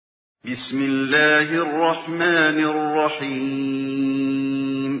بسم الله الرحمن الرحيم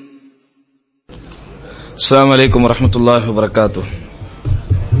السلام عليكم ورحمة الله وبركاته.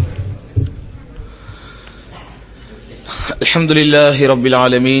 الحمد لله رب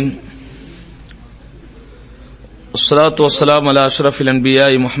العالمين، والصلاة والسلام على أشرف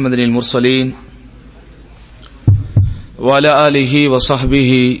الأنبياء محمد المرسلين وعلى آله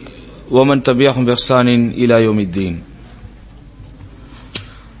وصحبه ومن تبعهم بإحسان إلى يوم الدين.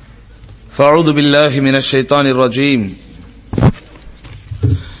 فأعوذ بالله من الشيطان الرجيم.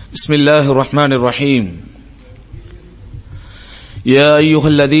 بسم الله الرحمن الرحيم. يا أيها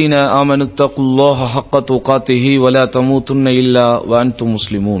الذين آمنوا اتقوا الله حق تقاته ولا تموتن إلا وأنتم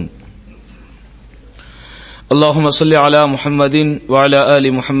مسلمون. اللهم صل على محمد وعلى آل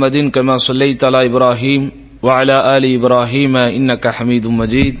محمد كما صليت على إبراهيم وعلى آل إبراهيم إنك حميد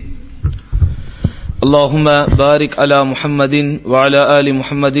مجيد. اللهم بارك على محمد وعلى آل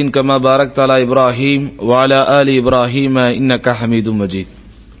محمد كما باركت على إبراهيم وعلى آل إبراهيم إنك حميد مجيد.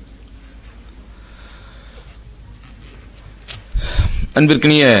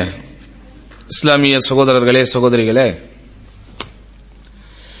 அன்பிற்கினிய இஸ்லாமிய சகோதரர்களே சகோதரிகளே,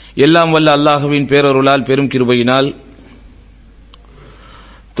 எல்லாம் வல்ல அல்லாஹ்வின் பேரருளால் பெரும் கிருபையினால்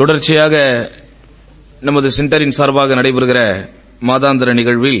தொடர்ச்சியாக நமது சென்டரின் சார்பாக நடைபெறுகிற மாதாந்திர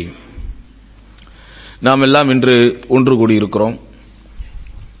நிகழ்வில் நாம் எல்லாம் இன்று ஒன்று கூடியிருக்கிறோம்.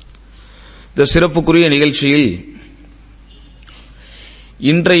 இந்த சிறப்புக்குரிய நிகழ்ச்சியில்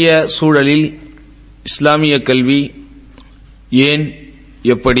இன்றைய சூழலில் இஸ்லாமிய கல்வி ஏன்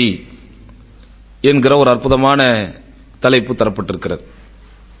எப்படி என்கிற ஒரு அற்புதமான தலைப்பு தரப்பட்டிருக்கிறது.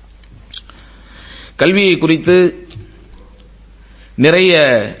 கல்வியை குறித்து நிறைய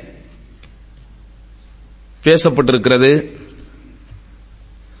பேசப்பட்டிருக்கிறது.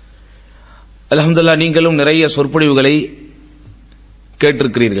 அல்ஹம்துலில்லாஹ், நீங்களும் நிறைய சொற்பொழிவுகளை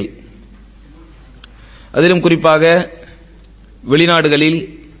கேட்டிருக்கிறீர்கள். அதிலும் குறிப்பாக வெளிநாடுகளில்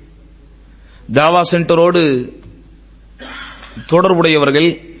தாவா சென்டரோடு தொடர்புடையவர்கள்,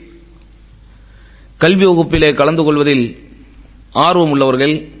 கல்வி வகுப்பிலே கலந்து கொள்வதில் ஆர்வம்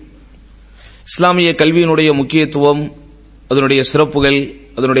உள்ளவர்கள், இஸ்லாமிய கல்வியினுடைய முக்கியத்துவம், அதனுடைய சிறப்புகள்,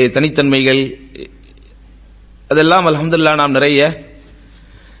 அதனுடைய தனித்தன்மைகள், அதெல்லாம் அல்ஹம்துலில்லாஹ் நாம் நிறைய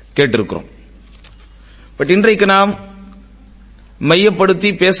கேட்டிருக்கிறோம். பட் இன்றைக்கு நாம் மையப்படுத்தி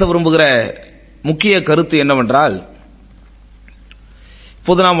பேச விரும்புகிற முக்கிய கருத்து என்னவென்றால்,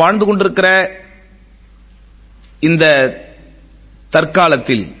 இப்போது நாம் வாழ்ந்து கொண்டிருக்கிற இந்த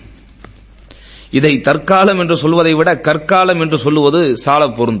தற்காலத்தில், இதை தற்காலம் என்று சொல்வதை விட கற்காலம் என்று சொல்லுவது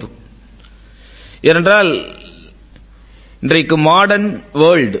சால பொருந்தும். ஏனென்றால் இன்றைக்கு மாடர்ன்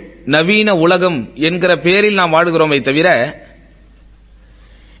வேர்ல்டு, நவீன உலகம் என்கிற பெயரில் நாம் வாழுகிறோமே தவிர,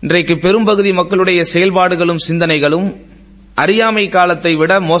 இன்றைக்கு பெரும்பகுதி மக்களுடைய செயல்பாடுகளும் சிந்தனைகளும் அறியாமை காலத்தை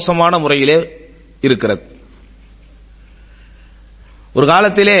விட மோசமான முறையிலே இருக்கிறது. ஒரு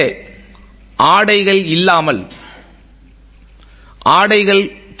காலத்திலே ஆடைகள் இல்லாமல், ஆடைகள்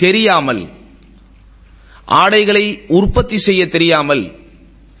தெரியாமல், ஆடைகளை உற்பத்தி செய்ய தெரியாமல்,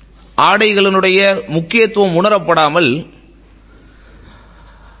 ஆடைகளினுடைய முக்கியத்துவம் உணரப்படாமல்,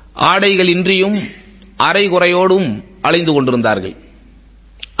 ஆடைகள் இன்றியும் அரைகுறையோடும் அலைந்து கொண்டிருந்தார்கள்.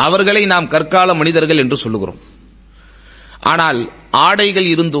 அவர்களை நாம் கற்கால மனிதர்கள் என்று சொல்லுகிறோம். ஆனால் ஆடைகள்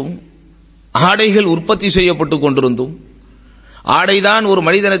இருந்தும், ஆடைகள் உற்பத்தி செய்யப்பட்டுக் கொண்டிருந்தும், ஆடைதான் ஒரு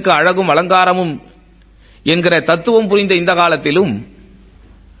மனிதனுக்கு அழகும் அலங்காரமும் என்கிற தத்துவம் புரிந்த இந்த காலத்திலும்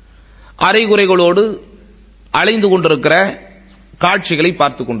அரைகுறைகளோடு அலைந்து கொண்டிருக்கிற காட்சிகளை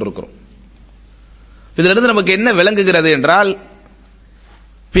பார்த்துக் கொண்டிருக்கிறோம். இதிலிருந்து நமக்கு என்ன விளங்குகிறது என்றால்,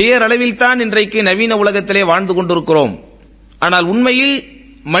 பேரளவில் தான் இன்றைக்கு நவீன உலகத்திலே வாழ்ந்து கொண்டிருக்கிறோம். ஆனால் உண்மையில்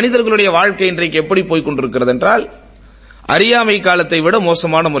மனிதர்களுடைய வாழ்க்கை இன்றைக்கு எப்படி போய்கொண்டிருக்கிறது என்றால், அறியாமை காலத்தை விட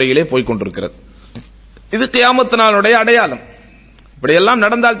மோசமான முறையிலே போய்கொண்டிருக்கிறது. இது கியாமத் நாளுடைய அடையாளம். இப்படியெல்லாம்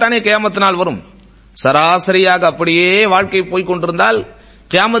நடந்தால் தானே கியாமத் நாள் வரும். சராசரியாக அப்படியே வாழ்க்கை போய்கொண்டிருந்தால்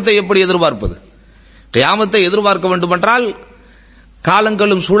கியாமத்தை எப்படி எதிர்பார்ப்பது? கியாமத்தை எதிர்பார்க்க வேண்டுமென்றால்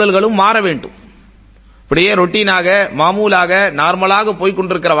காலங்களும் சூழல்களும் மாற வேண்டும். இப்படியே ரொட்டீனாக, மாமூலாக, நார்மலாக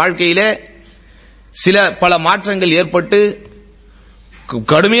போய்கொண்டிருக்கிற வாழ்க்கையிலே பல மாற்றங்கள் ஏற்பட்டு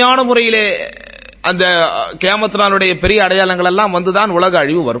கடுமையான முறையிலே அந்த கியாமத் நாளுடைய பெரிய அடையாளங்கள் எல்லாம் வந்துதான் உலக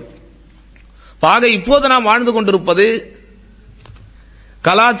அழிவு வரும். ஆக இப்போது நாம் வாழ்ந்து கொண்டிருப்பது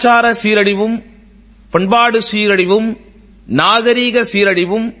கலாச்சார சீரழிவும், பண்பாடு சீரழிவும், நாகரீக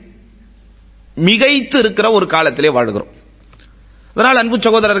சீரழிவும் மிகைத்து இருக்கிற ஒரு காலத்திலே வாழ்கிறோம். அதனால் அன்பு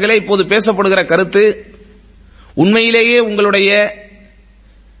சகோதரர்களே, இப்போது பேசப்படுகிற கருத்து உண்மையிலேயே உங்களுடைய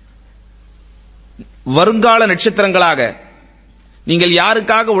வருங்கால நட்சத்திரங்களாக நீங்கள்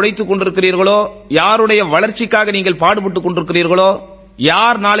யாருக்காக உழைத்துக் கொண்டிருக்கிறீர்களோ, யாருடைய வளர்ச்சிக்காக நீங்கள் பாடுபட்டுக் கொண்டிருக்கிறீர்களோ,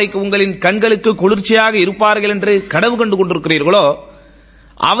 யார் நாளைக்கு உங்களின் கண்களுக்கு குளிர்ச்சியாக இருப்பார்கள் என்று கனவு கண்டு கொண்டிருக்கிறீர்களோ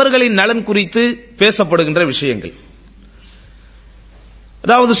அவர்களின் நலன் குறித்து பேசப்படுகின்ற விஷயங்கள்.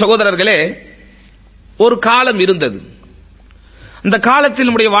 அதாவது சகோதரர்களே, ஒரு காலம் இருந்தது. அந்த காலத்தில்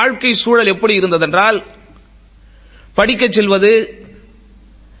நம்முடைய வாழ்க்கை சூழல் எப்படி இருந்ததென்றால், படிக்கச் செல்வது,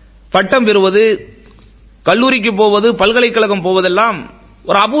 பட்டம் பெறுவது, கல்லூரிக்கு போவது, பல்கலைக்கழகம் போவதெல்லாம்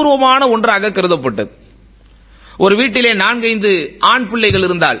ஒரு அபூர்வமான ஒன்றாக கருதப்பட்டது. ஒரு வீட்டிலே 4-5 ஆண் பிள்ளைகள்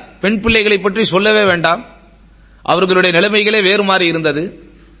இருந்தால், பெண் பிள்ளைகளை பற்றி சொல்லவே வேண்டாம், அவர்களுடைய நிலைமைகளே வேறு மாறி இருந்தது.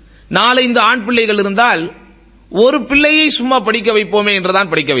 4-5 ஆண் பிள்ளைகள் இருந்தால் ஒரு பிள்ளையை சும்மா படிக்க வைப்போமே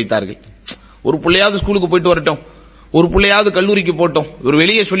என்றுதான் படிக்க வைத்தார்கள். ஒரு பிள்ளையாவது ஸ்கூலுக்கு போயிட்டு வரட்டும், ஒரு பிள்ளையாவது கல்லூரிக்கு போட்டோம், ஒரு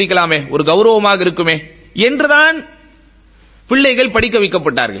வெளியே சொல்லிக்கலாமே, ஒரு கௌரவமாக இருக்குமே என்றுதான் பிள்ளைகள் படிக்க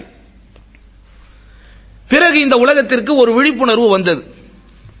வைக்கப்பட்டார்கள். பிறகு இந்த உலகத்திற்கு ஒரு விழிப்புணர்வு வந்தது.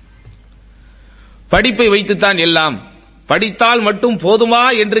 படிப்பை வைத்துத்தான் எல்லாம், படித்தால் மட்டும் போதுமா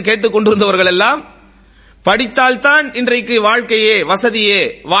என்று கேட்டுக் கொண்டிருந்தவர்கள் எல்லாம் படித்தால்தான் இன்றைக்கு வாழ்க்கையே, வசதியே,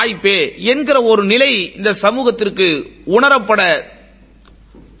 வாய்ப்பே என்கிற ஒரு நிலை இந்த சமூகத்திற்கு உணரப்பட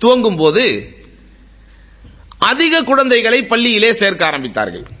துவங்கும் போது அதிக குழந்தைகளை பள்ளியிலே சேர்க்க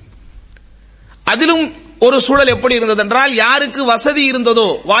ஆரம்பித்தார்கள். அதிலும் ஒரு சூழல் எப்படி இருந்ததென்றால், யாருக்கு வசதி இருந்ததோ,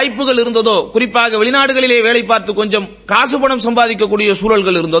 வாய்ப்புகள் இருந்ததோ, குறிப்பாக வெளிநாடுகளிலே வேலை பார்த்து கொஞ்சம் காசு பணம் சம்பாதிக்கக்கூடிய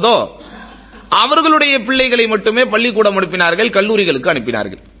சூழல்கள் இருந்ததோ அவர்களுடைய பிள்ளைகளை மட்டுமே பள்ளிக்கூடம் அனுப்பினார்கள், கல்லூரிகளுக்கு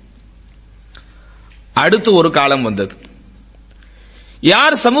அனுப்பினார்கள். அடுத்து ஒரு காலம் வந்தது.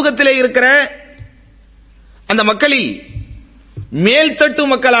 யார் சமூகத்திலே இருக்கிற அந்த மக்களில் மேல்தட்டு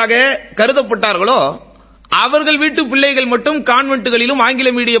மக்களாக கருதப்பட்டார்களோ அவர்கள் வீட்டு பிள்ளைகள் மட்டும் கான்வென்ட்டுகளிலும் ஆங்கில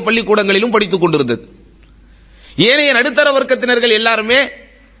மீடிய பள்ளிக்கூடங்களிலும் படித்துக் கொண்டிருந்தது. ஏனைய நடுத்தர வர்க்கத்தினர்கள் எல்லாருமே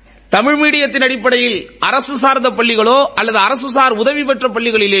தமிழ் மீடியத்தின் அடிப்படையில் அரசு சார்ந்த பள்ளிகளோ அல்லது அரசு சார் உதவி பெற்ற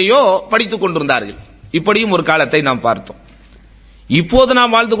பள்ளிகளிலேயோ படித்துக் கொண்டிருந்தார்கள். இப்படியும் ஒரு காலத்தை நாம் பார்த்தோம். இப்போது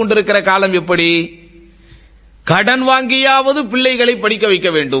நாம் வாழ்ந்து கொண்டிருக்கிற காலம் எப்படி? கடன் வாங்கியாவது பிள்ளைகளை படிக்க வைக்க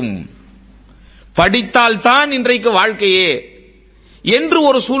வேண்டும், படித்தால்தான் இன்றைக்கு வாழ்க்கையே என்று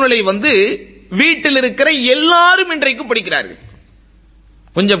ஒரு சூழ்நிலை வந்து வீட்டில் இருக்கிற எல்லாரும் இன்றைக்கு படிக்கிறார்கள்.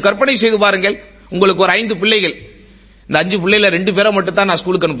 கொஞ்சம் கற்பனை செய்து பாருங்கள். உங்களுக்கு ஒரு 5 பிள்ளைகள், இந்த 5 பிள்ளைல 2 பேரை மட்டும் தான் நான்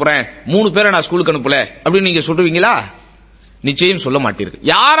ஸ்கூலுக்கு அனுப்புறேன், 3 பேரை நான் ஸ்கூலுக்கு அனுப்பல அப்படின்னு நீங்க சொல்லுவீங்களா? நிச்சயம் சொல்ல மாட்டீர்கள்.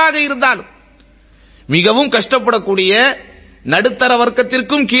 யாராக இருந்தாலும் மிகவும் கஷ்டப்படக்கூடிய நடுத்தர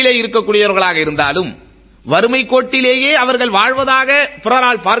வர்க்கத்திற்கும் கீழே இருக்கக்கூடியவர்களாக இருந்தாலும், வறுமை கோட்டிலேயே அவர்கள் வாழ்வதாக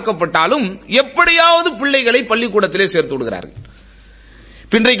பிறரால் பார்க்கப்பட்டாலும் எப்படியாவது பிள்ளைகளை பள்ளிக்கூடத்திலே சேர்த்து விடுகிறார்கள்.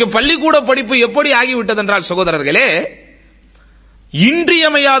 இன்றைக்கு பள்ளிக்கூட படிப்பு எப்படி ஆகிவிட்டது என்றால் சகோதரர்களே,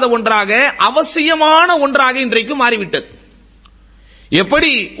 இன்றியமையாத ஒன்றாக, அவசியமான ஒன்றாக இன்றைக்கு மாறிவிட்டது.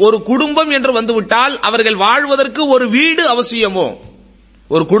 எப்படி ஒரு குடும்பம் என்று வந்துவிட்டால் அவர்கள் வாழ்வதற்கு ஒரு வீடு அவசியமோ,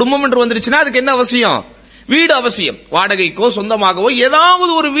 ஒரு குடும்பம் என்று வந்துருச்சுன்னா அதுக்கு என்ன அவசியம்? வீடு அவசியம். வாடகைக்கோ சொந்தமாகவோ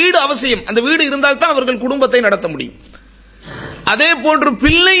ஏதாவது ஒரு வீடு அவசியம். அந்த வீடு இருந்தால் தான் அவர்கள் குடும்பத்தை நடத்த முடியும். அதே போன்று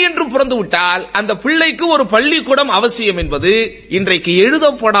பிள்ளை என்று பிறந்து விட்டால் அந்த பிள்ளைக்கு ஒரு பள்ளிக்கூடம் அவசியம் என்பது இன்றைக்கு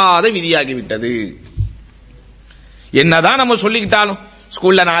எழுதப்படாத விதியாகிவிட்டது. என்னதான் நம்ம சொல்லிக்கிட்டாலும்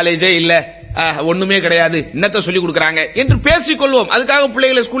ஸ்கூல்ல நாலேஜே இல்ல, ஒண்ணுமே கிடையாது, என்னத்த சொல்லி கொடுக்கறாங்க என்று பேசிக்கொள்வோம். அதுக்காக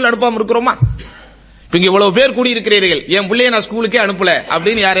பிள்ளைகளை ஸ்கூல்ல அனுப்பாம இருக்கிறோமா? இங்க இவ்வளவு பேர் கூடியிருக்கிறீர்கள், என் பிள்ளைய நான் ஸ்கூலுக்கே அனுப்பல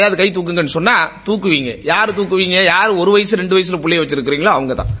அப்படின்னு யாரையாவது கை தூக்குங்கன்னு சொன்னா தூக்குவீங்க. யாரு தூக்குவீங்க? யார் 1 வயசு 2 வயசுல பிள்ளைய வச்சிருக்கீங்களோ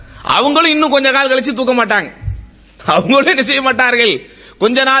அவங்க தான். அவங்களும் இன்னும் கொஞ்ச காலம் கழிச்சு தூக்க மாட்டாங்க. அவங்களும் என்ன செய்ய மாட்டார்கள்?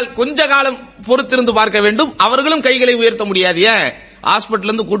 கொஞ்ச காலம் பொறுத்திருந்து பார்க்க வேண்டும். அவர்களும் கைகளை உயர்த்த முடியாது. ஏன்? ஹாஸ்பிட்டல்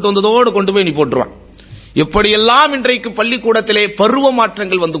இருந்து கூட்டு வந்ததோடு கொண்டு போய் நீ போட்டுருவான். எப்படியெல்லாம் இன்றைக்கு பள்ளிக்கூடத்திலே பருவ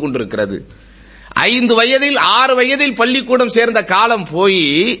மாற்றங்கள் வந்து கொண்டிருக்கிறது. 5 வயதில் 6 வயதில் பள்ளிக்கூடம் சேர்ந்த காலம் போய்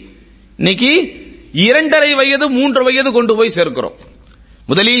இன்னைக்கு 2.5 வயது 3 வயது கொண்டு போய் சேர்க்கிறோம்.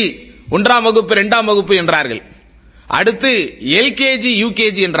 முதலில் 1ஆம் வகுப்பு 2ஆம் வகுப்பு என்றார்கள், அடுத்து எல்கேஜி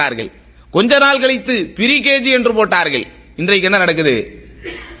யூகேஜி என்றார்கள், கொஞ்ச நாள் கழித்து பிரி கேஜி என்று போட்டார்கள். இன்றைக்கு என்ன நடக்குது?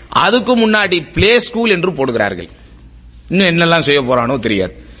 அதுக்கு முன்னாடி பிளே ஸ்கூல் என்று போடுகிறார்கள். இன்னும் என்னெல்லாம் செய்ய போறானோ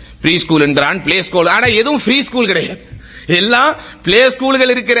தெரியாது. ப்ரீ ஸ்கூல் என்கிறான், பிளே ஸ்கூல். ஆனா எதுவும் ஃப்ரீ ஸ்கூல் கிடையாது. எல்லாம் பிளே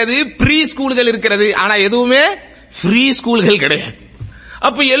ஸ்கூல்கள் இருக்கிறது, ப்ரீ ஸ்கூல்கள் இருக்கிறது. ஆனா எதுவுமே ஃப்ரீ ஸ்கூல்கள் கிடையாது.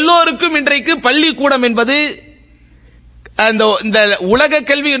 அப்ப எல்லோருக்கும் இன்றைக்கு பள்ளிக்கூடம் என்பது இந்த உலக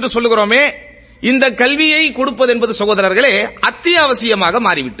கல்வி என்று சொல்லுகிறோமே, இந்த கல்வியை கொடுப்பது என்பது சகோதரர்களே அத்தியாவசியமாக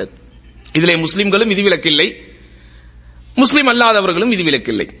மாறிவிட்டது. இதிலே முஸ்லிம்களும் விதிவிலக்கில்லை, முஸ்லிம் அல்லாதவர்களும்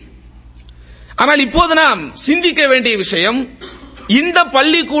விதிவிலக்கில்லை. ஆனால் இப்போது நாம் சிந்திக்க வேண்டிய விஷயம், இந்த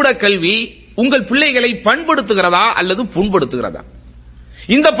பள்ளிக்கூட கல்வி உங்கள் பிள்ளைகளை பண்படுத்துகிறதா அல்லது புண்படுத்துகிறதா?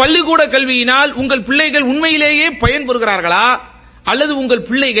 இந்த பள்ளிக்கூட கல்வியினால் உங்கள் பிள்ளைகள் உண்மையிலேயே பயன்பெறுகிறார்களா அல்லது உங்கள்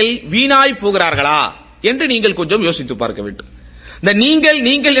பிள்ளைகள் வீணாய் போகிறார்களா என்று நீங்கள் கொஞ்சம் யோசித்து பார்க்க வேண்டும். இந்த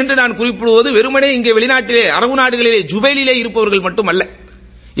நீங்கள் என்று நான் குறிப்பிடுவது வெறுமனே இங்கே வெளிநாட்டிலே அரபு நாடுகளிலே ஜுபைலிலே இருப்பவர்கள் மட்டுமல்ல.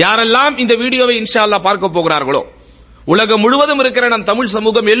 யாரெல்லாம் இந்த வீடியோவை இன்ஷா அல்லாஹ் பார்க்க போகிறார்களோ உலகம் முழுவதும் இருக்கிற நம் தமிழ்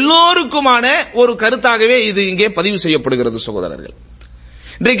சமூகம் எல்லோருக்குமான ஒரு கருத்தாகவே இது இங்கே பதிவு செய்யப்படுகிறது. சகோதரர்கள்,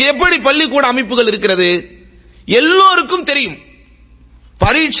 இன்றைக்கு எப்படி பள்ளிக்கூட அமைப்புகள் இருக்கிறது எல்லோருக்கும் தெரியும்.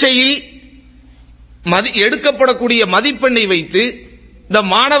 பரீட்சையில் எடுக்கப்படக்கூடிய மதிப்பெண்ணை வைத்து இந்த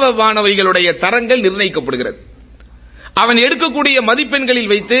மாணவ மாணவிகளுடைய தரங்கள் நிர்ணயிக்கப்படுகிறது. அவன் எடுக்கக்கூடிய மதிப்பெண்களில்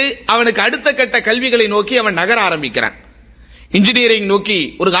வைத்து அவனுக்கு அடுத்த கட்ட கல்விகளை நோக்கி அவன் நகர ஆரம்பிக்கிறான். இன்ஜினியரிங் நோக்கி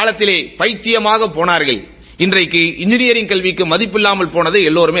ஒரு காலத்திலே பைத்தியமாக போனார்கள். இன்றைக்கு இன்ஜினியரிங் கல்விக்கு மதிப்பில்லாமல் போனதை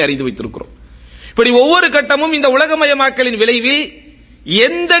எல்லோருமே அறிந்து வைத்திருக்கிறோம். இப்படி ஒவ்வொரு கட்டமும் இந்த உலகமயமாக்கலின் விளைவில்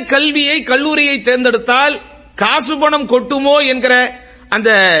எந்த கல்வியை கல்லூரியை தேர்ந்தெடுத்தால் காசு பணம் கொட்டுமோ என்கிற அந்த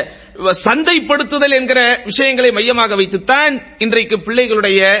சந்தைப்படுத்துதல் என்கிற விஷயங்களை மையமாக வைத்துத்தான் இன்றைக்கு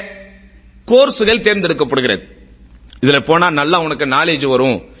பிள்ளைகளுடைய கோர்ஸுகள் தேர்ந்தெடுக்கப்படுகிறது. இதுல போனா நல்லா உனக்கு நாலேஜ்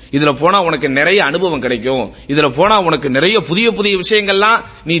வரும், இதுல போனா உனக்கு நிறைய அனுபவம் கிடைக்கும், இதுல போனா உனக்கு நிறைய புதிய புதிய விஷயங்கள்லாம்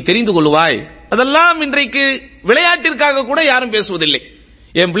நீ தெரிந்து கொள்வாய். அதெல்லாம் இன்றைக்கு விளையாட்டிற்காக கூட யாரும் பேசுவதில்லை.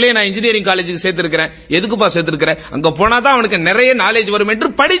 என் பிள்ளைய நான் இன்ஜினியரிங் காலேஜுக்கு சேர்த்திருக்கிறேன், எதுக்குப்பா சேர்த்திருக்கிறேன், அங்க போனாதான் அவனுக்கு நிறைய நாலேஜ் வரும் என்று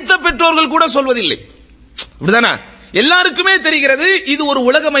படித்த பெற்றோர்கள் கூட சொல்வதில்லை. இப்படிதானே எல்லாருக்குமே தெரிகிறது இது ஒரு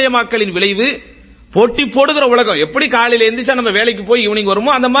உலகமயமாக்கலின் விளைவு. போட்டி போடுகிற உலகம். எப்படி காலையில எந்திரிச்சா நம்ம வேலைக்கு போய் ஈவினிங் வருமோ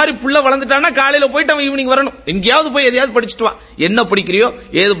அந்த மாதிரி புள்ள வளர்ந்துட்டானா காலையில போயிட்டு அவன் ஈவினிங் வரணும். எங்கேயாவது போய் எதையாவது படிச்சுட்டு வா, என்ன படிக்கிறியோ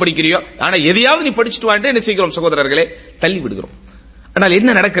ஏது படிக்கிறியோ, ஆனா எதையாவது நீ படிச்சுட்டு வான்னு என்ன செய்கிறோம் சகோதரர்களே, தள்ளி விடுகிறோம். ஆனால்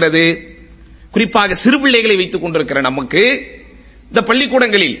என்ன நடக்கிறது, குறிப்பாக சிறு பிள்ளைகளை வைத்துக் கொண்டிருக்கிற நமக்கு இந்த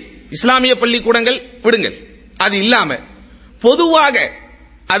பள்ளிக்கூடங்களில் இஸ்லாமிய பள்ளிக்கூடங்கள் விடுங்கள், அது இல்லாம பொதுவாக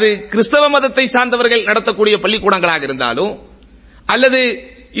அது கிறிஸ்தவ மதத்தை சார்ந்தவர்கள் நடத்தக்கூடிய பள்ளிக்கூடங்களாக இருந்தாலும் அல்லது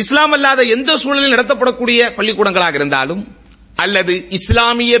இஸ்லாம் அல்லாத எந்த சூழலில் நடத்தப்படக்கூடிய பள்ளிக்கூடங்களாக இருந்தாலும் அல்லது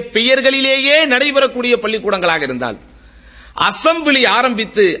இஸ்லாமிய பெயர்களிலேயே நடைபெறக்கூடிய பள்ளிக்கூடங்களாக இருந்தாலும் அசம்பிளி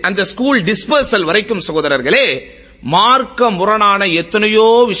ஆரம்பித்து அந்த ஸ்கூல் டிஸ்பர்சல் வரைக்கும் சகோதரர்களே மார்க்க முரணான எத்தனையோ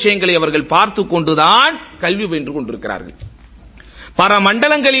விஷயங்களை அவர்கள் பார்த்துக் கொண்டுதான் கல்வி பயின்று கொண்டிருக்கிறார்கள்.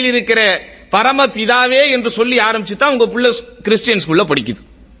 பரமண்டலங்களில் இருக்கிற பரம பிதாவே என்று சொல்லி ஆரம்பிச்சுதான் உங்க பிள்ளை கிறிஸ்டியன் ஸ்கூல்ல படிக்குது.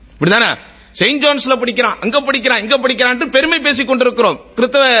 இப்படிதானே செயின்ட் ஜான்ஸ்ல படிக்கிறான், அங்க படிக்கிறான், இங்க படிக்கிறான் பெருமை பேசிக் கொண்டிருக்கிறோம்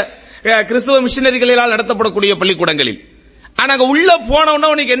கிறிஸ்தவ மிஷனரிகளால் நடத்தப்படக்கூடிய பள்ளிக்கூடங்களில். ஆனா உள்ள போனவன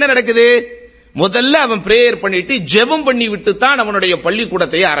அவனுக்கு என்ன நடக்குது, முதல்ல அவன் பிரேயர் பண்ணிட்டு ஜெபம் பண்ணி விட்டு தான் அவனுடைய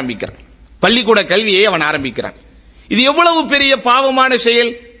பள்ளிக்கூடத்தை ஆரம்பிக்கிறான், பள்ளிக்கூட கல்வியை அவன் ஆரம்பிக்கிறான். இது எவ்வளவு பெரிய பாவமான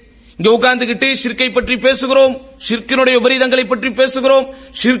செயல். இங்க உட்கார்ந்துகிட்டு ஷிர்கை பற்றி பேசுகிறோம், ஷிர்கினுடைய விபரீதங்களை பற்றி பேசுகிறோம்,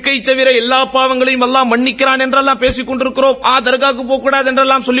 ஷிர்கை தவிர எல்லா பாவங்களையும் எல்லாம் மன்னிக்கிறான் என்றெல்லாம் பேசிக் கொண்டிருக்கிறோம், தர்காவுக்கு போகக்கூடாது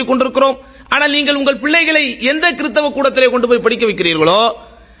என்றெல்லாம் சொல்லிக் கொண்டிருக்கிறோம். ஆனால் நீங்கள் உங்கள் பிள்ளைகளை எந்த கிறிஸ்தவ கூடத்திலே கொண்டு போய் படிக்க வைக்கிறீர்களோ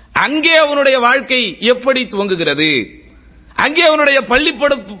அங்கே அவனுடைய வாழ்க்கை எப்படி துவங்குகிறது, அங்கே அவனுடைய பள்ளி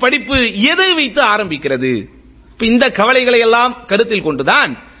படிப்பு எதை வைத்து ஆரம்பிக்கிறது. இந்த கவலைகளை எல்லாம் கருத்தில்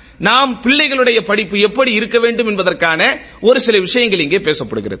கொண்டுதான் நாம் பிள்ளைகளுடைய படிப்பு எப்படி இருக்க வேண்டும் என்பதற்கான ஒரு சில விஷயங்கள் இங்கே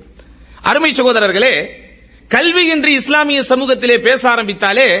பேசப்படுகிறது. அருமை சகோதரர்களே, கல்வி என்று இஸ்லாமிய சமூகத்திலே பேச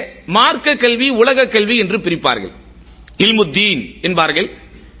ஆரம்பித்தாலே மார்க்க கல்வி உலக கல்வி என்று பிரிப்பார்கள். இல்முத்தீன் என்பார்கள்,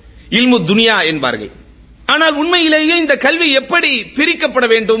 இல்மு துனியா என்பார்கள். ஆனால் உண்மையிலேயே இந்த கல்வி எப்படி பிரிக்கப்பட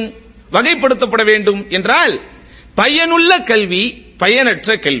வேண்டும், வகைப்படுத்தப்பட வேண்டும் என்றால் பயனுள்ள கல்வி,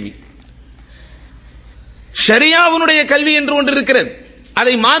 பயனற்ற கல்வி. ஷரியாவுடைய கல்வி என்று ஒன்று இருக்கிறது.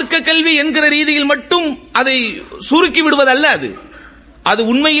 அதை மார்க்க கல்வி என்கிற ரீதியில் மட்டும் அதை சுருக்கி விடுவதல்ல. அது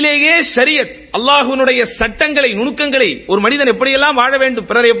உண்மையிலேயே ஷரியத், அல்லாஹ்வுடைய சட்டங்களை, நுணுக்கங்களை, ஒரு மனிதன் எப்படியெல்லாம் வாழ வேண்டும்,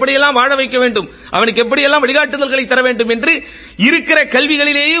 பிறர் எப்படியெல்லாம் வாழ வைக்க வேண்டும், அவனுக்கு எப்படியெல்லாம் வழிகாட்டுதல்களை தர வேண்டும் என்று இருக்கிற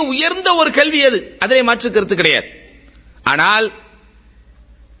கல்விகளிலேயே உயர்ந்த ஒரு கல்வி அது, அதிலே மாற்று கருத்து கிடையாது. ஆனால்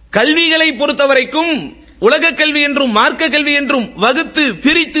கல்விகளை பொறுத்தவரைக்கும் உலக கல்வி என்றும் மார்க்க கல்வி என்றும் வகுத்து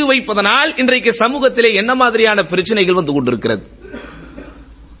பிரித்து வைப்பதனால் இன்றைக்கு சமூகத்திலே என்ன மாதிரியான பிரச்சனைகள் வந்து கொண்டிருக்கிறது.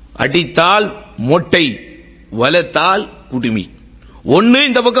 அடித்தால் மொட்டை, வளர்த்தால் குடுமி. ஒன்னு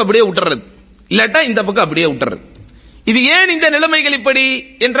இந்த பக்கம் அப்படியே விட்டுறது, இல்லாட்டா இந்த பக்கம் அப்படியே விட்டுறது. இது ஏன் இந்த நிலைமைகள் இப்படி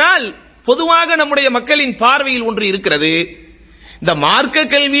என்றால் பொதுவாக நம்முடைய மக்களின் பார்வையில் ஒன்று இருக்கிறது. இந்த மார்க்க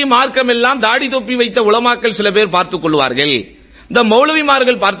கல்வி, மார்க்கம் எல்லாம் தாடி தொப்பி வைத்த உலமாக்கள் சில பேர் பார்த்துக் கொள்வார்கள், இந்த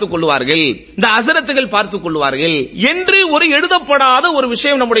மௌலவிமார்கள் பார்த்துக் கொள்வார்கள், இந்த அசரத்துகள் பார்த்துக் கொள்வார்கள் என்று ஒரு எழுதப்படாத ஒரு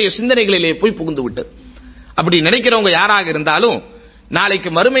விஷயம் நம்முடைய சிந்தனைகளிலே போய் புகுந்து விட்டது. அப்படி நினைக்கிறவங்க யாராக இருந்தாலும் நாளைக்கு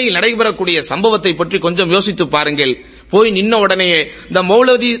மறுமையில் நடைபெறக்கூடிய சம்பவத்தை பற்றி கொஞ்சம் யோசித்து பாருங்கள். போய் நின்ன உடனே இந்த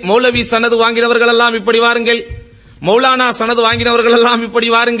மௌலவி சனது வாங்கினவர்கள் எல்லாம் இப்படி வாருங்கள், மௌலானா சனது வாங்கினவர்கள் எல்லாம் இப்படி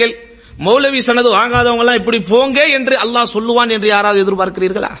வாருங்கள், மௌலவி சனது வாங்காதவங்க எல்லாம் இப்படி போங்க என்று அல்லாஹ் சொல்லுவான் என்று யாராவது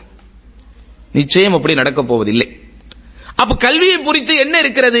எதிர்பார்க்கிறீர்களா? நிச்சயம் அப்படி நடக்கப் போவதில்லை. அப்ப கல்வியை குறித்து என்ன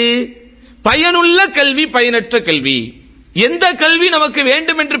இருக்கிறது? பயனுள்ள கல்வி, பயனற்ற கல்வி. எந்த கல்வி நமக்கு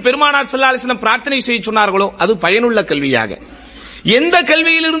வேண்டும் என்று பெருமானார் ஸல்லல்லாஹு அலைஹி வஸல்லம் பிரார்த்தனை செய்ய சொன்னார்களோ அது பயனுள்ள கல்வியாக, எந்த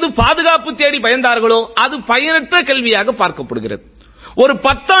கல்வியிலிருந்து பாதுகாப்பு தேடி பயந்தார்களோ அது பயனற்ற கல்வியாக பார்க்கப்படுகிறது. ஒரு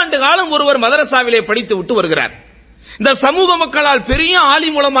 10 ஆண்டு காலம் ஒருவர் மதரசாவிலே படித்து விட்டு வருகிறார். இந்த சமூக மக்களால் பெரிய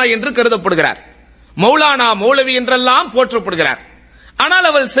ஆலிமுலமா என்று கருதப்படுகிறார். மௌலானா, மௌலவி என்றெல்லாம் போற்றப்படுகிறார். ஆனால்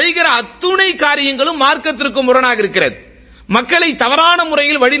அவர் செய்கிற அத்துணை காரியங்களும் மார்க்கத்திற்கு முரணாக இருக்கிறது. மக்களை தவறான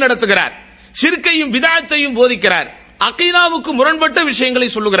முறையில் வழி நடத்துகிறார். ஷிர்கையும் பிதஅத்தையும் போதிக்கிறார். அகீதாவுக்கு முரண்பட்ட விஷயங்களை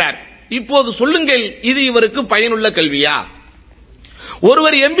சொல்லுகிறார். இப்போது சொல்லுங்கள், இது இவருக்கு பயனுள்ள கல்வியா?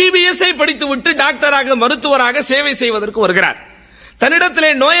 ஒருவர் MBBS படித்துவிட்டு டாக்டராக, மருத்துவராக சேவை செய்வதற்கு வருகிறார். தன்னிடத்திலே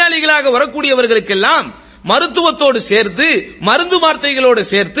நோயாளிகளாக வரக்கூடியவர்களுக்கெல்லாம் மருத்துவத்தோடு சேர்த்து, மருந்து வார்த்தைகளோடு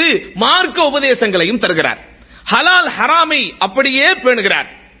சேர்த்து மார்க்க உபதேசங்களையும் தருகிறார். ஹலால் ஹராமை அப்படியே பேணுகிறார்.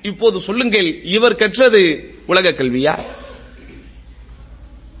 இப்போது சொல்லுங்கள், இவர் கற்றது உலக கல்வியா?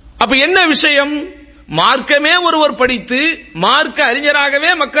 அப்ப என்ன விஷயம்? மார்க்கமே ஒருவர் படித்து மார்க்க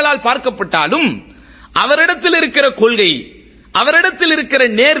அறிஞராகவே மக்களால் பார்க்கப்பட்டாலும் அவரிடத்தில் இருக்கிற கொள்கை, அவரிடத்தில் இருக்கிற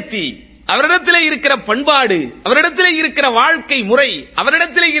நேர்த்தி, அவரிடத்தில் இருக்கிற பண்பாடு, அவரிடத்தில் இருக்கிற வாழ்க்கை முறை,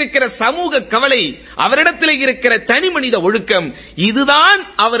 அவரிடத்தில் இருக்கிற சமூக கவலை, அவரிடத்தில் இருக்கிற தனி மனித ஒழுக்கம், இதுதான்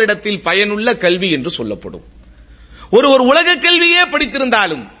அவரிடத்தில் பயனுள்ள கல்வி என்று சொல்லப்படும். ஒருவர் உலக கல்வியே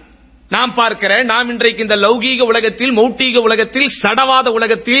படித்திருந்தாலும் நாம் இன்றைக்கு இந்த லௌகீக உலகத்தில், மௌட்டீக உலகத்தில், சடவாத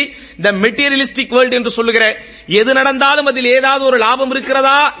உலகத்தில், இந்த மெட்டீரியலிஸ்டிக் வேர்ல்ட் என்று சொல்லுகிற எது நடந்தாலும் அதில் ஏதாவது ஒரு லாபம்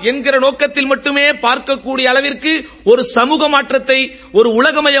இருக்கிறதா என்கிற நோக்கத்தில் மட்டுமே பார்க்கக்கூடிய அளவிற்கு ஒரு சமூக மாற்றத்தை, ஒரு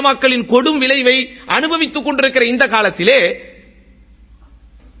உலகமயமாக்கலின் கொடும் விளைவை அனுபவித்துக் கொண்டிருக்கிற இந்த காலத்திலே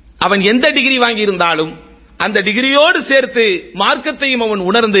அவன் எந்த டிகிரி வாங்கியிருந்தாலும் அந்த டிகிரியோடு சேர்த்து மார்க்கத்தையும் அவன்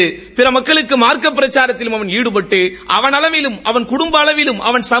உணர்ந்து பிற மக்களுக்கு மார்க்க பிரச்சாரத்திலும் அவன் ஈடுபட்டு அவன் அளவிலும், அவன் குடும்ப அளவிலும்,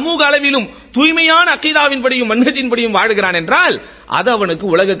 அவன் சமூக அளவிலும் தூய்மையான அகீதாவின்படியும் மன்ஹஜின்படியும் வாழுகிறான் என்றால் அது அவனுக்கு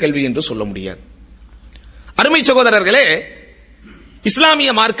உலக கல்வி என்று சொல்ல முடியாது. அருமை சகோதரர்களே,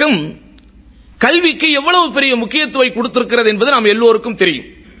 இஸ்லாமிய மார்க்கம் கல்விக்கு எவ்வளவு பெரிய முக்கியத்துவம் கொடுத்திருக்கிறது என்பது நாம் எல்லோருக்கும் தெரியும்.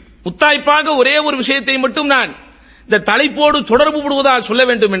 முத்தாய்ப்பாக ஒரே ஒரு விஷயத்தை மட்டும் நான் இந்த தலைப்போடு தொடர்பு படுவதால் சொல்ல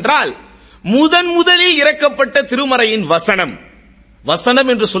வேண்டும் என்றால், முதலில் இறக்கப்பட்ட திருமறையின் வசனம்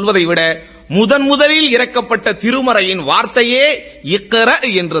என்று சொல்வதை விட முதலில் இறக்கப்பட்ட திருமறையின் வார்த்தையே இக்ர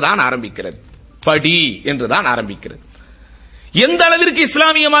என்றுதான் ஆரம்பிக்கிறது, படி என்றுதான் ஆரம்பிக்கிறது. எந்த அளவிற்கு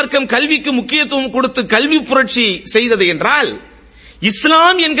இஸ்லாமிய மார்க்கம் கல்விக்கு முக்கியத்துவம் கொடுத்து கல்வி புரட்சி செய்தது என்றால்,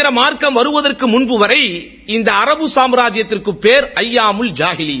 இஸ்லாம் என்கிற மார்க்கம் வருவதற்கு முன்பு வரை இந்த அரபு சாம்ராஜ்யத்திற்கு பேர் ஐயாமுல்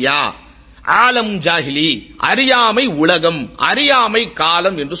ஜாஹிலியா, ஆலம் ஜாஹிலி, அறியாமை உலகம், அறியாமை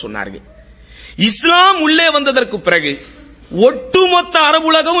காலம் என்று சொன்னார்கள். இஸ்லாம் உள்ளே வந்ததற்கு பிறகு ஒட்டுமொத்த அரபு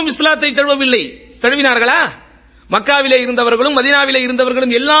உலகமும் இஸ்லாத்தை தழுவவில்லை. தழுவினார்களா? மக்காவிலே இருந்தவர்களும் மதீனாவிலே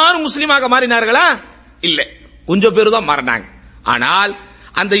இருந்தவர்களும் எல்லாரும் முஸ்லீமாக மாறினார்களா? இல்லை, கொஞ்சம் பேர் தான் மாறினாங்க. ஆனால்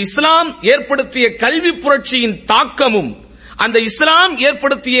அந்த இஸ்லாம் ஏற்படுத்திய கல்வி புரட்சியின் தாக்கமும், அந்த இஸ்லாம்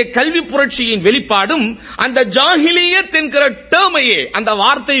ஏற்படுத்திய கல்வி புரட்சியின் வெளிப்பாடும் அந்த ஜாஹிலியத் என்கிற டேர்மையே, அந்த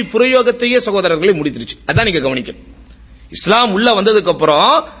வார்த்தை பிரயோகத்தையே சகோதரர்களை முடித்திருச்சு. அதான் நீங்க கவனிக்கணும். இஸ்லாம் உள்ள வந்ததுக்கு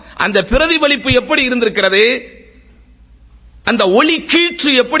அப்புறம் அந்த பிரதிபலிப்பு எப்படி இருந்திருக்கிறது, அந்த ஒளி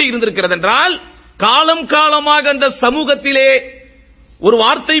கீற்று எப்படி இருந்திருக்கிறது என்றால், காலம் காலமாக அந்த சமூகத்திலே ஒரு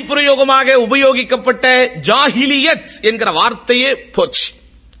வார்த்தை பிரயோகமாக உபயோகிக்கப்பட்ட ஜாஹிலியத் என்கிற வார்த்தையே போச்சு.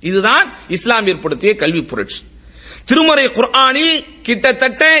 இதுதான் இஸ்லாம் ஏற்படுத்திய கல்வி புரட்சி. திருமறை குர்ஆனில்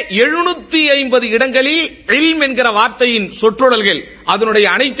கிட்டத்தட்ட 750 இடங்களில் இல்ம் என்கிற வார்த்தையின் சொற்றொடர்கள், அதனுடைய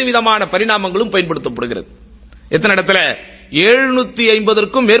அனைத்து விதமான பரிணாமங்களும் பயன்படுத்தப்படுகிறது. எத்தனை இடத்துல?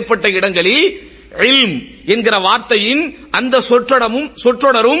 750க்கும் மேற்பட்ட இடங்களில் இல்ம் என்கிற வார்த்தையின் அந்த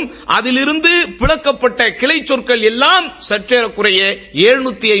சொற்றொடரும் அதிலிருந்து பிளக்கப்பட்ட கிளை சொற்கள் எல்லாம் சற்றேறக்குறைய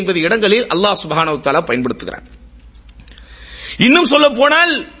 750 இடங்களில் அல்லாஹ் சுப்ஹானஹு வ தஆலா பயன்படுத்துகிறார். இன்னும் சொல்ல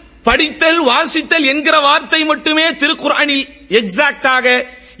போனால் படித்தல், வாசித்தல் என்கிற வார்த்தை மட்டுமே திருக்குர்ஆனில் எக்ஸாக்டாக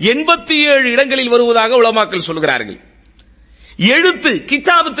 87 இடங்களில் வருவதாக உலமாக்கள் சொல்கிறார்கள். எழுத்து,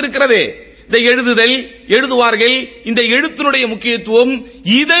 கிதாபத் இருக்கிறது, இந்த எழுதுதல், எழுதுவார்கள், இந்த எழுத்தினுடைய முக்கியத்துவம்,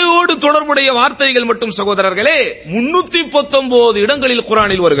 இதையோடு தொடர்புடைய வார்த்தைகள் மட்டும் சகோதரர்களே 319 இடங்களில்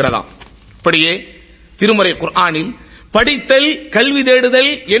குர்ஆனில் வருகிறதாம். அப்படியே திருமறை குர்ஆனில் படித்தல், கல்வி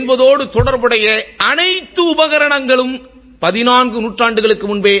தேடுதல் என்பதோடு தொடர்புடைய அனைத்து உபகரணங்களும் 14 நூற்றாண்டுகளுக்கு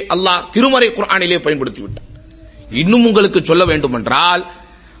முன்பே அல்லாஹ் திருமறை குர்ஆனிலே பயன்படுத்திவிட்டார். இன்னும் உங்களுக்கு சொல்ல வேண்டுமென்றால்,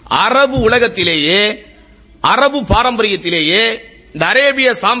 அரபு உலகத்திலேயே, அரபு பாரம்பரியத்திலேயே, இந்த அரேபிய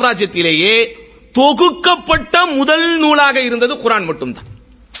சாம்ராஜ்யத்திலேயே தொகுக்கப்பட்ட முதல் நூலாக இருந்தது குர்ஆன் மட்டும்தான்.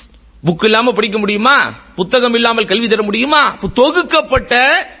 புக் இல்லாம படிக்க முடியுமா? புத்தகம் இல்லாமல் கல்வி தர முடியுமா? தொகுக்கப்பட்ட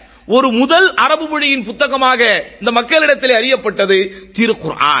ஒரு முதல் அரபு மொழியின் புத்தகமாக இந்த மக்களிடத்திலே அறியப்பட்டது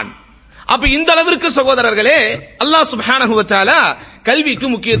திருக்குர்ஆன். அப்ப இந்த அளவிற்கு சகோதரர்களே அல்லாஹ் சுப்ஹானஹு வ தஆலா கல்விக்கு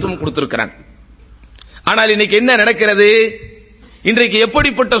முக்கியத்துவம் கொடுத்திருக்கிறான். ஆனால் இன்னைக்கு என்ன நடக்கிறது? இன்றைக்கு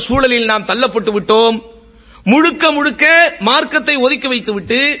எப்படிப்பட்ட சூழலில் நாம் தள்ளப்பட்டு விட்டோம்? முழுக்க முழுக்க மார்க்கத்தை ஒதுக்கி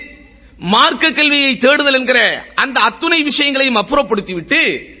வைத்துவிட்டு மார்க்க கல்வியை தேடுதல் என்கிற அந்த அத்துணை விஷயங்களையும் அப்புறப்படுத்திவிட்டு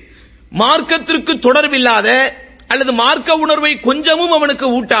மார்க்கத்திற்கு தொடர்பில்லாத அல்லது மார்க்க உணர்வை கொஞ்சமும் அவனுக்கு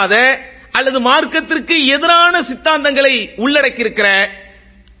ஊட்டாத அல்லது மார்க்கத்திற்கு எதிரான சித்தாந்தங்களை உள்ளடக்கியிருக்கிற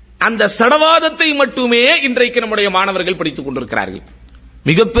அந்த சடவாதத்தை மட்டுமே இன்றைக்கு நம்முடைய மாணவர்கள் படித்துக் கொண்டிருக்கிறார்கள்.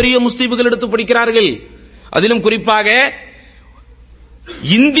 மிகப்பெரிய முஸ்லிம்கள் எடுத்து படிக்கிறார்கள். அதிலும் குறிப்பாக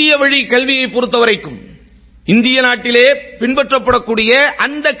இந்திய வழி கல்வியை பொறுத்தவரைக்கும், இந்திய நாட்டிலே பின்பற்றப்படக்கூடிய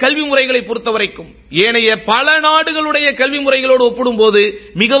அந்த கல்வி முறைகளை பொறுத்தவரைக்கும் ஏனைய பல நாடுகளுடைய கல்வி முறைகளோடு ஒப்பிடும்போது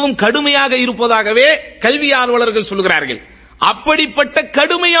மிகவும் கடுமையாக இருப்பதாகவே கல்வி ஆர்வலர்கள் சொல்கிறார்கள். அப்படிப்பட்ட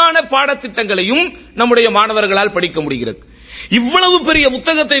கடுமையான பாடத்திட்டங்களையும் நம்முடைய மாணவர்களால் படிக்க முடிகிறது. இவ்வளவு பெரிய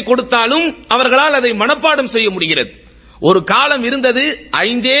புத்தகத்தை கொடுத்தாலும் அவர்களால் அதை மனப்பாடம் செய்ய முடிகிறது. ஒரு காலம் இருந்தது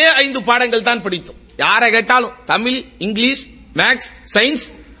 5 பாடங்கள் தான் படித்தோம். யாரை கேட்டாலும் Tamil, English, maths, science,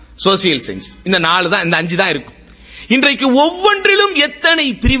 social science, இந்த 4 தான், இந்த 5 தான் இருக்கும். இன்றைக்கு ஒவ்வொன்றிலும் எத்தனை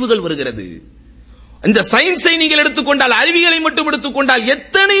பிரிவுகள் வருகிறது. இந்த சயின்ஸை நீங்கள் எடுத்துக்கொண்டால், அறிவியலை மட்டும் எடுத்துக்கொண்டால்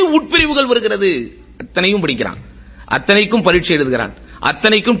எத்தனை உட்பிரிவுகள் வருகிறது. அத்தனையும் படிக்கிறான், அத்தனைக்கும் பரீட்சை எழுதுகிறான்,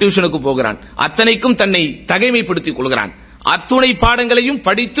 அத்தனைக்கும் டியூஷனுக்கு போகிறான், அத்தனைக்கும் தன்னை தகைமைப்படுத்திக் கொள்கிறான். அத்துணை பாடங்களையும்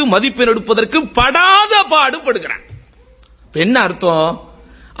படித்து மதிப்பெண் எடுப்பதற்கு படாத பாடுபடுகிறான். என்ன அர்த்தம்?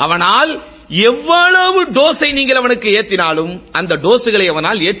 அவனால் எவ்வளவு டோஸை நீங்கள் அவனுக்கு ஏற்றினாலும் அந்த டோஸுகளை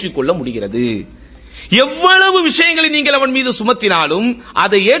அவனால் ஏற்றுக்கொள்ள முடிகிறது. எவ்வளவு விஷயங்களை நீங்கள் அவன் மீது சுமத்தினாலும்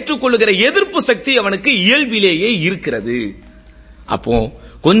அதை ஏற்றுக்கொள்ளுகிற எதிர்ப்பு சக்தி அவனுக்கு இயல்பிலேயே இருக்கிறது. அப்போ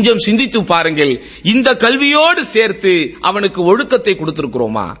கொஞ்சம் சிந்தித்து பாருங்கள், இந்த கல்வியோடு சேர்த்து அவனுக்கு ஒழுக்கத்தை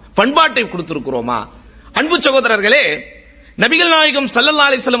கொடுத்திருக்கிறோமா, பண்பாட்டை கொடுத்திருக்கிறோமா? அன்பு சகோதரர்களே, நபிகள் நாயகம் ஸல்லல்லாஹு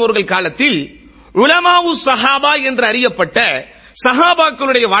அலைஹி வஸல்லம் அவர்கள் காலத்தில் உலமாவு சஹாபா என்று அறியப்பட்ட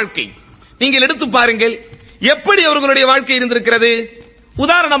சஹாபாக்களுடைய வாழ்க்கை நீங்கள் எடுத்து பாருங்கள், எப்படி அவர்களுடைய வாழ்க்கை இருந்திருக்கிறது.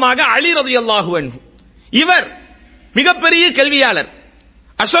 உதாரணமாக அலி ரலியல்லாஹு அன்ஹு, இவர் மிகப்பெரிய கல்வியாளர்.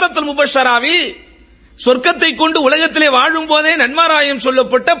 அஷரத்துல் முபஷ்ஷராவில் சொர்க்கத்தை கொண்டு உலகத்திலே வாழும் போதே நன்மாராயம்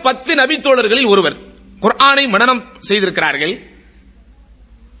சொல்லப்பட்ட 10 நபி தோழர்களில் ஒருவர். குர்ஆனை மனனம் செய்திருக்கிறார்கள்,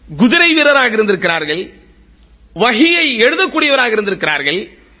 குதிரை வீரராக இருந்திருக்கிறார்கள், வஹியை எழுதக்கூடியவராக இருந்திருக்கிறார்கள்,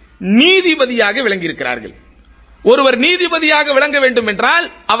 நீதிபதியாக விளங்கியிருக்கிறார்கள். ஒருவர் நீதிபதியாக விளங்க வேண்டும் என்றால்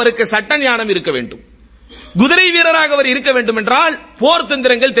அவருக்கு சட்ட ஞானம் இருக்க வேண்டும். குதிரை வீரராக அவர் இருக்க வேண்டும் என்றால் போர்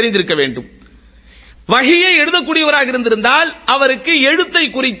தந்திரங்கள் தெரிந்திருக்க வேண்டும். வஹியை எழுதக்கூடியவராக இருந்திருந்தால் அவருக்கு எழுத்தை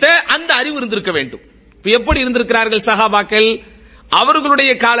குறித்த அந்த அறிவு இருந்திருக்க வேண்டும். எப்படி இருந்திருக்கிறார்கள் சஹாபாக்கள்?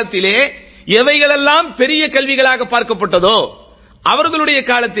 அவர்களுடைய காலத்திலே எவைகளெல்லாம் பெரிய கல்விகளாக பார்க்கப்பட்டதோ, அவர்களுடைய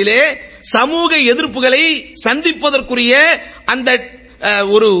காலத்திலே சமூக எதிர்ப்புகளை சந்திப்பதற்குரிய அந்த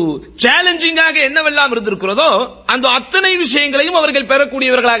ஒரு சேலஞ்சிங்காக என்னவெல்லாம் இருந்திருக்கிறதோ அந்த அத்தனை விஷயங்களையும் அவர்கள்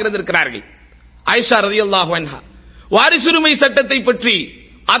பெறக்கூடியவர்களாக இருந்திருக்கிறார்கள். ஆயிஷா ரலியல்லாஹு அன்ஹா வாரிசுரிமை சட்டத்தை பற்றி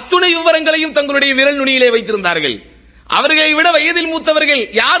அத்துணை விவரங்களையும் தங்களுடைய விரல் நுனியிலே வைத்திருந்தார்கள். அவர்களை விட வயதில் மூத்தவர்கள்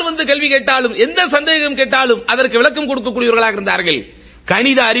யார் வந்து கல்வி கேட்டாலும், எந்த சந்தேகம் கேட்டாலும் அதற்கு விளக்கம் கொடுக்கக்கூடியவர்களாக இருந்தார்கள்.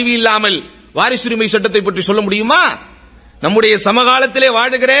 கணித அறிவு இல்லாமல் வாரிசுரிமை சட்டத்தை பற்றி சொல்ல முடியுமா? நம்முடைய சமகாலத்திலே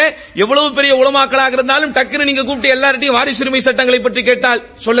வாழுகிற எவ்வளவு பெரிய உலமாக்களாக இருந்தாலும் டக்குன்னு நீங்க கூப்பிட்டு எல்லார்ட்டையும் வாரிசுரிமை சட்டங்களை பற்றி கேட்டால்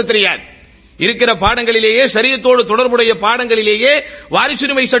சொல்ல தெரியாது. இருக்கிற பாடங்களிலேயே, ஷரியத்தோடு தொடர்புடைய பாடங்களிலேயே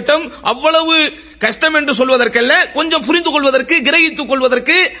வாரிசுரிமை சட்டம் அவ்வளவு கஷ்டம் என்று சொல்வதற்கல்ல, கொஞ்சம் புரிந்து கொள்வதற்கு, கிரகித்துக்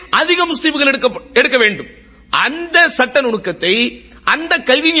கொள்வதற்கு அதிக முஸ்லிம்கள் எடுக்க வேண்டும். அந்த சட்ட நுணுக்கத்தை, அந்த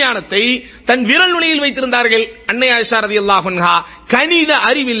கல்வி ஞானத்தை தன் விரல் நுனியில் வைத்திருந்தார்கள். அன்னை ஆயிஷா ரலியல்லாஹு அன்ஹா கணித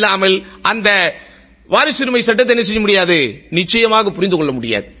அறிவில்லாமல் அந்த வாரிசுரிமை சட்டத்தை என்ன செய்ய முடியாது, நிச்சயமாக புரிந்து கொள்ள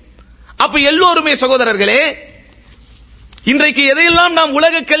முடியாது. அப்ப எல்லோருமே சகோதரர்களே, இன்றைக்கு எதையெல்லாம் நாம்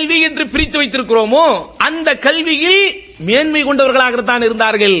உலக கல்வி என்று பிரித்து வைத்திருக்கிறோமோ அந்த கல்வியில் மேன்மை கொண்டவர்களாகத்தான்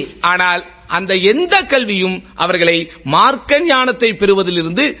இருந்தார்கள். ஆனால் அந்த எந்த கல்வியும் அவர்களை மார்க்க ஞானத்தை பெறுவதில்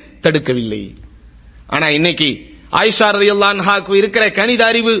இருந்து தடுக்கவில்லை. ஆனா இன்னைக்கு ஆயிஷா ரலியல்லாஹு அன்ஹாக்கு இருக்கிற கணித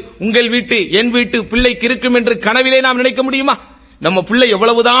அறிவு உங்கள் வீட்டு, என் வீட்டு பிள்ளைக்கு இருக்கும் என்று கனவிலே நாம் நினைக்க முடியுமா? நம்ம பிள்ளை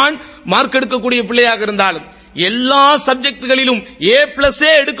எவ்வளவுதான் மார்க் எடுக்கக்கூடிய பிள்ளையாக இருந்தாலும், எல்லா சப்ஜெக்டுகளிலும் A+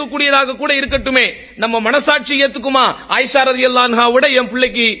 எடுக்கக்கூடியதாக கூட இருக்கட்டுமே, நம்ம மனசாட்சி ஏத்துக்குமா ஆயிஷா ரலியல்லாஹு அன்ஹாவோட என்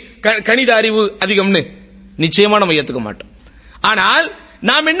பிள்ளைக்கு கணித அறிவு அதிகம்னு? நிச்சயமா நம்ம ஏத்துக்க மாட்டோம். ஆனால்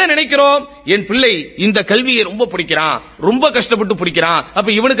நாம் என்ன நினைக்கிறோம், என் பிள்ளை இந்த கல்வியை ரொம்ப பிடிக்கிறான், ரொம்ப கஷ்டப்பட்டு பிடிக்கிறான்,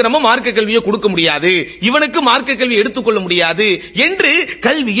 அப்ப இவனுக்கு நம்ம மார்க்க கல்வியை கொடுக்க முடியாது, இவனுக்கு மார்க்க கல்வி எடுத்துக்கொள்ள முடியாது என்று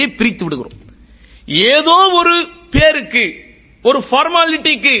கல்வியை பிரித்து விடுகிறோம். ஏதோ ஒரு பேருக்கு, ஒரு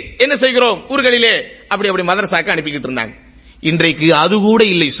ஃபார்மாலிட்டிக்கு என்ன செய்கிறோம், ஊர்களிலே அப்படி மதரசாக்கு அனுப்பிக்கிட்டு இருந்தாங்க. இன்றைக்கு அது கூட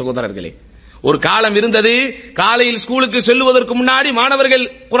இல்லை சகோதரர்களே. ஒரு காலம் இருந்தது, காலையில் ஸ்கூலுக்கு செல்லுவதற்கு முன்னாடி மாணவர்கள்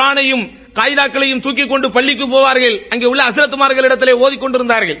குர்ஆனையும் காயிதாக்களையும் தூக்கிக் கொண்டு பள்ளிக்கு போவார்கள். அங்கே உள்ள ஹஸ்ரத்மார்கள் இடத்திலே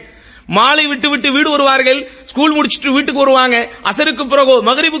ஓதிக்கொண்டிருந்தார்கள். மாலை விட்டு விட்டு வீடு வருவார்கள், ஸ்கூல் முடிச்சுட்டு வீட்டுக்கு வருவாங்க, அசருக்கு பிறகோ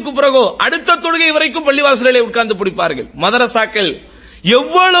மகரிபுக்கு பிறகோ அடுத்த தொழுகை வரைக்கும் பள்ளிவாசலிலே உட்கார்ந்து பிடிப்பார்கள். மதரசாக்கள்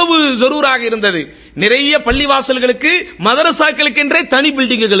எவ்வளவு ஜரூராக இருந்தது. நிறைய பள்ளிவாசல்களுக்கு மதரசாக்களுக்கு என்றே தனி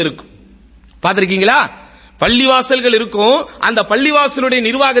பில்டிங்குகள் இருக்கும். பார்த்திருக்கீங்களா? பள்ளிவாசல்கள் இருக்கும். அந்த பள்ளிவாசலுடைய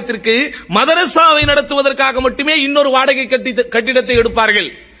நிர்வாகத்திற்கு மதரசாவை நடத்துவதற்காக மட்டுமே இன்னொரு வாடகை கட்டிடத்தை எடுப்பார்கள்.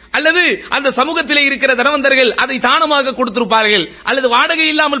 அல்லது அந்த சமூகத்திலே இருக்கிற தனவந்தர்கள் அதை தானமாக கொடுத்திருப்பார்கள், அல்லது வாடகை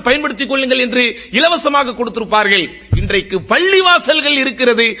இல்லாமல் பயன்படுத்திக் கொள்ளுங்கள் என்று இலவசமாக கொடுத்திருப்பார்கள். இன்றைக்கு பள்ளிவாசல்கள்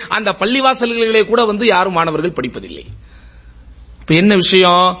இருக்கிறது, அந்த பள்ளிவாசல்களிலே கூட வந்து யாரும் மாணவர்கள் படிப்பதில்லை. இப்ப என்ன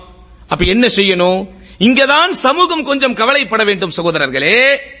விஷயம்? அப்ப என்ன செய்யணும்? இங்கதான் சமூகம் கொஞ்சம் கவலைப்பட வேண்டும் சகோதரர்களே.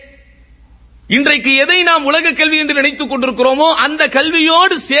 இன்றைக்கு எதை நாம் உலக கல்வி என்று நினைத்துக் கொண்டிருக்கிறோமோ அந்த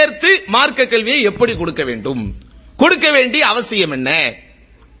கல்வியோடு சேர்த்து மார்க்க கல்வியை எப்படி கொடுக்க வேண்டும், கொடுக்க வேண்டிய அவசியம் என்ன?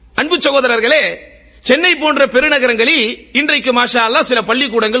 அன்பு சகோதரர்களே, சென்னை போன்ற பெருநகரங்களில் இன்றைக்கு மாஷா அல்லாஹ் சில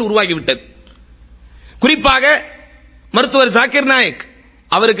பள்ளிக்கூடங்கள் உருவாகிவிட்டது. குறிப்பாக மருத்துவர் ஜாக்கிர் நாயக்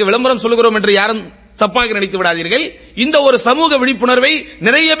அவருக்கு விளம்பரம் சொல்கிறோம் என்று யாரும் தப்பாக நினைத்து விடாதீர்கள். இந்த ஒரு சமூக விழிப்புணர்வை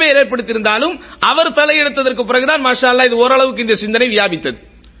நிறைய பேர் ஏற்படுத்தியிருந்தாலும் அவர் தலையெடுத்ததற்கு பிறகுதான் மாஷா அல்லாஹ் இது ஓரளவுக்கு இந்த சிந்தனை வியாபித்தது.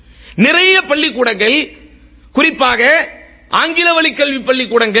 நிறைய பள்ளிக்கூடங்கள், குறிப்பாக ஆங்கில வழி கல்வி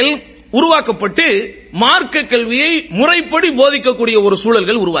பள்ளிக்கூடங்கள் உருவாக்கப்பட்டு மார்க்க கல்வியை முறைப்படி போதிக்கக்கூடிய ஒரு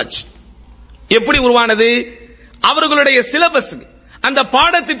சூழல்கள் உருவாச்சு. எப்படி உருவானது? அவர்களுடைய சிலபஸ், அந்த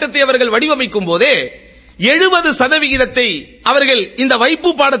பாடத்திட்டத்தை அவர்கள் வடிவமைக்கும் போதே 70% அவர்கள் இந்த வைப்பு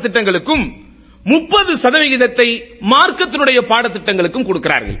பாடத்திட்டங்களுக்கும் 30% மார்க்கத்தினுடைய பாடத்திட்டங்களுக்கும்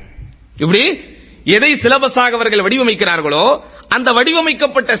கொடுக்கிறார்கள். இப்படி எதை சிலபஸாக அவர்கள் வடிவமைக்கிறார்களோ அந்த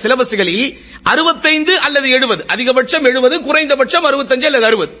வடிவமைக்கப்பட்ட சிலபஸ்களில் 65 அல்லது 70, அதிகபட்சம் 70, குறைந்தபட்சம் 65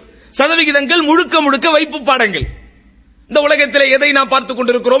 அல்லது 60% முழுக்க முழுக்க வைப்பு பாடங்கள். இந்த உலகத்தில் எதை நாம் பார்த்துக்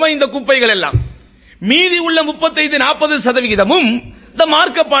கொண்டிருக்கிறோமோ இந்த குப்பைகள் எல்லாம். மீதி உள்ள 35-40% இந்த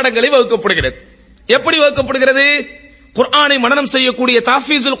மார்க்க பாடங்களை வகுக்கப்படுகிறது. எப்படி வகுக்கப்படுகிறது? குர்ஆனை மனனம் செய்யக்கூடிய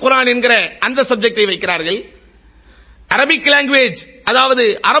தாஃபீசுல் குர்ஆன் என்கிற அந்த சப்ஜெக்டை வைக்கிறார்கள். அரபிக் லாங்குவேஜ், அதாவது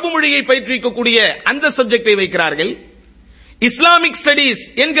அரபு மொழியை பயிற்றுவிக்கக்கூடிய அந்த சப்ஜெக்டை வைக்கிறார்கள். இஸ்லாமிக் ஸ்டடீஸ்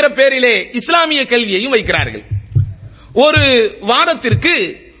என்கிற பெயரிலே இஸ்லாமிய கல்வியையும் வைக்கிறார்கள். ஒரு வாரத்திற்கு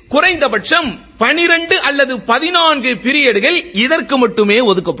குறைந்தபட்சம் 12 அல்லது 14 பீரியடுகள் இதற்கு மட்டுமே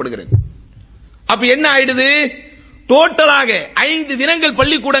ஒதுக்கப்படுகிறது. அப்ப என்ன ஆயிடுது? டோட்டலாக 5 தினங்கள்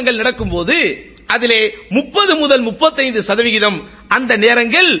பள்ளிக்கூடங்கள் நடக்கும் போது அதிலே 30 முதல் 35% அந்த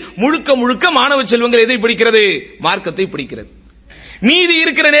நேரங்கள் முழுக்க முழுக்க மாணவ செல்வங்கள் எதை படிக்கிறது? மார்க்கத்தை படிக்கிறது. மீதி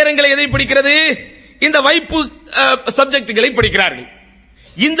இருக்கிற நேரங்களை எதை படிக்கிறது? இந்த வைப்பு சப்ஜெக்டுகளை படிக்கிறார்கள்.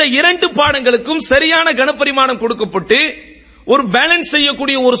 இந்த 2 பாடங்களுக்கும் சரியான கனப்பரிமாணம் கொடுக்கப்பட்டு ஒரு பேலன்ஸ்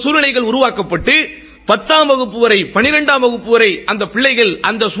செய்யக்கூடிய ஒரு சூழ்நிலைகள் உருவாக்கப்பட்டு 10ஆம் வகுப்பு வரை 12ஆம் வகுப்பு வரை அந்த பிள்ளைகள்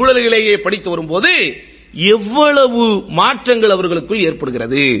அந்த சூழல்களையே படித்து வரும்போது எவ்வளவு மாற்றங்கள் அவர்களுக்குள்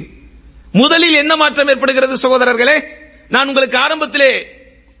ஏற்படுகிறது. முதலில் என்ன மாற்றம் ஏற்படுகிறது சகோதரர்களே? நான் உங்களுக்கு ஆரம்பத்திலே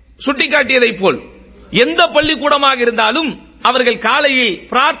சுட்டிக்காட்டியதை போல் எந்த பள்ளிக்கூடமாக இருந்தாலும் அவர்கள் காலையில்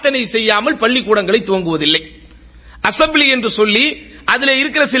பிரார்த்தனை செய்யாமல் பள்ளிக்கூடங்களை துவங்குவதில்லை. அசம்பிளி என்று சொல்லி அதிலே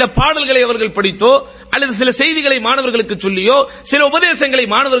இருக்கிற சில பாடல்களை அவர்கள் படித்தோ அல்லது சில செய்திகளை மாணவர்களுக்கு சொல்லியோ சில உபதேசங்களை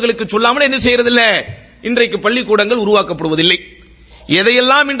மாணவர்களுக்கு சொல்லாமல் என்ன செய்யறதில்லை? இன்றைக்கு பள்ளிக்கூடங்கள் உருவாக்கப்படுவதில்லை.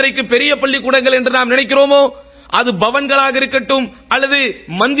 எதையெல்லாம் இன்றைக்கு பெரிய பள்ளிக்கூடங்கள் என்று நாம் நினைக்கிறோமோ அது பவன்களாக இருக்கட்டும் அல்லது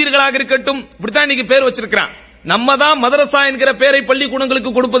மந்திர்களாக இருக்கட்டும், இப்படித்தான் இன்னைக்கு பேர் வச்சிருக்கிறான். நம்ம தான் மதரசா என்கிற பெயரை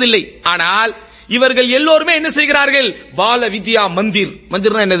பள்ளிக்கூடங்களுக்கு கொடுப்பதில்லை. ஆனால் இவர்கள் எல்லோருமே என்ன செய்கிறார்கள்? பால வித்யா மந்திர்.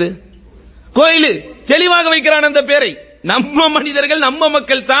 மந்திர்னா என்னது? கோயில். தெளிவாக வைக்கிறான் அந்த பெயரை. நம்ம மனிதர்கள், நம்ம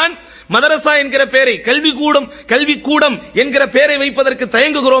மக்கள் தான் மதரசா என்கிற பெயரை, கல்விக்கூடம் என்கிற பெயரை வைப்பதற்கு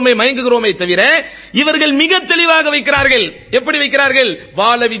தயங்குகிறோமே, மயங்குகிறோமே தவிர இவர்கள் மிக தெளிவாக வைக்கிறார்கள். எப்படி வைக்கிறார்கள்?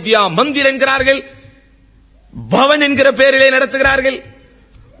 பால வித்யா மந்திர் என்கிறார்கள், பவன் என்கிற பெயரிலே நடத்துகிறார்கள்,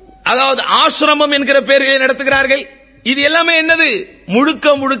 அதாவது ஆசிரமம் என்கிற பெயரிலே நடத்துகிறார்கள். இது எல்லாமே என்னது?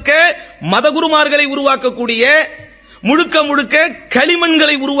 முழுக்க முழுக்க மதகுருமார்களை உருவாக்கக்கூடிய, முழுக்க முழுக்க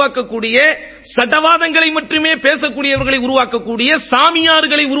களிமண்களை உருவாக்கக்கூடிய, சட்டவாதங்களை மட்டுமே பேசக்கூடியவர்களை உருவாக்கக்கூடிய,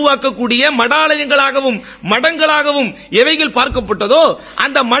 சாமியார்களை உருவாக்கக்கூடிய மடாலயங்களாகவும் மடங்களாகவும் எவைகள் பார்க்கப்பட்டதோ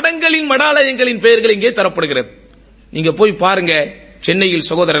அந்த மடங்களின் மடாலயங்களின் பெயர்கள் இங்கே தரப்படுகிறது. நீங்க போய் பாருங்க. சென்னையில்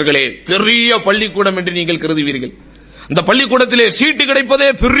சகோதரர்களே பெரிய பள்ளிக்கூடம் என்று நீங்கள் கருதுவீர்கள். அந்த பள்ளிக்கூடத்திலே சீட்டு கிடைப்பதே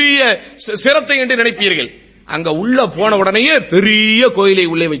பெரிய சிரத்தை என்று நினைப்பீர்கள். அங்க உள்ள போன உடனேயே பெரிய கோயிலை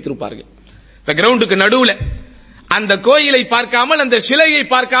உள்ளே வைத்திருப்பார்கள். இந்த கிரவுண்டுக்கு நடுவுல அந்த கோயிலை பார்க்காமல், அந்த சிலையை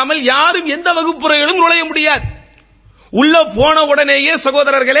பார்க்காமல் யாரும் எந்த வகுப்புறைகளும் நுழைய முடியாது. உள்ள போன உடனேயே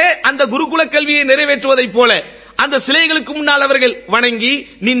சகோதரர்களே அந்த குருகுல கல்வியை நிறைவேற்றுவதைப் போல அந்த சிலைகளுக்கு முன்னால் அவர்கள் வணங்கி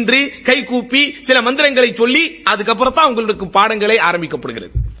நின்று கைகூப்பி சில மந்திரங்களை சொல்லி அதுக்கப்புறம் தான் உங்களுக்கு பாடங்களை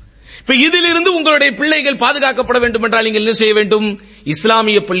ஆரம்பிக்கப்படுகிறது. இப்ப இதிலிருந்து உங்களுடைய பிள்ளைகள் பாதுகாக்கப்பட வேண்டும் என்றால் நீங்கள் என்ன செய்ய வேண்டும்?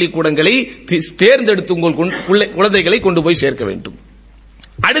 இஸ்லாமிய பள்ளிக்கூடங்களை தேர்ந்தெடுத்து உங்கள் குழந்தைகளை கொண்டு போய் சேர்க்க வேண்டும்.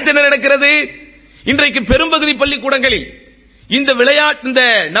 அடுத்து என்ன நடக்கிறது? இன்றைக்கு பெரும்பகுதி பள்ளிக்கூடங்களில் இந்த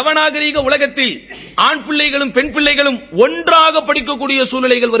நவநாகரிக உலகத்தில் ஆண் பிள்ளைகளும் பெண் பிள்ளைகளும் ஒன்றாக படிக்கக்கூடிய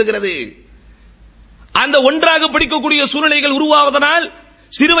சூழ்நிலைகள் வருகிறது. அந்த ஒன்றாக படிக்கக்கூடிய சூழ்நிலைகள் உருவாவதனால்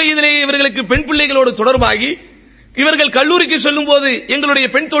சிறு வயதிலேயே இவர்களுக்கு பெண் பிள்ளைகளோடு தொடர்பாகி இவர்கள் கல்லூரிக்கு செல்லும் போது எங்களுடைய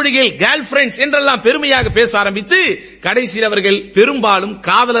பெண் தோழிகள் கேர்ள் ஃபிரெண்ட்ஸ் என்றெல்லாம் பெருமையாக பேச ஆரம்பித்து கடைசியில் அவர்கள் பெரும்பாலும்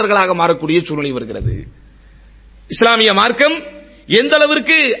காதலர்களாக மாறக்கூடிய சூழ்நிலை வருகிறது. இஸ்லாமிய மார்க்கம் எந்த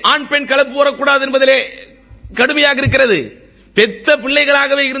அளவிற்கு ஆண் பெண் கலப்பு வரக்கூடாது என்பதிலே கடுமையாக இருக்கிறது. பெத்த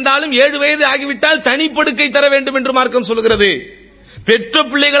பிள்ளைகளாகவே இருந்தாலும் 7 வயது ஆகிவிட்டால் தனிப்படுக்கை தர வேண்டும் என்று மார்க்கம் சொல்கிறது. பெற்ற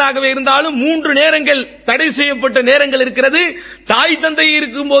பிள்ளைகளாகவே இருந்தாலும் 3 நேரங்கள் தடை செய்யப்பட்ட நேரங்கள் இருக்கிறது. தாய் தந்தை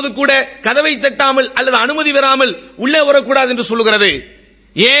இருக்கும் போது கூட கதவை தட்டாமல் அல்லது அனுமதி பெறாமல் உள்ளே வரக்கூடாது என்று சொல்லுகிறது.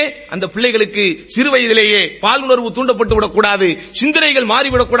 ஏன்? அந்த பிள்ளைகளுக்கு சிறு வயதிலேயே பால் உணர்வு தூண்டப்பட்டு விடக்கூடாது, சிந்தனைகள்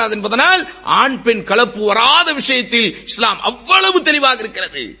மாறிவிடக்கூடாது என்பதனால் ஆண் பெண் கலப்பு வராத விஷயத்தில் இஸ்லாம் அவ்வளவு தெளிவாக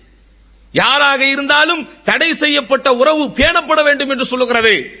இருக்கிறது. யாராக இருந்தாலும் தடை செய்யப்பட்ட உறவு பேணப்பட வேண்டும் என்று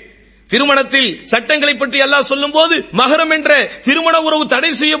சொல்லுகிறது. திருமணத்தில் சட்டங்களை பற்றி அல்லாஹ் சொல்லும் போது மஹரம் என்ற திருமண உறவு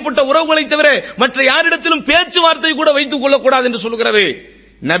தடை செய்யப்பட்ட உறவுகளை தவிர மற்ற யாரிடத்திலும் பேச்சுவார்த்தை கூட வைத்துக் கொள்ளக்கூடாது என்று சொல்கிறது.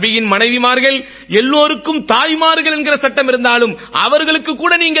 நபியின் மனைவிமார்கள் எல்லோருக்கும் தாய்மார்கள் என்கிற சட்டம் இருந்தாலும் அவர்களுக்கு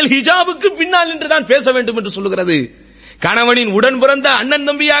கூட நீங்கள் ஹிஜாபுக்கு பின்னால் நின்றுதான் பேச வேண்டும் என்று சொல்லுகிறது. கணவனின் உடன் பிறந்த அண்ணன்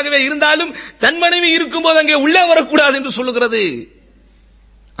தம்பியாகவே இருந்தாலும் தன் மனைவி இருக்கும் போது அங்கே உள்ளே வரக்கூடாது என்று சொல்லுகிறது.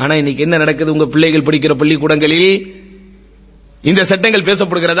 ஆனா இன்னைக்கு என்ன நடக்குது? உங்க பிள்ளைகள் படிக்கிற பள்ளிக்கூடங்களில் இந்த சட்டங்கள்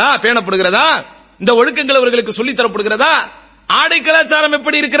பேசப்படுகிறதா, பேணப்படுகிறதா? இந்த ஒழுக்கங்கள் அவர்களுக்கு சொல்லித் தரப்படுகிறதா? ஆடை கலாச்சாரம்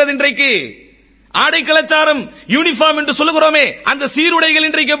எப்படி இருக்கிறது இன்றைக்கு? ஆடை கலாச்சாரம் யூனிஃபார்ம் என்று சொல்லுகிறோமே, அந்த சீருடைகள்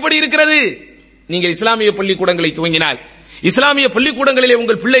இன்றைக்கு எப்படி இருக்கிறது? நீங்கள் இஸ்லாமிய பள்ளிக்கூடங்களை துவங்கினால், இஸ்லாமிய பள்ளிக்கூடங்களிலே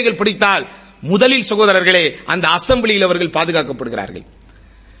உங்கள் பிள்ளைகள் படித்தால் முதலில் சகோதரர்களே அந்த அசெம்பிளியில் அவர்கள் பாதுகாக்கப்படுகிறார்கள்.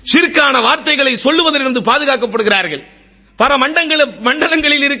 ஷிர்கான வார்த்தைகளை சொல்லுவதிலிருந்து பாதுகாக்கப்படுகிறார்கள்.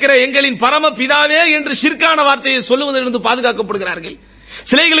 மண்டலங்களில் இருக்கிற எங்களின் பரம பிதாவே என்று ஷிர்கான வார்த்தையை சொல்லுவதிலிருந்து பாதுகாக்கப்படுகிறார்கள்.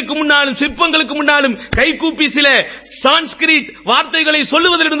 சிலைகளுக்கு முன்னாலும் சிற்பங்களுக்கு முன்னாலும் கைகூப்பி சில சான்ஸ்கிரிட் வார்த்தைகளை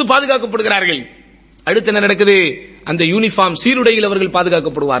சொல்லுவதிலிருந்து பாதுகாக்கப்படுகிறார்கள். அடுத்து என்ன நடக்குது? அந்த யூனிஃபார்ம் சீருடையில் அவர்கள்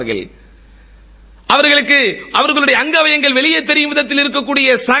பாதுகாக்கப்படுவார்கள். அவர்களுக்கு அவர்களுடைய அங்கவயங்கள் வெளியே தெரியும் விதத்தில் இருக்கக்கூடிய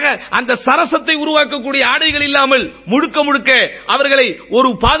அந்த சரசத்தை உருவாக்கக்கூடிய ஆடைகள் இல்லாமல் முழுக்க முழுக்க அவர்களை ஒரு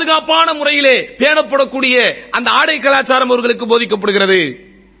பாதுகாப்பான முறையிலே பேணப்படக்கூடிய அந்த ஆடை கலாச்சாரம் அவர்களுக்கு போதிக்கப்படுகிறது.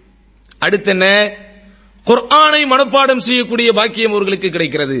 அடுத்து என்ன? குர்ஆனை மனப்பாடம் செய்யக்கூடிய பாக்கியம் அவர்களுக்கு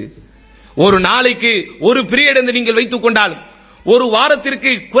கிடைக்கிறது. ஒரு நாளைக்கு ஒரு பீரியட் என்று நீங்கள் வைத்துக் கொண்டால் ஒரு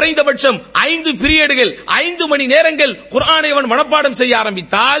வாரத்திற்கு குறைந்தபட்சம் 5 பீரியடுகள் 5 மணி நேரங்கள் குர்ஆனை அவன் மனப்பாடம் செய்ய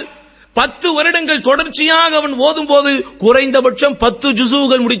ஆரம்பித்தால் 10 வருடங்கள் தொடர்ச்சியாக அவன் ஓதும் போது குறைந்தபட்சம் 10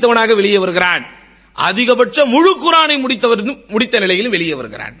 ஜுசுகள் முடித்தவனாக வெளியே வருகிறான். அதிகபட்சம் முழு குர்ஆனை முடித்த நிலையில் வெளியே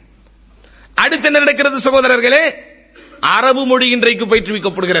வருகிறான். அடுத்து என்ன நடக்கிறது சகோதரர்களே? அரபு மொழி இன்றைக்கு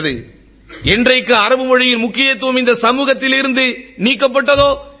பயிற்றுவிக்கப்படுகிறது. என்றைக்கு அரபு மொழியின் முக்கியத்துவம் இந்த சமூகத்தில் இருந்து நீக்கப்பட்டதோ,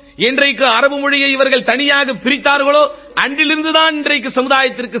 என்றைக்கு அரபு மொழியை இவர்கள் தனியாக பிரித்தார்களோ அன்றிலிருந்துதான் இன்றைக்கு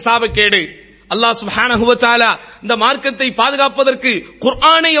சமுதாயத்திற்கு சாபக்கேடு. அல்லாஹ் சுப்ஹானஹு வ தஆலா இந்த மார்க்கத்தை பாதுகாப்பதற்கு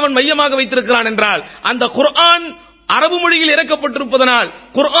குர்ஆனை அவன் மையமாக வைத்திருக்கிறான் என்றால் அந்த குர்ஆன் அரபு மொழியில் இறக்கப்பட்டிருப்பதனால்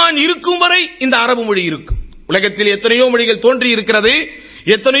குர்ஆன் இருக்கும் வரை இந்த அரபு மொழி இருக்கும். உலகத்தில் எத்தனையோ மொழிகள் தோன்றி இருக்கிறது,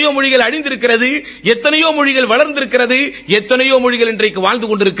 எத்தனையோ மொழிகள் அழிந்திருக்கிறது, எத்தனையோ மொழிகள் வளர்ந்திருக்கிறது, எத்தனையோ மொழிகள் இன்றைக்கு வாழ்ந்து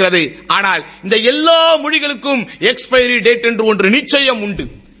கொண்டிருக்கிறது. ஆனால் இந்த எல்லா மொழிகளுக்கும் எக்ஸ்பைரி டேட் என்று ஒன்று நிச்சயம் உண்டு.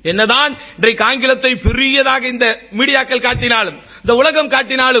 என்னதான் இன்றைக்கு ஆங்கிலத்தை பெரியதாக இந்த மீடியாக்கள் காட்டினாலும் இந்த உலகம்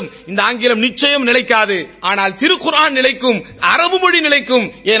காட்டினாலும் இந்த ஆங்கிலம் நிச்சயம் நிலைக்காது. ஆனால் திருக்குர்ஆன் நிலைக்கும், அரபு மொழி நிலைக்கும்.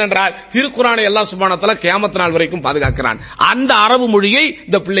 ஏனென்றால் திருக்குர்ஆனை அல்லாஹ் சுப்ஹானஹு வ தஆலா கியாமத் நாள் வரைக்கும் பாதுகாக்கிறான். அந்த அரபு மொழியை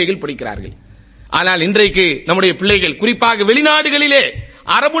இந்த பிள்ளைகள் படிக்கிறார்கள். ஆனால் இன்றைக்கு நம்முடைய பிள்ளைகள் குறிப்பாக வெளிநாடுகளிலே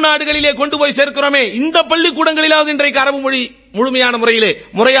அரபு நாடுகளிலே கொண்டு போய் சேர்க்கிறோமே, இந்த பள்ளிக்கூடங்களிலாவது இன்றைக்கு அரபு மொழி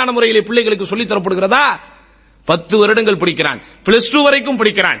முறையான முறையிலே பிள்ளைகளுக்கு சொல்லித் தரப்படுகிறதா? 10 வருடங்கள் படிக்கிறான், +2 வரைக்கும்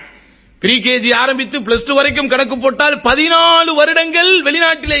படிக்கிறான். ப்ரீ கேஜி ஆரம்பித்து +2 வரைக்கும் கணக்கு போட்டால் 14 வருடங்கள்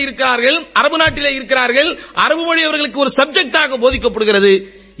வெளிநாட்டிலே இருக்கிறார்கள், அரபு நாட்டிலே இருக்கிறார்கள். அரபு மொழி அவர்களுக்கு ஒரு சப்ஜெக்டாக போதிக்கப்படுகிறது.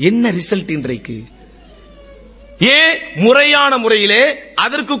 என்ன ரிசல்ட் இன்றைக்கு? ஏன் முறையான முறையிலே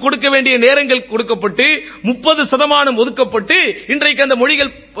அதற்கு கொடுக்க வேண்டிய நேரங்கள் கொடுக்கப்பட்டு 30% ஒதுக்கப்பட்டு இன்றைக்கு அந்த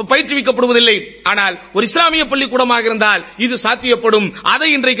மொழிகள் பயிற்றுவிக்கப்படுவதில்லை. ஆனால் ஒரு இஸ்லாமிய பள்ளிக்கூடமாக இருந்தால் இது சாத்தியப்படும். அதை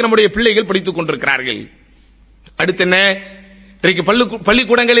இன்றைக்கு நம்முடைய பிள்ளைகள் படித்துக் கொண்டிருக்கிறார்கள். அடுத்து என்ன? இன்றைக்கு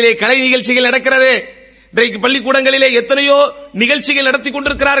பள்ளிக்கூடங்களிலே கலை நிகழ்ச்சிகள் நடக்கிறது. இன்றைக்கு பள்ளிக்கூடங்களிலே எத்தனையோ நிகழ்ச்சிகள் நடத்தி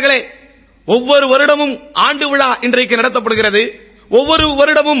கொண்டிருக்கிறார்களே. ஒவ்வொரு வருடமும் ஆண்டு விழா இன்றைக்கு நடத்தப்படுகிறது. ஒவ்வொரு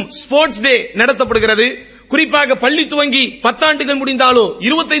வருடமும் ஸ்போர்ட்ஸ் டே நடத்தப்படுகிறது. குறிப்பாக பள்ளி துவங்கி 10 ஆண்டுகள் முடிந்தாலோ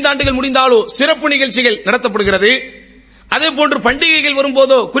 25 ஆண்டுகள் முடிந்தாலோ சிறப்பு நிகழ்ச்சிகள் நடத்தப்படுகிறது. அதே போன்று பண்டிகைகள்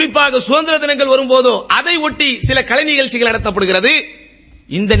வரும்போதோ, குறிப்பாக சுதந்திர தினங்கள் வரும்போதோ அதை ஒட்டி சில கலை நிகழ்ச்சிகள் நடத்தப்படுகிறது.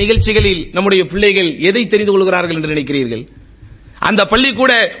 இந்த நிகழ்ச்சிகளில் நம்முடைய பிள்ளைகள் எதை தெரிந்து கொள்கிறார்கள் என்று நினைக்கிறீர்கள்? அந்த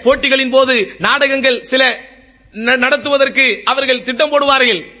பள்ளிக்கூட போட்டிகளின் போது நாடகங்கள் சில நடத்துவதற்கு அவர்கள் திட்டம்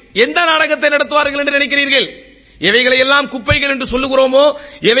போடுவார்கள். எந்த நாடகத்தை நடத்துவார்கள் என்று நினைக்கிறீர்கள்? எவைகளை எல்லாம் குப்பைகள் என்று சொல்லுகிறோமோ,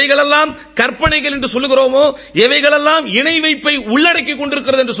 எவைகளெல்லாம் கற்பனைகள் என்று சொல்லுகிறோமோ, எவைகளெல்லாம் இணை வைப்பை உள்ளடக்கி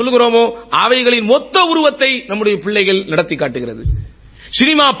கொண்டிருக்கிறது என்று சொல்லுகிறோமோ, அவைகளின் மொத்த உருவத்தை நம்முடைய பிள்ளைகள் நடத்தி காட்டுகிறது.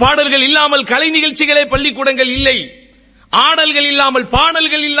 சினிமா பாடல்கள் இல்லாமல் கலை நிகழ்ச்சிகளே பள்ளிக்கூடங்கள் இல்லை. ஆடல்கள் இல்லாமல்,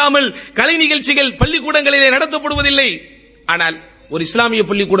 பாடல்கள் இல்லாமல் கலை நிகழ்ச்சிகள் பள்ளிக்கூடங்களிலே நடத்தப்படுவதில்லை. ஆனால் ஒரு இஸ்லாமிய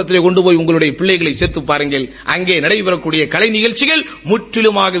பள்ளிக்கூடத்திலே கொண்டு போய் உங்களுடைய பிள்ளைகளை சேர்த்து பாருங்கள், அங்கே நடைபெறக்கூடிய கலை நிகழ்ச்சிகள்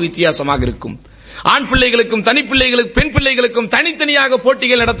முற்றிலுமாக வித்தியாசமாக இருக்கும். ஆண் பிள்ளைகளுக்கும் தனி பிள்ளைகளுக்கும் பெண் பிள்ளைகளுக்கும் தனித்தனியாக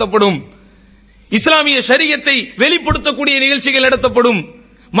போட்டிகள் நடத்தப்படும். இஸ்லாமிய ஷரியத்தை வெளிப்படுத்தக்கூடிய நிகழ்ச்சிகள் நடத்தப்படும்.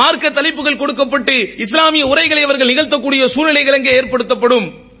 மார்க்க தலைப்புகள் கொடுக்கப்பட்டு இஸ்லாமிய உரைகளை அவர்கள் நிகழ்த்தக்கூடிய சூழ்நிலைகள் அங்கே ஏற்படுத்தப்படும்.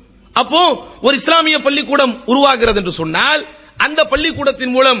 அப்போ ஒரு இஸ்லாமிய பள்ளிக்கூடம் உருவாகிறது என்று சொன்னால் அந்த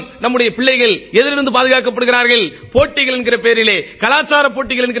பள்ளிக்கூடத்தின் மூலம் நம்முடைய பிள்ளைகள் எதிலிருந்து பாதுகாக்கப்படுகிறார்கள்? போட்டிகள் என்கிற பேரிலே, கலாச்சார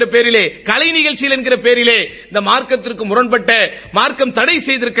போட்டிகள் என்கிற பேரிலே, கலை நிகழ்ச்சிகள் என்கிற பேரிலே இந்த மார்க்கத்திற்கு முரண்பட்ட, மார்க்கம் தடை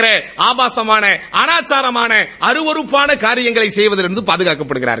செய்திருக்கிற ஆபாசமான, அனாச்சாரமான, அருவருப்பான காரியங்களை செய்வதிலிருந்து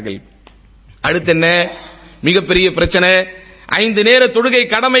பாதுகாக்கப்படுகிறார்கள். அடுத்து என்ன மிகப்பெரிய பிரச்சனை? 5 நேர தொழுகை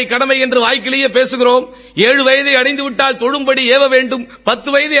கடமை கடமை என்று வாய்க்கிலேயே பேசுகிறோம். 7 வயதை அடைந்து விட்டால் தொழும்படி ஏவ வேண்டும், 10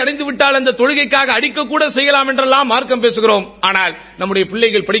 வயதை அடைந்து விட்டால் அந்த தொழுகைக்காக அடிக்க கூட செய்யலாம் என்றெல்லாம் மார்க்கம் பேசுகிறோம். ஆனால் நம்முடைய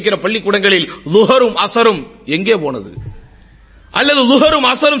பிள்ளைகள் படிக்கிற பள்ளிக்கூடங்களில் லுஹரும் அசரும் எங்கே போனது? அல்லது லுஹரும்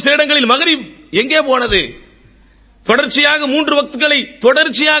அசரும் சில இடங்களில் மகரிப் எங்கே போனது? தொடர்ச்சியாக 3 வக்துகளை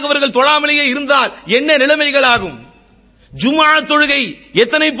தொடர்ச்சியாக அவர்கள் தொழாமலேயே இருந்தால் என்ன நிலைமைகள் ஆகும்? ஜும்ஆ தொழுகை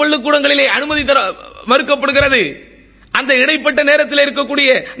எத்தனை பள்ளிக்கூடங்களிலே அனுமதி மறுக்கப்படுகிறது? அந்த இடைப்பட்ட நேரத்தில் இருக்கக்கூடிய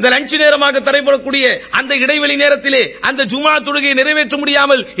இந்த லஞ்ச் நேரமாக தரப்படக்கூடிய அந்த இடைவெளி நேரத்திலே அந்த ஜும்ஆ தொழுகையை நிறைவேற்ற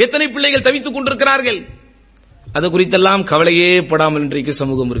முடியாமல் எத்தனை பிள்ளைகள் தவித்துக் கொண்டிருக்கிறார்கள்? அது குறித்தெல்லாம் கவலையே படாமல் இன்றைக்கு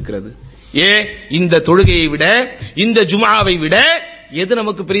சமூகம் இருக்கிறது. இந்த தொழுகையை விட, இந்த ஜும்ஆவை விட எது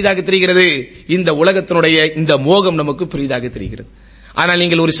நமக்கு பெரிதாக தெரிகிறது? இந்த உலகத்தினுடைய இந்த மோகம் நமக்கு பெரிதாக தெரிகிறது. ஆனால்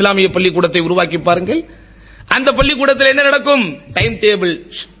நீங்கள் ஒரு இஸ்லாமிய பள்ளிக்கூடத்தை உருவாக்கி பாருங்கள். அந்த பள்ளிக்கூடத்தில் என்ன நடக்கும்? டைம் டேபிள்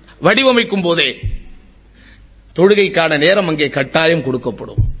வடிவமைக்கும் போதே தொழுகைக்கான நேரம் அங்கே கட்டாயம்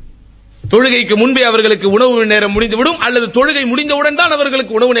கொடுக்கப்படும். தொழுகைக்கு முன்பே அவர்களுக்கு உணவு நேரம் முடிந்துவிடும், அல்லது தொழுகை முடிந்தவுடன் தான்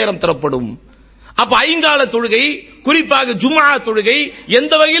அவர்களுக்கு உணவு நேரம் தரப்படும். அப்ப 5 கால தொழுகை, குறிப்பாக ஜும்ஆ தொழுகை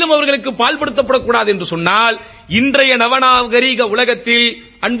எந்த வகையிலும் அவர்களுக்கு பால்படுத்தப்படக்கூடாது என்று சொன்னால், இன்றைய நவநாகரீக உலகத்தில்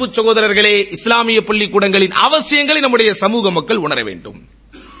அன்பு சகோதரர்களே, இஸ்லாமிய பள்ளிக்கூடங்களின் அவசியங்களை நம்முடைய சமூக மக்கள் உணர வேண்டும்.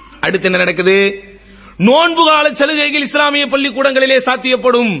 அடுத்து என்ன நடக்குது? நோன்பு கால சலுகைகள் இஸ்லாமிய பள்ளிக்கூடங்களிலே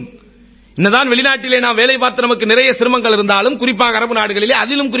சாத்தியப்படும். இன்னதான் வெளிநாட்டிலே நாம் வேலை பார்த்து நமக்கு நிறைய சிரமங்கள் இருந்தாலும், குறிப்பாக அரபு நாடுகளிலே,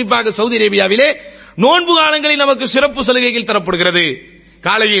 அதிலும் குறிப்பாக சவுதி அரேபியாவிலே நோன்பு காலங்களில் நமக்கு சிறப்பு சலுகைகள் தரப்படுகிறது.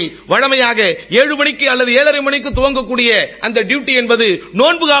 காலையில் வழமையாக 7 மணிக்கு அல்லது 7:30 மணிக்கு துவங்கக்கூடிய அந்த டியூட்டி என்பது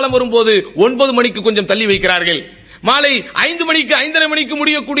நோன்பு காலம் வரும்போது 9 மணிக்கு கொஞ்சம் தள்ளி வைக்கிறார்கள். மாலை 5 மணிக்கு 5:30 மணிக்கு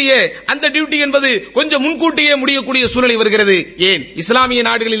முடியக்கூடிய அந்த டியூட்டி என்பது கொஞ்சம் முன்கூட்டியே முடியக்கூடிய சூழ்நிலை வருகிறது. ஏன்? இஸ்லாமிய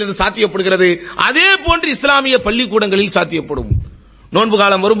நாடுகளில் இது சாத்தியப்படுகிறது. அதே போன்று இஸ்லாமிய பள்ளிக்கூடங்களில் சாத்தியப்படும். நோன்பு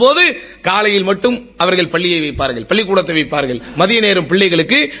காலம் வரும்போது காலையில் மட்டும் அவர்கள் பள்ளியை வைப்பார்கள், பள்ளிக்கூடத்தை வைப்பார்கள். மதிய நேரம்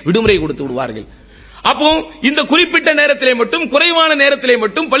பிள்ளைகளுக்கு விடுமுறை கொடுத்து விடுவார்கள். அப்போ இந்த குறிப்பிட்ட நேரத்திலே மட்டும், குறைவான நேரத்திலே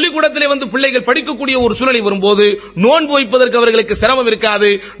மட்டும் பள்ளிக்கூடத்திலே வந்து பிள்ளைகள் படிக்கக்கூடிய ஒரு சூழ்நிலை வரும்போது நோன்பு வைப்பதற்கு அவர்களுக்கு சிரமம் இருக்காது.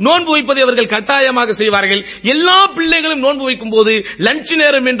 நோன்பு வைப்பதை அவர்கள் கட்டாயமாக செய்வார்கள். எல்லா பிள்ளைகளும் நோன்பு வைக்கும் போது லஞ்ச்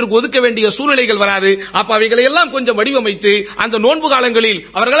நேரம் என்று ஒதுக்க வேண்டிய சூழ்நிலைகள் வராது. அப்ப அவைகளை எல்லாம் கொஞ்சம் வடிவமைத்து அந்த நோன்பு காலங்களில்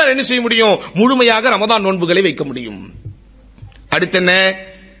அவர்களால் என்ன செய்ய முடியும்? முழுமையாக ரமதான் நோன்புகளை வைக்க முடியும். அடுத்து என்ன?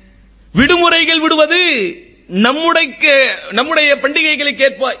 விடுமுறைகள் விடுவது நம்முடைய பண்டிகைகளுக்கு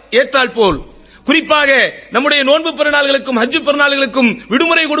ஏற்றால் போல், குறிப்பாக நம்முடைய நோன்பு பெருநாள்களுக்கும் ஹஜ் பெருநாள்களுக்கும்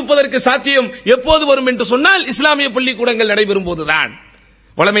விடுமுறை கொடுப்பதற்கு சாத்தியம் எப்போது வரும் என்று சொன்னால், இஸ்லாமிய பள்ளிக்கூடங்கள் நடைபெறும் போதுதான்.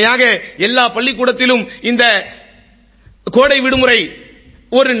 வழமையாக எல்லா பள்ளிக்கூடத்திலும் இந்த கோடை விடுமுறை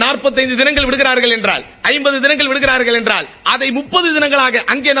ஒரு 45 தினங்கள் விடுகிறார்கள் என்றால், 50 தினங்கள் விடுகிறார்கள் என்றால், அதை 30 தினங்களாக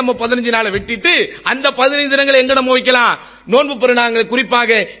அங்கே நம்ம 15 நாளை வெட்டிட்டு அந்த 15 தினங்களை எங்க நம்ம வைக்கலாம்? நோன்பு பெருநாங்கள்,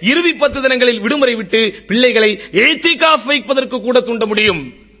 குறிப்பாக இறுதி 10 தினங்களில் விடுமுறை விட்டு பிள்ளைகளை இஅ்திகாஃப் வைப்பதற்கு கூட தூண்ட முடியும்.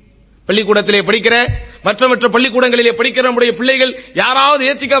 பள்ளிக்கூடத்திலே படிக்கிற மற்ற பள்ளிக்கூடங்களிலே படிக்கிற நம்முடைய பிள்ளைகள் யாராவது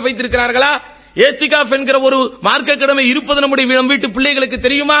இஅ்திகாஃப் வைத்திருக்கிறார்களா? இஅ்திகாஃப் என்கிற ஒரு மார்க்க கடமை இருப்பது நம்முடைய வீட்டு பிள்ளைகளுக்கு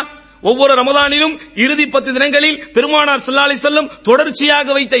தெரியுமா? ஒவ்வொரு ரமதானிலும் இறுதி 10 தினங்களில் பெருமானார் ஸல்லல்லாஹு அலைஹி வஸல்லம்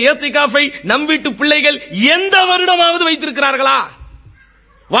தொடர்ச்சியாக வைத்த இஅ்திகாஃபை நம் வீட்டு பிள்ளைகள் எந்த வருடமாவது வைத்திருக்கிறார்களா?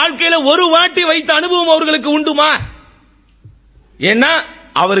 வாழ்க்கையில ஒரு வாட்டி வைத்த அனுபவம் அவர்களுக்கு உண்டுமா? ஏன்னா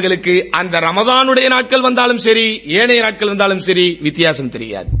அவர்களுக்கு அந்த ரமதானுடைய நாட்கள் வந்தாலும் சரி, ஏனைய நாட்கள் வந்தாலும் சரி வித்தியாசம்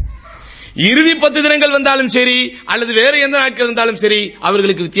தெரியாது. இறுதி 10 தினங்கள் வந்தாலும் சரி அல்லது வேற எந்த நாட்கள் வந்தாலும் சரி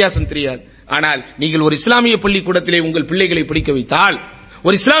அவர்களுக்கு வித்தியாசம் தெரியாது. ஆனால் நீங்கள் ஒரு இஸ்லாமிய பள்ளிக்கூடத்திலே உங்கள் பிள்ளைகளை படிக்க வைத்தால்,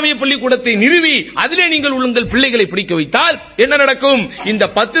 ஒரு இஸ்லாமிய பள்ளிக்கூடத்தை நிறுவி அதிலே நீங்கள் உங்கள் பிள்ளைகளை படிக்க வைத்தால் என்ன நடக்கும்? இந்த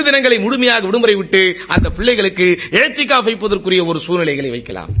 10 தினங்களை முழுமையாக விடுமுறை விட்டு அந்த பிள்ளைகளுக்கு இஅ்திகாஃப் வைப்பதற்குரிய ஒரு சூழ்நிலைகளை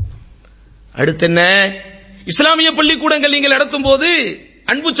வைக்கலாம். அடுத்து என்ன? இஸ்லாமிய பள்ளிக்கூடங்கள் நீங்கள் நடத்தும் போது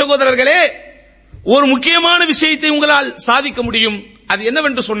அன்பு சகோதரர்களே, ஒரு முக்கியமான விஷயத்தை உங்களால் சாதிக்க முடியும். அது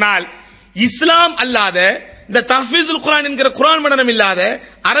என்னவென்று சொன்னால், இஸ்லாம் அல்லாத இந்த தஹ்ஃபீஸுல் குர்ஆன் என்கிற குர்ஆன் மனனம் இல்லாத,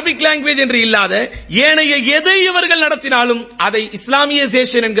 அரபிக் லாங்குவேஜ் என்று இல்லாத ஏனைய எதை இவர்கள் நடத்தினாலும் அதை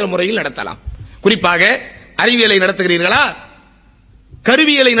இஸ்லாமியைசேஷன் என்கிற முறையில் நடத்தலாம். குறிப்பாக அறிவியலை நடத்துகிறீர்களா,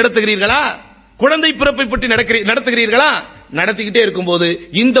 கருவியலை நடத்துகிறீர்களா, குழந்தை பிறப்பை பற்றி நடத்துகிறீர்களா, நடத்திக்கிட்டே இருக்கும்போது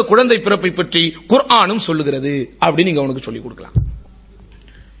இந்த குழந்தை பிறப்பை பற்றி குர்ஆனும் சொல்லுகிறது அப்படின்னு நீங்க அவனுக்கு சொல்லிக் கொடுக்கலாம்.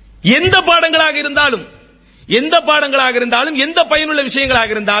 எந்த பாடங்களாக இருந்தாலும், எந்த பயனுள்ள விஷயங்களாக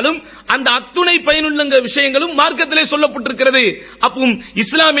இருந்தாலும் அந்த அத்துணை பயனுள்ள விஷயங்களும் மார்க்கத்திலே சொல்லப்பட்டிருக்கிறது. அப்பவும்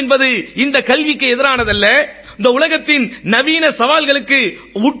இஸ்லாம் என்பது இந்த கல்விக்கு எதிரானதல்ல, இந்த உலகத்தின் நவீன சவால்களுக்கு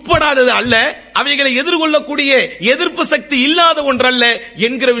உட்படாதது அல்ல, அவைகளை எதிர்கொள்ளக்கூடிய எதிர்ப்பு சக்தி இல்லாத ஒன்றல்ல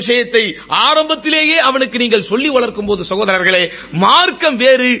என்கிற விஷயத்தை ஆரம்பத்திலேயே அவனுக்கு நீங்கள் சொல்லி வளர்க்கும் போது சகோதரர்களே, மார்க்கம்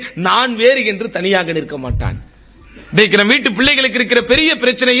வேறு நான் வேறு என்று தனியாக நிற்க மாட்டான். நம் வீட்டு பிள்ளைகளுக்கு இருக்கிற பெரிய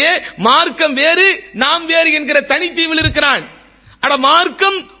பிரச்சனையே மார்க்கம் வேறு நாம் வேறு என்கிற தனித்தீவில் இருக்கிறான். அட,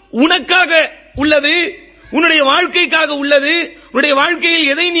 மார்க்கம் உனக்காக உள்ளது, உன்னுடைய வாழ்க்கைக்காக உள்ளது. உன்னுடைய வாழ்க்கையில்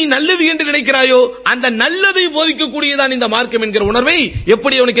எதை நீ நல்லது என்று நினைக்கிறாயோ அந்த நல்லதை போதிக்கக்கூடியதான் இந்த மார்க்கம் என்கிற உணர்வை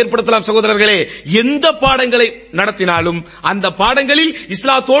எப்படி அவனுக்கு ஏற்படுத்தலாம் சகோதரர்களே? எந்த பாடங்களை நடத்தினாலும் அந்த பாடங்களில்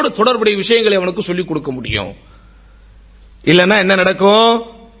இஸ்லாத்தோடு தொடர்புடைய விஷயங்களை அவனுக்கு சொல்லிக் கொடுக்க முடியும். இல்லன்னா என்ன நடக்கும்?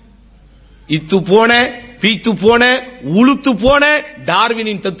 இத்து போன, பீத்து போன, உளுத்து போன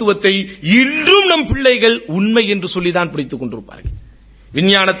டார்வினின் தத்துவத்தை இன்றும் நம் பிள்ளைகள் உண்மை என்று சொல்லிதான் பிடித்துக் கொண்டிருப்பார்கள்.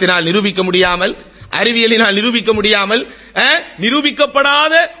 விஞ்ஞானத்தினால் நிரூபிக்க முடியாமல், அறிவியலினால் நிரூபிக்க முடியாமல்,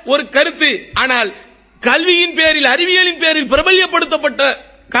 நிரூபிக்கப்படாத ஒரு கருத்து, ஆனால் கல்வியின் பேரில், அறிவியலின் பேரில் பிரபல்யப்படுத்தப்பட்ட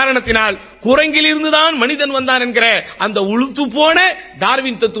காரணத்தினால் குரங்கில் இருந்துதான் மனிதன் வந்தான் என்கிற அந்த உளுத்து போன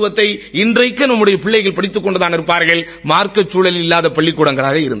டார்வின் தத்துவத்தை இன்றைக்கு நம்முடைய பிள்ளைகள் படித்துக் கொண்டுதான் இருப்பார்கள், மார்க்க சூழல் இல்லாத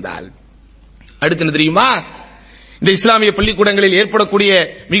பள்ளிக்கூடங்களாக இருந்தால். அடுத்து என்ன தெரியுமா? இந்த இஸ்லாமிய பள்ளிக்கூடங்களில் ஏற்படக்கூடிய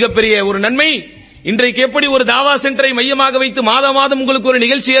மிகப்பெரிய ஒரு நன்மை, இன்றைக்கு எப்படி ஒரு தாவா சென்டரை மையமாக வைத்து மாதம் உங்களுக்கு ஒரு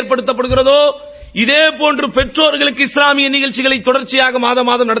நிகழ்ச்சி ஏற்படுத்தப்படுகிறதோ, இதே போன்று பெற்றோர்களுக்கு இஸ்லாமிய நிகழ்ச்சிகளை தொடர்ச்சியாக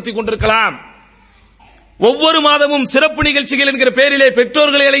மாதம் நடத்தி கொண்டிருக்கலாம். ஒவ்வொரு மாதமும் சிறப்பு நிகழ்ச்சிகள் என்கிற பெயரிலே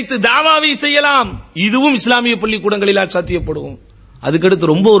பெற்றோர்களை அழைத்து தாவாவை செய்யலாம். இதுவும் இஸ்லாமிய பள்ளிக்கூடங்களில் சாத்தியப்படும்.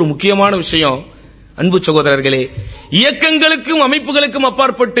 அதுக்கடுத்து ரொம்ப ஒரு முக்கியமான விஷயம், அன்பு சகோதரர்களே, இயக்கங்களுக்கும் அமைப்புகளுக்கும்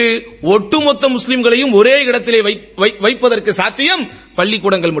அப்பாற்பட்டு ஒட்டுமொத்த முஸ்லிம்களையும் ஒரே இடத்திலே வைப்பதற்கு சாத்தியம்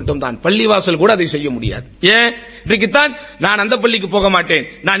பள்ளிக்கூடங்கள் மட்டும்தான். பள்ளிவாசல் கூட அதை செய்ய முடியாது. ஏன்? இன்றைக்குத்தான் நான் அந்த பள்ளிக்கு போக மாட்டேன்,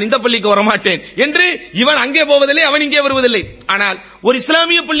 நான் இந்த பள்ளிக்கு வர மாட்டேன் என்று இவன் அங்கே போவதில்லை, அவன் இங்கே வருவதில்லை. ஆனால் ஒரு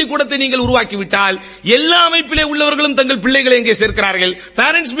இஸ்லாமிய பள்ளிக்கூடத்தை நீங்கள் உருவாக்கிவிட்டால் எல்லா அமைப்பிலே உள்ளவர்களும் தங்கள் பிள்ளைகளை எங்கே சேர்க்கிறார்கள்.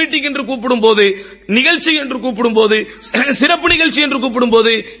 பேரண்ட்ஸ் மீட்டிங் என்று கூப்பிடும் போது, நிகழ்ச்சி என்று கூப்பிடும் போது, சிறப்பு நிகழ்ச்சி என்று கூப்பிடும்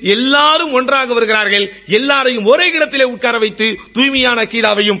போது எல்லாரும் ஒன்றாக வருகிறார்கள். எல்லாரையும் ஒரே இடத்திலே உட்கார வைத்து தூய்மையான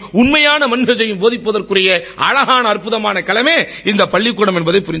அகீதாவையும் உண்மையான மன்ஹஜையும் போதிப்பதற்குரிய அழகான அற்புதமான களமே இந்த பள்ளிக்கூடம்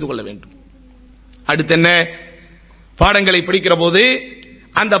என்பதை புரிந்து கொள்ள வேண்டும். அடுத்து என்ன? பாடங்களை படிக்கிற போது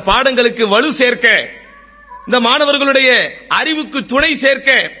அந்த பாடங்களுக்கு வலு சேர்க்க, இந்த மாணவர்களுடைய அறிவுக்கு துணை சேர்க்க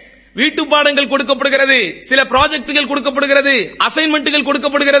வீட்டு பாடங்கள் கொடுக்கப்படுகிறது, சில ப்ராஜெக்டுகள் கொடுக்கப்படுகிறது, அசைன்மெண்ட்டுகள்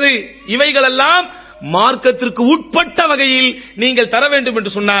கொடுக்கப்படுகிறது. இவைகளெல்லாம் மார்க்கத்திற்கு உட்பட்ட வகையில் நீங்கள் தர வேண்டும்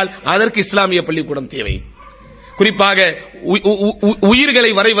என்று சொன்னால் அதற்கு இஸ்லாமிய பள்ளிக்கூடம் தேவை. குறிப்பாக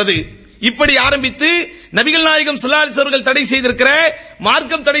உயிர்களை வரைவது, இப்படி ஆரம்பித்து நபிகள் நாயகம் ஸல்லல்லாஹு அலைஹி வஸல்லம் அவர்கள் தடை செய்திருக்கிற,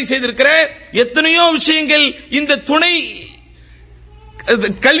 மார்க்கம் தடை செய்திருக்கிற எத்தனையோ விஷயங்கள் இந்த துணை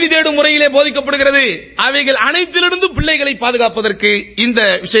கல்வி தேடும் முறையிலே போதிக்கப்படுகிறது. அவைகள் அனைத்திலிருந்து பிள்ளைகளை பாதுகாப்பதற்கு இந்த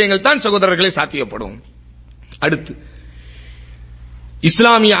விஷயங்கள் தான் சகோதரர்களை சாத்தியப்படும். அடுத்து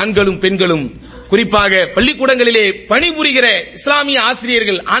இஸ்லாமிய ஆண்களும் பெண்களும், குறிப்பாக பள்ளிக்கூடங்களிலே பணிபுரிகிற இஸ்லாமிய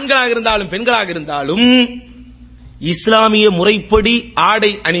ஆசிரியர்கள் ஆண்களாக இருந்தாலும் பெண்களாக இருந்தாலும் இஸ்லாமிய முறைப்படி ஆடை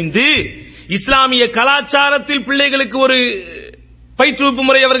அணிந்து இஸ்லாமிய கலாச்சாரத்தில் பிள்ளைகளுக்கு ஒரு பயிற்றுவிப்பு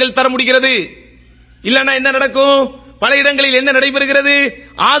முறை அவர்கள் தர முடிகிறது. இல்லன்னா என்ன நடக்கும்? பல இடங்களில் என்ன நடைபெறுகிறது?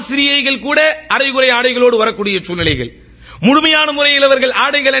 ஆசிரியைகள் கூட அரைகுறை ஆடைகளோடு வரக்கூடிய சூழ்நிலைகள், முழுமையான முறையில் அவர்கள்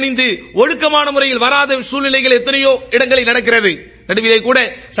ஆடைகள் அணிந்து ஒழுக்கமான முறையில் வராத சூழ்நிலைகள் எத்தனையோ இடங்களில் நடக்கிறது. நடுவிலே கூட,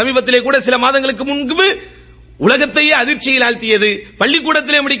 சமீபத்திலே கூட, சில மாதங்களுக்கு முன்பு உலகத்தையே அதிர்ச்சியில் ஆழ்த்தியது,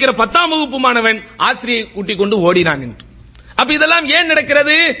 பள்ளிக்கூடத்திலே முடிக்கிற 10ஆம் வகுப்பு மாணவன் ஆசிரியை கூட்டிக் கொண்டு ஓடினான் என்று. அப்ப இதெல்லாம் ஏன்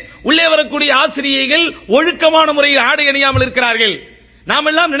நடக்கிறது? உள்ளே வரக்கூடிய ஆசிரியைகள் ஒழுக்கமான முறையில் ஆடை அணியாமல் இருக்கிறார்கள். நாம்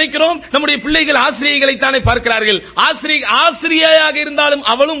எல்லாம் நினைக்கிறோம் நம்முடைய பிள்ளைகள் ஆசிரியைகளைத்தானே பார்க்கிறார்கள். ஆசிரியையாக இருந்தாலும்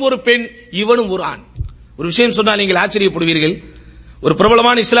அவளும் ஒரு பெண், இவனும் ஒரு ஆண். ஒரு விஷயம் சொன்னால் நீங்கள் ஆச்சரியப்படுவீர்கள். ஒரு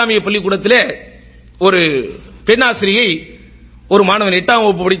பிரபலமான இஸ்லாமிய பள்ளிக்கூடத்திலே ஒரு பெண் ஆசிரியை ஒரு மாணவன் 8ஆம்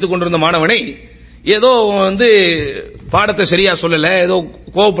வகுப்பு படித்துக் கொண்டிருந்த மாணவனை ஏதோ பாடத்தை சரியா சொல்லல, ஏதோ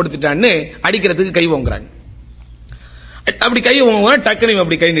கோவப்படுத்திட்டான்னு அடிக்கிறதுக்கு கை வாங்குறாங்க. அப்படி கை வாங்க டக்குனு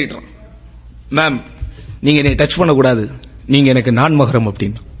அப்படி கை நீட்டுறான். மேம், நீங்க என்னை டச் பண்ணக்கூடாது, நீங்க எனக்கு நான் மகரம்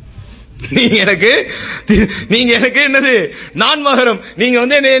அப்படின்னு. நீங்க எனக்கு என்னது நான் மகரம்,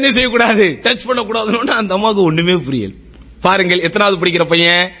 நீங்க என்ன செய்யக்கூடாது, டச் பண்ணக்கூடாதுன்னு அந்த அம்மாவுக்கு ஒண்ணுமே புரியல. பாருங்கள், எத்தனாவது படிக்கிற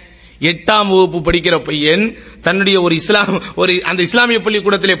பையன்? 8ஆம் வகுப்பு படிக்கிற பையன் தன்னுடைய அந்த இஸ்லாமிய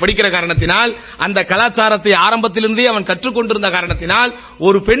பள்ளிக்கூடத்திலே படிக்கிற காரணத்தினால், அந்த கலாச்சாரத்தை ஆரம்பத்திலிருந்தே அவன் கற்றுக்கொண்டிருந்த காரணத்தினால்,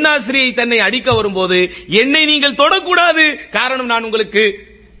 ஒரு பெண்ணாசிரியை தன்னை அடிக்க வரும்போது என்னை நீங்கள் தொடக்கூடாது, காரணம் நான் உங்களுக்கு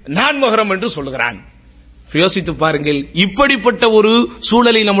நான் மகரம் என்று சொல்லுகிறான். யோசித்து பாருங்கள், இப்படிப்பட்ட ஒரு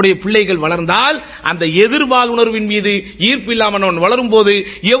சூழலில் நம்முடைய பிள்ளைகள் வளர்ந்தால் அந்த எதிர்பால் உணர்வின் மீது ஈர்ப்பு இல்லாமல் அவன் வளரும் போது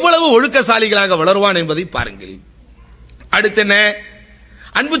எவ்வளவு ஒழுக்கசாலிகளாக வளருவான் என்பதை பாருங்கள். அடுத்து என்ன?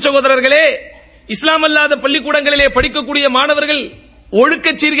 அன்பு சகோதரர்களே, இஸ்லாம் அல்லாத பள்ளிக்கூடங்களிலே படிக்கக்கூடிய மாணவர்கள் ஒழுக்க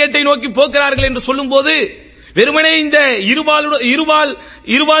சீர்கேட்டை நோக்கி போக்கிறார்கள் என்று சொல்லும் போது வெறுமனே இந்த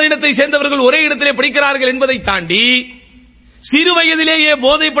இருபாலினத்தை சேர்ந்தவர்கள் ஒரே இடத்திலே படிக்கிறார்கள் என்பதை தாண்டி சிறு வயதிலேயே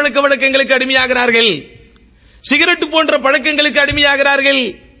போதை பழக்க வழக்கங்களுக்கு அடிமையாகிறார்கள், சிகரெட் போன்ற பழக்கங்களுக்கு அடிமையாகிறார்கள்.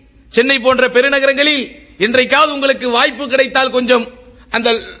 சென்னை போன்ற பெருநகரங்களில் இன்றைக்காவது உங்களுக்கு வாய்ப்பு கிடைத்தால் கொஞ்சம் அந்த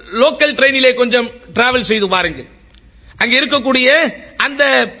லோக்கல் ட்ரெயினிலே கொஞ்சம் டிராவல் செய்து பாருங்கள். அங்கே இருக்கக்கூடிய அந்த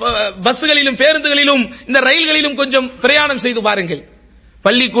பஸ்களிலும் பேருந்துகளிலும் இந்த ரயில்களிலும் கொஞ்சம் பிரயாணம் செய்து பாருங்கள்.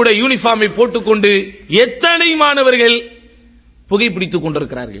 பள்ளிக்கூட யூனிஃபார்மை போட்டுக்கொண்டு எத்தனை மாணவர்கள் புகைப்பிடித்துக்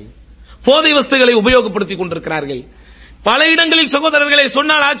கொண்டிருக்கிறார்கள், போதை வஸ்துகளை உபயோகப்படுத்திக் கொண்டிருக்கிறார்கள். பல இடங்களில் சகோதரர்களை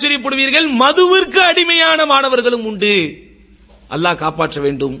சொன்னால் ஆச்சரியப்படுவீர்கள், மதுவிற்கு அடிமையான மாணவர்களும் உண்டு. அல்லாஹ் காப்பாற்ற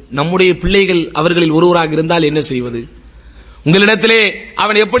வேண்டும். நம்முடைய பிள்ளைகள் அவர்களில் ஒருவராக இருந்தால் என்ன செய்வது? உங்களிடத்திலே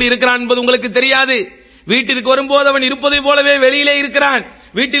அவன் எப்படி இருக்கிறான் என்பது உங்களுக்கு தெரியாது. வீட்டிற்கு வரும்போது அவன் இருப்பதை போலவே வெளியிலே இருக்கிறான்,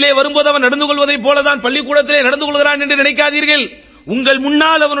 வீட்டிலே வரும்போது அவன் நடந்து கொள்வதை போலதான் பள்ளிக்கூடத்திலே நடந்து கொள்கிறான் என்று நினைக்காதீர்கள். உங்கள்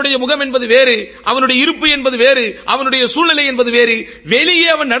முன்னால் அவனுடைய முகம் என்பது வேறு, அவனுடைய இருப்பு என்பது வேறு, அவனுடைய சூழ்நிலை என்பது வேறு, வெளியே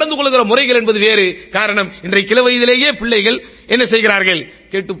அவன் நடந்து கொள்கிற முறைகள் என்பது வேறு. காரணம், இன்றைக்கு இள வயதிலேயே பிள்ளைகள் என்ன செய்கிறார்கள்?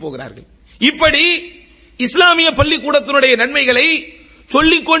 கெட்டு போகிறார்கள். இப்படி இஸ்லாமிய பள்ளிக்கூடத்தினுடைய நன்மைகளை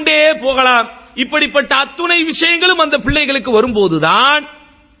சொல்லிக்கொண்டே போகலாம். இப்படிப்பட்ட அத்துணை விஷயங்களும் அந்த பிள்ளைகளுக்கு வரும்போதுதான்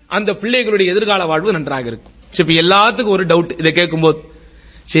அந்த பிள்ளைகளுடைய எதிர்கால வாழ்வு நன்றாக இருக்கும். இப்ப எல்லாத்துக்கும் ஒரு டவுட் இதை கேட்கும்போது,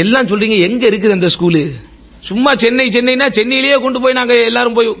 எல்லாம் சொல்றீங்க, எங்க இருக்குது அந்த ஸ்கூலு? சும்மா சென்னைனா சென்னையிலேயே கொண்டு போய் நாங்க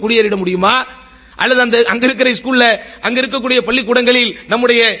எல்லாரும் போய் குடியேறிட முடியுமா? அல்லது அந்த அங்க இருக்கிற ஸ்கூல்ல அங்க இருக்கக்கூடிய பள்ளிக்கூடங்களில்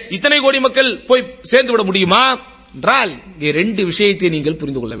நம்முடைய இத்தனை கோடி மக்கள் போய் சேர்ந்து விட முடியுமா என்றால், ரெண்டு விஷயத்தை நீங்கள்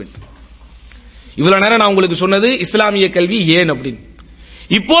புரிந்து கொள்ள வேண்டும். இவ்வளவு நேரம் நான் உங்களுக்கு சொன்னது இஸ்லாமிய கல்வி ஏன் அப்படின்னு.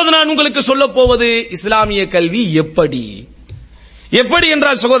 இப்போது நான் உங்களுக்கு சொல்ல போவது இஸ்லாமிய கல்வி எப்படி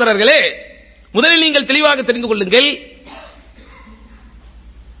என்றால், சகோதரர்களே, முதலில் நீங்கள் தெளிவாக தெரிந்து கொள்ளுங்கள்.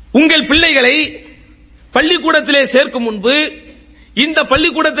 உங்கள் பிள்ளைகளை பள்ளிக்கூடத்திலே சேர்க்கும் முன்பு இந்த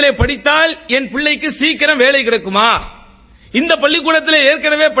பள்ளிக்கூடத்திலே படித்தால் என் பிள்ளைக்கு சீக்கிரம் வேலை கிடைக்குமா, இந்த பள்ளிக்கூடத்திலே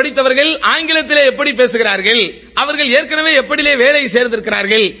ஏற்கனவே படித்தவர்கள் ஆங்கிலத்திலே எப்படி பேசுகிறார்கள், அவர்கள் ஏற்கனவே எப்படிலே வேலை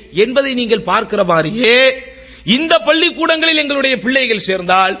சேர்ந்திருக்கிறார்கள் என்பதை நீங்கள் பார்க்கிற மாதிரியே இந்த பள்ளிக்கூடங்களில் எங்களுடைய பிள்ளைகள்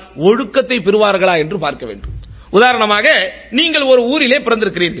சேர்ந்தால் ஒழுக்கத்தை பெறுவார்களா என்று பார்க்க வேண்டும். உதாரணமாக, நீங்கள் ஒரு ஊரிலே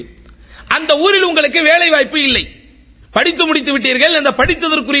பிறந்திருக்கிறீர்கள், அந்த ஊரில் உங்களுக்கு வேலை வாய்ப்பு இல்லை, படித்து முடித்து விட்டீர்கள், அந்த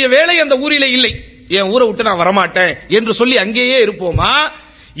படித்ததற்குரிய வேலை அந்த ஊரிலே இல்லை, என் ஊரை விட்டு நான் வரமாட்டேன் என்று சொல்லி அங்கேயே இருப்போமா?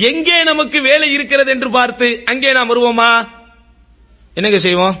 எங்கே நமக்கு வேலை இருக்கிறது என்று பார்த்து அங்கே நாம் வருவோமா? என்னங்க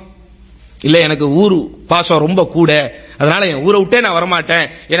செய்வோம்? இல்ல, எனக்கு ஊரு பாசம் ரொம்ப கூட, அதனால என் ஊரை விட்டே நான் வரமாட்டேன்,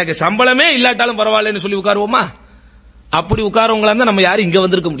 எனக்கு சம்பளமே இல்லாட்டாலும் பரவாயில்லன்னு சொல்லி உட்காருவோமா? அப்படி உட்காரவங்களா இருந்தா நம்ம யாரும் இங்க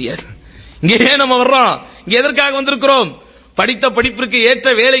வந்திருக்க முடியாது. இங்கே நம்ம வர்றோம், இங்க எதற்காக வந்திருக்கிறோம்? படித்த படிப்பிற்கு ஏற்ற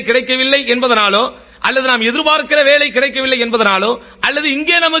வேலை கிடைக்கவில்லை என்பதனாலோ, அல்லது நாம் எதிர்பார்க்கிற வேலை கிடைக்கவில்லை என்பதனாலோ, அல்லது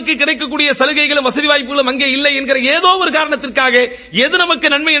இங்கே நமக்கு கிடைக்கக்கூடிய சலுகைகளும் வசதி வாய்ப்புகளும் அங்கே இல்லை என்கிற ஏதோ ஒரு காரணத்திற்காக எது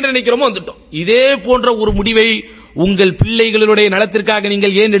நமக்கு நன்மை என்று நினைக்கிறோமோ வந்துட்டோம். இதே போன்ற ஒரு முடிவை உங்கள் பிள்ளைகளுடைய நலத்திற்காக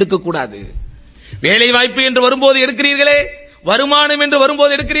நீங்கள் ஏன் எடுக்கக்கூடாது? வேலை வாய்ப்பு என்று வரும்போது எடுக்கிறீர்களே, வருமானம் என்று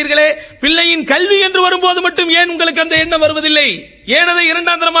வரும்போது எடுக்கிறீர்களே, பிள்ளையின் கல்வி என்று வரும்போது மட்டும் ஏன் உங்களுக்கு அந்த எண்ணம் வருவதில்லை? ஏன் அதை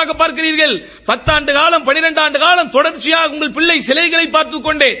இரண்டாந்தரமாக பார்க்கிறீர்கள்? 10 ஆண்டு காலம் 12 ஆண்டு காலம் தொடர்ச்சியாக உங்கள் பிள்ளை சிலைகளை பார்த்துக்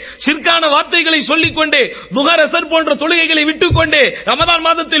கொண்டே, ஷிர்கான வார்த்தைகளை சொல்லிக் கொண்டே, துஹர் அஸர் போன்ற தொழுகைகளை விட்டுக் கொண்டே, ரமதான்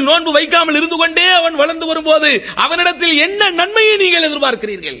மாதத்தில் நோன்பு வைக்காமல் இருந்து கொண்டே அவன் வளர்ந்து வரும்போது அவனிடத்தில் என்ன நன்மையை நீங்கள்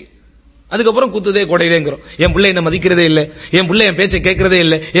எதிர்பார்க்கிறீர்கள்? அதுக்கப்புறம் குத்துதே கொடைதேங்கிறோம். என் பிள்ளை என்ன மதிக்கிறதே இல்லை, என் பிள்ளை என் பேச்சை கேட்கிறதே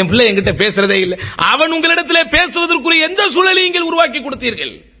இல்லை, என் பிள்ளை என்கிட்ட பேசுறதே இல்லை. அவன் உங்களிடத்திலே பேசுவதற்குரிய எந்த சூழலை நீங்கள் உருவாக்கி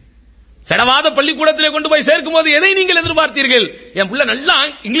கொடுத்தீர்கள்? சடவாத பள்ளிக்கூடத்திலே கொண்டு போய் சேர்க்கும் போது எதை நீங்கள் எதிர்பார்த்தீர்கள்? என் பிள்ளை நல்லா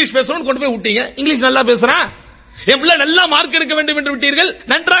இங்கிலீஷ் பேசணும்னு கொண்டு போய் விட்டீங்க, இங்கிலீஷ் நல்லா பேசுறான். என் பிள்ளை நல்லா மார்க் எடுக்க வேண்டும் என்று விட்டீர்கள்,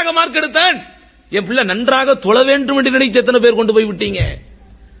 நன்றாக மார்க் எடுத்தான். என் பிள்ளை நன்றாக தொழ வேண்டும் என்று நினைத்து எத்தனை பேர் கொண்டு போய் விட்டீங்க?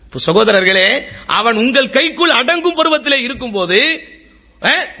 சகோதரர்களே, அவன் உங்கள் கைக்குள் அடங்கும் பருவத்திலே இருக்கும் போது,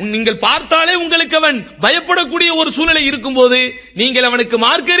 நீங்கள் பார்த்தாலே உங்களுக்கு அவன் பயப்படக்கூடிய ஒரு சூழ்நிலை இருக்கும் போது, நீங்கள் அவனுக்கு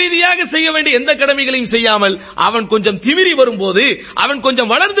மார்க்க ரீதியாக செய்ய வேண்டிய எந்த கடமைகளையும் செய்யாமல் அவன் கொஞ்சம் திமிரி வரும்போது, அவன்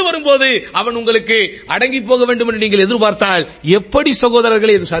கொஞ்சம் வளர்ந்து வரும்போது அவன் உங்களுக்கு அடங்கி போக வேண்டும் என்று நீங்கள் எதிர்பார்த்தால் எப்படி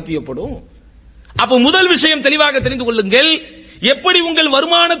சகோதரர்களே இது சாத்தியப்படும்? அப்ப முதல் விஷயம் தெளிவாக தெரிந்து கொள்ளுங்கள். எப்படி உங்கள்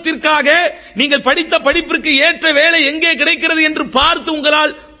வருமானத்திற்காக நீங்கள் படித்த படிப்பிற்கு ஏற்ற வேலை எங்கே கிடைக்கிறது என்று பார்த்து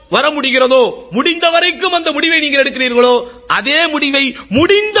உங்களால் வர முடிகிறதோ, முடிந்த வரைக்கும் அந்த முடிவை நீங்கள் எடுக்கிறீர்களோ, அதே முடிவை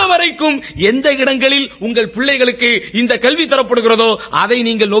முடிந்த வரைக்கும் எந்த இடங்களில் உங்கள் பிள்ளைகளுக்கு இந்த கல்வி தரப்படுகிறதோ அதை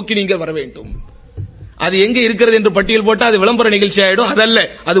நீங்கள் நோக்கி நீங்கள் வர வேண்டும். அது எங்க இருக்கிறது என்று பட்டியல் போட்டால் அது விளம்பர நிகழ்ச்சி ஆயிடும். அதல்ல,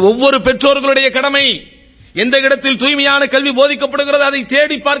 அது ஒவ்வொரு பெற்றோர்களுடைய கடமை. எந்த இடத்தில் தூய்மையான கல்வி போதிக்கப்படுகிறது அதை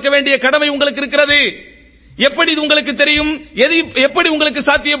தேடி பார்க்க வேண்டிய கடமை உங்களுக்கு இருக்கிறது. எப்படி இது உங்களுக்கு தெரியும்? எப்படி உங்களுக்கு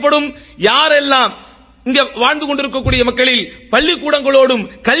சாத்தியப்படும்? யாரெல்லாம் இங்க வாழ்ந்து கொண்டிருக்கக்கூடிய மக்களில் பள்ளிக்கூடங்களோடும்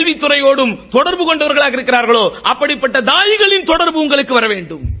கல்வித்துறையோடும் தொடர்பு கொண்டவர்களாக இருக்கிறார்களோ அப்படிப்பட்ட தாயிகளின் தொடர்பு உங்களுக்கு வர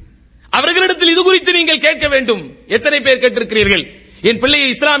வேண்டும். அவர்களிடத்தில் இது குறித்து நீங்கள் கேட்க வேண்டும். எத்தனை பேர் கேட்டிருக்கிறீர்கள்? என் பிள்ளையை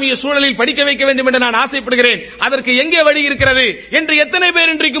இஸ்லாமிய சூழலில் படிக்க வைக்க வேண்டும் என்று நான் ஆசைப்படுகிறேன், அதற்கு எங்கே வழி இருக்கிறது என்று எத்தனை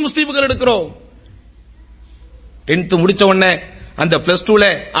பேர் இன்றைக்கு முஸ்லீம்கள் எடுக்கிறோம்? 10th முடிச்ச உடனே அந்த பிளஸ் 2ல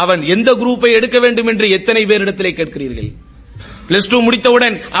அவன் எந்த குரூப்பை எடுக்க வேண்டும் என்று எத்தனை பேரிடத்திலே கேட்கிறீர்கள்? பிளஸ் 2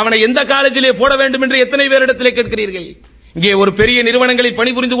 முடித்தவுடன் அவனை எந்த காலேஜிலே போட வேண்டும் என்று எத்தனை பேரிடத்திலே கேட்கிறீர்கள்? இங்கே ஒரு பெரிய நிறுவனங்களில்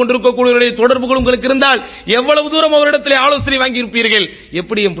பணிபுரிந்து கொண்டிருக்கக்கூடிய தொடர்புகள் உங்களுக்கு இருந்தால் எவ்வளவு தூரம் அவரிடத்திலே ஆலோசனை வாங்கி இருப்பீர்கள்?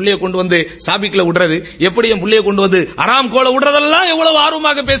 எப்படி என் பிள்ளையை கொண்டு வந்து சாபிக்ல விடுறது, எப்படி என் பிள்ளையை கொண்டு வந்து அராம் கோல விடுறதெல்லாம் எவ்வளவு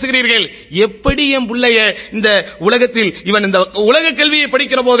ஆர்வமாக பேசுகிறீர்கள். எப்படி என் பிள்ளைய இந்த உலகத்தில் இவன் இந்த உலக கல்வியை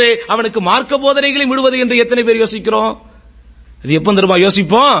படிக்கிற போதே அவனுக்கு மார்க்க போதனைகளை விடுவது என்று எத்தனை பேர் யோசிக்கிறோம்? அது எப்ப தெரியுமா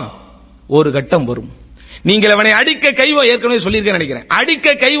யோசிப்போம்? ஒரு கட்டம் வரும், நீங்கள் அவனை அடிக்க ஏற்கனவே சொல்லியிருக்கேன் நினைக்கிறேன்,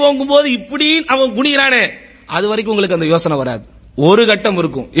 அடிக்க கை ஓங்கும் போது இப்படி அவன் குனிகிறானே, அது வரைக்கும் உங்களுக்கு அந்த யோசனை வராது. ஒரு கட்டம்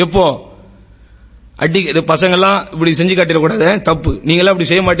இருக்கும். எப்போ அடி பசங்க எல்லாம் இப்படி செஞ்சு காட்டிடக்கூடாது, தப்பு, நீங்க எல்லாம் அப்படி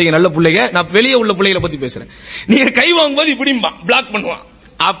செய்ய மாட்டீங்க, நல்ல பிள்ளைங்க, நான் வெளியே உள்ள பிள்ளைகளை பத்தி பேசுறேன். நீங்க கை வாங்கும் போது இப்படி பிளாக் பண்ணுவான்,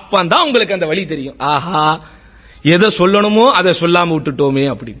 அப்பதான் உங்களுக்கு அந்த வழி தெரியும். ஆஹா, எதை சொல்லணுமோ அதை சொல்லாம விட்டுட்டோமே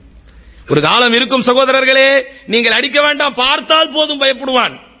அப்படின்னு ஒரு காலம் இருக்கும். சகோதரர்களே, நீங்கள் அடிக்க வேண்டாம், பார்த்தால் போதும்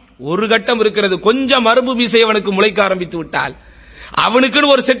பயப்படுவான். ஒரு கட்டம் இருக்கிறது, கொஞ்சம் மறுபு மீசை அவனுக்கு முளைக்க ஆரம்பித்து விட்டால்,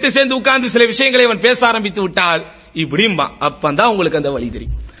 அவனுக்குன்னு ஒரு செட்டு சேர்ந்து உட்கார்ந்து சில விஷயங்களை அவன் பேச ஆரம்பித்து விட்டால் இப்படிம்பா, அப்பதான் உங்களுக்கு அந்த வழி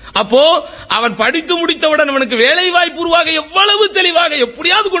தெரியும். அப்போ அவன் படித்து முடித்தவுடன் அவனுக்கு வேலை வாய்ப்பு உருவாக எவ்வளவு தெளிவாக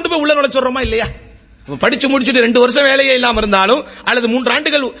எப்படியாவது கொண்டு போய் உள்ள நுழைச்சோமா இல்லையா? படிச்சு முடிச்சுட்டு 2 வருஷம் வேலையே இல்லாம இருந்தாலும் அல்லது 3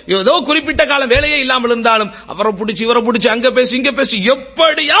 ஆண்டுகள் ஏதோ குறிப்பிட்ட காலம் வேலையே இல்லாமல் இருந்தாலும் அவரை பிடிச்சி இவரை பிடிச்சி அங்க பேசி இங்க பேசி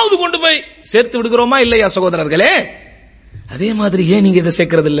எப்படியாவது கொண்டு போய் சேர்த்து விடுகிறோமா இல்லையா சகோதரர்களே? அதே மாதிரி ஏன் நீங்க இதை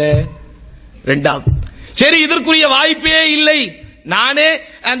சேர்க்கிறது இல்ல? 2வது, சரி இதற்குரிய வாய்ப்பே இல்லை, நானே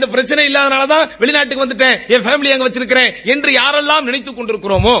அந்த பிரச்சனை இல்லாதனாலதான் வெளிநாட்டுக்கு வந்துட்டேன், என் ஃபேமிலி அங்க வச்சிருக்கிறேன் என்று யாரெல்லாம் நினைத்துக்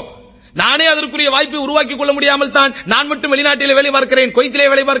கொண்டிருக்கிறோமோ, நானே அதற்குரிய வாய்ப்பை உருவாக்கிக் கொள்ள முடியாமல் தான் நான் மட்டும் வெளிநாட்டிலே வேலை பார்க்கிறேன், குவைத்திலே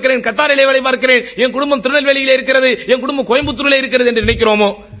வேலை பார்க்கிறேன், கத்தாரிலே வேலை பார்க்கிறேன், என் குடும்பம் திருநெல்வேலியிலே இருக்கிறது, என் குடும்பம் கோயம்புத்தூரிலே இருக்கிறது என்று நினைக்கிறோமோ,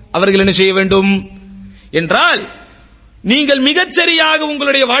 அவர்கள் என்ன செய்ய வேண்டும் என்றால், நீங்கள் மிகச்சரியாக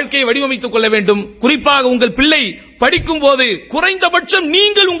உங்களுடைய வாழ்க்கையை வடிவமைத்துக் கொள்ள வேண்டும். குறிப்பாக உங்கள் பிள்ளை படிக்கும் போது குறைந்தபட்சம்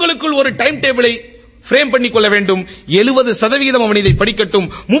நீங்கள் உங்களுக்குள் ஒரு டைம் டேபிளை ஃப்ரேம் பண்ணிக் கொள்ள வேண்டும். 70% அவன் இதை படிக்கட்டும்,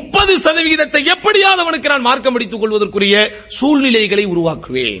 30% எப்படியாவது அவனுக்கு நான் மார்க்கம் அடித்துக் கொள்வதற்குரிய சூழ்நிலைகளை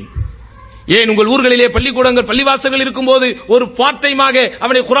உருவாக்குவேன். ஏன் உங்கள் ஊர்களிலே பள்ளிக்கூடங்கள் பள்ளிவாசல்கள் இருக்கும் போது ஒரு பார்ட் டைமாக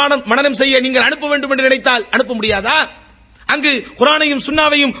அவனை குர்ஆன் மனனம் செய்ய நீங்கள் அனுப்ப வேண்டும் என்று நினைத்தால் அனுப்ப முடியாதா? அங்கு குர்ஆனையும்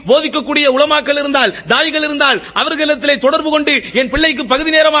சுன்னாவையும் போதிக்கக்கூடிய உலமாக்கள் இருந்தால், தாயிகள் இருந்தால், அவர்களிடத்திலே தொடர்பு கொண்டு என் பிள்ளைக்கு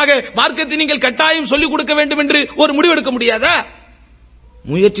பகுதி நேரமாக மார்க்கத்தை நீங்கள் கட்டாயம் சொல்லிக் கொடுக்க வேண்டும் என்று ஒரு முடிவெடுக்க முடியாதா?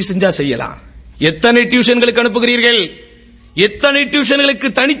 முயற்சி செஞ்சா செய்யலாம். எத்தனை டியூஷன்களுக்கு அனுப்புகிறீர்கள்? எத்தனை டியூஷன்களுக்கு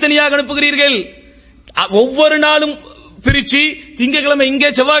தனித்தனியாக அனுப்புகிறீர்கள்? ஒவ்வொரு நாளும் பிரிச்சு திங்கட்கிழமை இங்கே,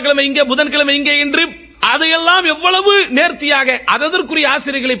 செவ்வாய்க்கிழமை இங்கே, புதன்கிழமை இங்கே என்று அதையெல்லாம் எவ்வளவு நேர்த்தியாக அதற்குரிய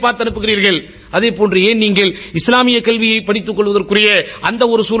ஆசிரியர்களை பார்த்து அனுப்புகிறீர்கள். அதே போன்று ஏன் நீங்கள் இஸ்லாமிய கல்வியை படித்துக் கொள்வதற்குரிய அந்த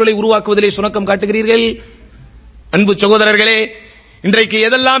ஒரு சூழலை உருவாக்குவதிலே சுணக்கம் காட்டுகிறீர்கள்? அன்பு சகோதரர்களே, இன்றைக்கு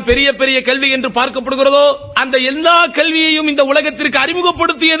எதெல்லாம் பெரிய பெரிய கல்வி என்று பார்க்கப்படுகிறதோ அந்த எல்லா கல்வியையும் இந்த உலகத்திற்கு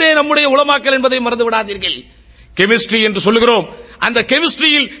அறிமுகப்படுத்தியதே நம்முடைய உலமாக்கள் என்பதை மறந்து விடாதீர்கள். கெமிஸ்ட்ரி என்று சொல்லுகிறோம், அந்த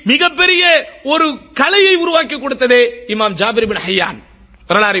கெமிஸ்ட்ரியில் மிகப்பெரிய ஒரு கலையை உருவாக்கி கொடுத்ததே இமாம் ஜாபிர் பின் ஹையான்.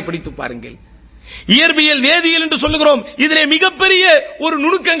 வரலாறை படித்து பாருங்கள். இயற்பியல், வேதியியல் என்று சொல்லுகிறோம், இதிலே மிகப்பெரிய ஒரு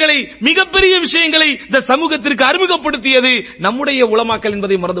நுணுக்கங்களை, மிகப்பெரிய விஷயங்களை இந்த சமூகத்திற்கு அறிமுகப்படுத்தியது நம்முடைய உலமாக்கள்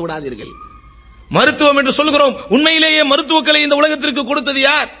என்பதை மறந்து விடாதீர்கள். மருத்துவம் என்று சொல்லுகிறோம், உண்மையிலேயே மருத்துவக்கலை இந்த உலகத்திற்கு கொடுத்தது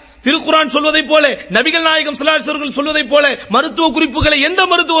யார்? திருக்குர்ஆன் சொல்வதை போல, நபிகள் நாயகம் ஸல்லல்லாஹு அலைஹி வஸல்லம் சொல்வதை போல மருத்துவ குறிப்புகளை எந்த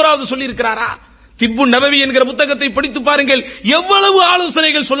மருத்துவராவது சொல்லி இருக்கிறாரா? திப்பு நபவி என்கிற புத்தகத்தை படித்து பாருங்கள். எவ்வளவு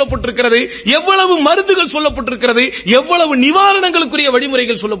ஆலோசனைகள் சொல்லப்பட்டிருக்கிறது, எவ்வளவு மருந்துகள் சொல்லப்பட்டிருக்கிறது, எவ்வளவு நிவாரணங்களுக்குரிய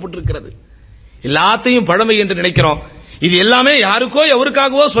வழிமுறைகள் சொல்லப்பட்டிருக்கிறது. எல்லாத்தையும் பழமை என்று நினைக்கிறோம். இது எல்லாமே யாருக்கோ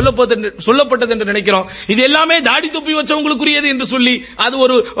எவருக்காகவோ சொல்லப்பட்டது என்று நினைக்கிறோம். இது எல்லாமே தாடி தொப்பி வச்சவங்களுக்குரியது என்று சொல்லி, அது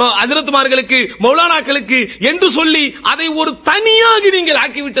ஒரு ஹஜ்ரத்மார்களுக்கு, மௌலானாக்களுக்கு என்று சொல்லி அதை ஒரு தனியாக நீங்கள்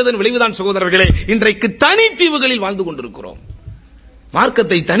ஆக்கிவிட்டதன் விளைவுதான் சகோதரர்களே இன்றைக்கு தனித்தீவுகளில் வாழ்ந்து கொண்டிருக்கிறோம்.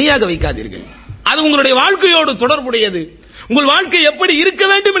 மார்க்கத்தை தனியாக வைக்காதீர்கள். அது உங்களுடைய வாழ்க்கையோடு தொடர்புடையது. உங்கள் வாழ்க்கை எப்படி இருக்க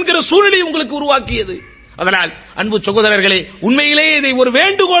வேண்டும் என்கிற சூழ்நிலை உங்களுக்கு உருவாக்கியது. அதனால் அன்பு சகோதரர்களே, உண்மையிலேயே இதை ஒரு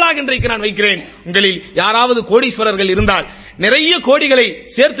வேண்டுகோளாக இன்றைக்கு நான் வைக்கிறேன். உங்களில் யாராவது கோடீஸ்வரர்கள் இருந்தால், நிறைய கோடிகளை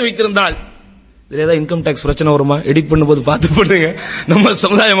சேர்த்து வைத்திருந்தால், இதுல ஏதாவது இன்கம் டாக்ஸ் பிரச்சனை வருமா? எடிட் பண்ணும்போது பார்த்து பண்ணுங்க. நம்ம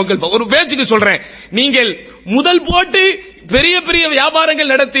சமுதாய மக்கள் ஒரு பேச்சுக்கு சொல்றேன், நீங்கள் முதல் போட்டு பெரிய பெரிய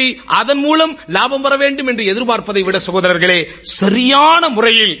வியாபாரங்கள் நடத்தி அதன் மூலம் லாபம் வர வேண்டும் என்று எதிர்பார்ப்பதை விட சகோதரர்களே, சரியான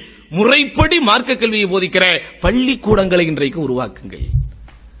முறையில் முறைப்படி மார்க்க கல்வியை போதிக்கிற பள்ளிக்கூடங்களை இன்றைக்கு உருவாக்குங்கள்.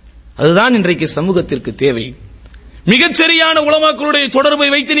 அதுதான் இன்றைக்கு சமூகத்திற்கு தேவை. மிகச்சரியான உலமாக்களுடைய தொடர்பை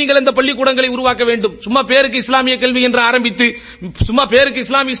வைத்து நீங்கள் அந்த பள்ளிக்கூடங்களை உருவாக்க வேண்டும். சும்மா பேருக்கு இஸ்லாமிய கல்வி என்று ஆரம்பித்து, சும்மா பேருக்கு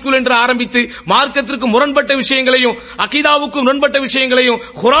இஸ்லாமிய ஸ்கூல் என்று ஆரம்பித்து, மார்க்கத்திற்கு முரண்பட்ட விஷயங்களையும், அகீதாவுக்கு முரண்பட்ட விஷயங்களையும்,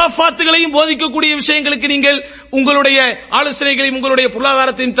 குராஃபாத்துகளையும் போதிக்கக்கூடிய விஷயங்களுக்கு நீங்கள் உங்களுடைய ஆலோசனைகளையும் உங்களுடைய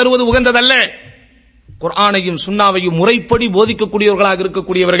பொருளாதாரத்தையும் தருவது உகந்ததல்ல. குர்ஆனையும் சுன்னாவையும் முறைப்படி போதிக்கக்கூடியவர்களாக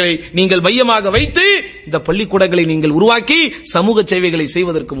இருக்கக்கூடியவர்களை நீங்கள் மையமாக வைத்து இந்த பள்ளிக்கூடங்களை நீங்கள் உருவாக்கி சமூக சேவைகளை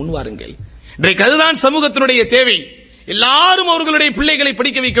செய்வதற்கு முன்வாருங்கள். இன்றைக்கு அதுதான் சமூகத்தினுடைய தேவை. எல்லாரும் அவர்களுடைய பிள்ளைகளை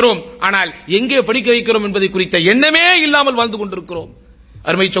படிக்க வைக்கிறோம், ஆனால் எங்கே படிக்க வைக்கிறோம் என்பதை குறித்த எண்ணமே இல்லாமல் வாழ்ந்து கொண்டிருக்கிறோம்.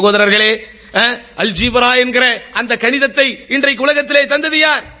 அருமை சகோதரர்களே, அல் ஜீபரா என்கிற அந்த கணிதத்தை இன்றைக்கு உலகத்திலே தந்தது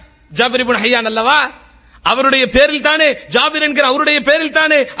யார்? ஜாபிர் இப்னு ஹையான் அல்லவா? அவருடைய பேரில் தானே, ஜாபிர் என்கிற அவருடைய பேரில்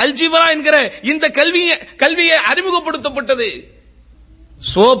தானே அல் ஜீபரா என்கிற இந்த கல்வியை அறிமுகப்படுத்தப்பட்டது.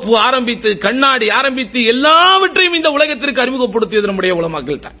 சோப்பு ஆரம்பித்து, கண்ணாடி ஆரம்பித்து எல்லாவற்றையும் இந்த உலகத்திற்கு அறிமுகப்படுத்தியது நம்முடைய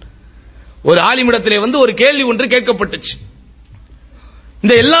உலமாக்கள் தான். ஒரு ஆலிமிடத்திலே ஒரு கேள்வி ஒன்று கேட்கப்பட்டுச்சு.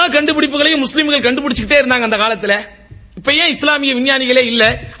 இந்த எல்லா கண்டுபிடிப்புகளையும் முஸ்லிம்கள் கண்டுபிடிச்சுக்கிட்டே இருந்தாங்க அந்த காலத்தில். இப்ப ஏன் இஸ்லாமிய விஞ்ஞானிகளே இல்ல,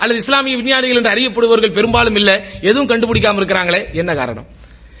 அல்லது இஸ்லாமிய விஞ்ஞானிகள் என்று அறியப்படுபவர்கள் பெரும்பாலும் இல்ல, எதுவும் கண்டுபிடிக்காம இருக்கிறாங்களே, என்ன காரணம்?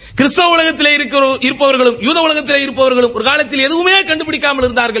 கிறிஸ்தவ உலகத்திலே இருப்பவர்களும் யூத உலகத்திலே இருப்பவர்களும் ஒரு காலத்தில் எதுவுமே கண்டுபிடிக்காமல்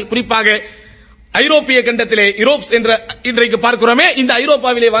இருந்தார்கள். குறிப்பாக ஐரோப்பிய கண்டத்திலே, யூரோப்ஸ் என்ற இன்றைக்கு பார்க்கிறோமே, இந்த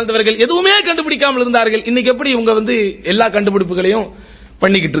ஐரோப்பாவிலே வாழ்ந்தவர்கள் எதுவுமே கண்டுபிடிக்காமல் இருந்தார்கள். இன்னைக்கு எப்படி இவங்க எல்லா கண்டுபிடிப்புகளையும்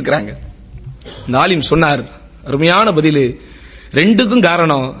பண்ணிக்கிட்டு இருக்கிறாங்க? இந்த ஆலிம் சொன்னார், அருமையான பதில். ரெண்டுக்கும்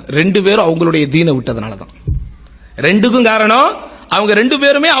காரணம், ரெண்டு பேரும் அவங்களுடைய தீனை விட்டதனாலதான். ரெண்டுக்கும் காரணம், அவங்க ரெண்டு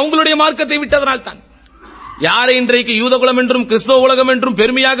பேருமே அவங்களுடைய மார்க்கத்தை விட்டதனால் தான். யாரை இன்றைக்கு யூத குலம் என்றும் கிறிஸ்தவ உலகம் என்றும்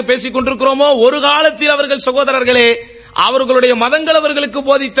பெருமையாக பேசிக் கொண்டிருக்கிறோமோ, ஒரு காலத்தில் அவர்கள் சகோதரர்களே அவர்களுடைய மதங்கள் அவர்களுக்கு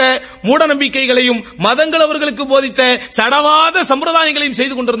போதித்த மூட நம்பிக்கைகளையும், மதங்கள் அவர்களுக்கு போதித்த சடவாத சம்பிரதாயங்களையும்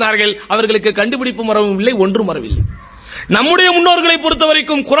செய்து கொண்டிருந்தார்கள். அவர்களுக்கு கண்டுபிடிப்பு மரமும் இல்லை, ஒன்றும் வரவில்லை. நம்முடைய முன்னோர்களை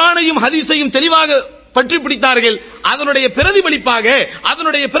பொறுத்தவரைக்கும் குர்ஆனையும் ஹதீஸையும் தெளிவாக பற்றி பிடித்தார்கள். அதனுடைய பிரதிபலிப்பாக,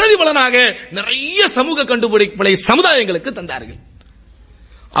 அதனுடைய பிரதிபலனாக நிறைய சமூக கண்டுபிடிப்புகளை சமுதாயங்களுக்கு தந்தார்கள்.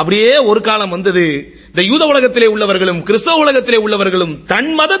 அப்படியே ஒரு காலம் வந்தது, இந்த யூத உலகத்திலே உள்ளவர்களும் கிறிஸ்தவ உலகத்திலே உள்ளவர்களும் தன்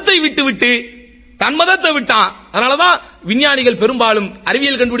மதத்தை விட்டான். அதனாலதான் விஞ்ஞானிகள் பெரும்பாலும்,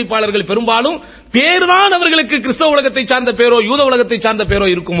 அறிவியல் கண்டுபிடிப்பாளர்கள் பெரும்பாலும் பேர்தான் அவர்களுக்கு கிறிஸ்தவ உலகத்தை சார்ந்த பேரோ யூத உலகத்தை சார்ந்த பேரோ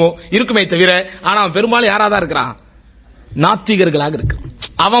இருக்குமே தவிர, ஆனா பெரும்பாலும் யாராதான் இருக்கிறான்? நாத்திகர்களாக இருக்கிறான்.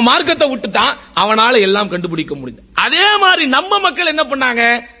 அவன் மார்க்கத்தை விட்டுட்டான், அவனால எல்லாம் கண்டுபிடிக்க முடியுது. அதே மாதிரி நம்ம மக்கள் என்ன பண்ணாங்க?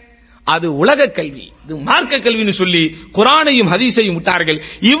 அது உலக கல்வி, இது மார்க்க கல்வின்னு சொல்லி குர்ஆனையும் ஹதீஸையும் விட்டார்கள்.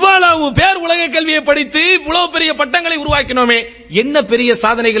 இவ்வளவு பேர் உலக கல்வியை படித்து இவ்வளவு பெரிய பட்டங்களை உருவாக்கினோமே, என்ன பெரிய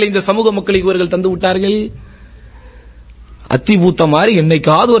சாதனைகளை இந்த சமூக மக்களுக்கு இவர்கள் தந்து விட்டார்கள்? அத்திபூத்த மாதிரி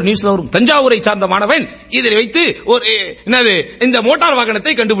என்னைக்காவது ஒரு நியூஸ்ல வரும், தஞ்சாவூரை சார்ந்த மாணவன் இதில் வைத்து இந்த மோட்டார்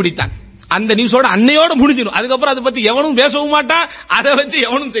வாகனத்தை கண்டுபிடித்தான். அந்த நியூஸோட அன்னையோட முடிஞ்சிடும். அதுக்கப்புறம் அதை பத்தி எவனும் பேசவும் மாட்டான், அதை வச்சு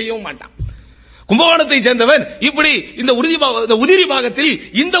எவனும் செய்யவும் மாட்டான். கும்பகோணத்தை சேர்ந்தவன் இப்படி இந்த உதிரி பாகத்தில்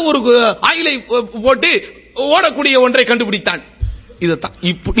இந்த ஒரு ஆயிலை போட்டு ஓடக்கூடிய ஒன்றை கண்டுபிடித்தான். இதுதான்,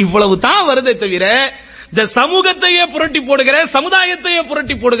 இவ்வளவு தான் வருதே தவிர, இந்த சமூகத்தையே புரட்டி போடுகிற, சமுதாயத்தையே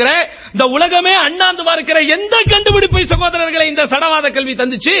புரட்டி போடுகிற, இந்த உலகமே அண்ணாந்து பார்க்கிற எந்த கண்டுபிடிப்பை சகோதரர்களை இந்த சடவாத கல்வி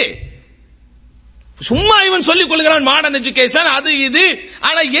தந்துச்சு? சும்மா இவன் சொல்லிக் கொள்கிறான் மாடர்ன் எஜுகேஷன், அது இது.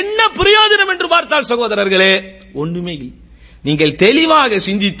 ஆனா என்ன பிரயோஜனம் என்று பார்த்தால் சகோதரர்களே, ஒண்ணுமே இல்லை. நீங்கள் தெளிவாக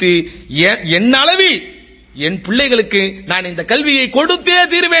சிந்தித்து, என் அளவில் என் பிள்ளைகளுக்கு நான் இந்த கல்வியை கொடுத்தே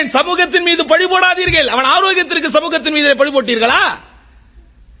தீர்வேன். சமூகத்தின் மீது பழி போடாதீர்கள். அவன் ஆரோக்கியத்திற்கு சமூகத்தின் மீது பழி போட்டீர்களா?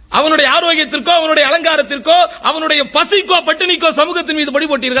 அவனுடைய ஆரோக்கியத்திற்கோ, அவனுடைய அலங்காரத்திற்கோ, அவனுடைய பசிக்கோ பட்டினிக்கோ சமூகத்தின் மீது பழி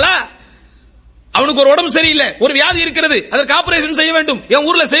போட்டீர்களா? அவனுக்கு ஒரு உடம்பு சரியில்லை, ஒரு வியாதி இருக்கிறது, அதற்கு ஆபரேஷன் செய்ய வேண்டும், என்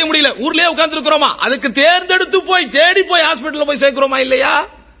ஊர்ல செய்ய முடியல, ஊர்லயே உட்கார்ந்து இருக்கிறோமா, அதுக்கு தேர்ந்தெடுத்து போய் தேடி போய் ஹாஸ்பிடல்ல போய் சேர்க்கிறோமா இல்லையா?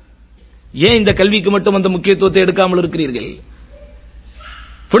 ஏன் இந்த கல்விக்கு மட்டும் அந்த முக்கியத்துவத்தை எடுக்காமல் இருக்கிறீர்கள்?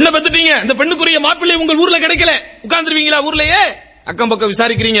 பெண்ணை பெத்துட்டீங்க, அந்த பெண்ணுக்குரிய மாப்பிள்ளை உங்கள் ஊர்ல கிடைக்கல, உட்கார்ந்துருவீங்களா ஊர்லயே? அக்கம் பக்கம்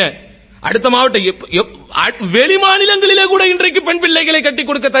விசாரிக்கிறீங்க, அடுத்த மாவட்டம் வெளி மாநிலங்களிலே கூட இன்றைக்கு பெண் பிள்ளைகளை கட்டி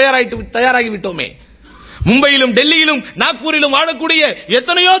கொடுக்க தயாராகி விட்டோமே. மும்பையிலும் டெல்லியிலும் நாக்பூரிலும் வாழக்கூடிய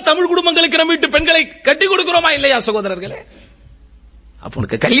எத்தனையோ தமிழ் குடும்பங்களுக்கு நம்ம வீட்டு பெண்களை கட்டி கொடுக்கிறோமா இல்லையா சகோதரர்களே?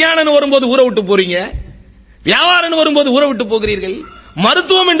 அப்ப கல்யாணம் வரும்போது ஊரை விட்டு போறீங்க, வியாபாரம் வரும்போது ஊரை விட்டு போகிறீர்கள்,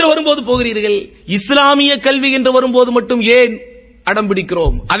 மருத்துவம் என்று வரும்போது போகிறீர்கள், இஸ்லாமிய கல்வி என்று வரும்போது மட்டும் ஏன் அடம்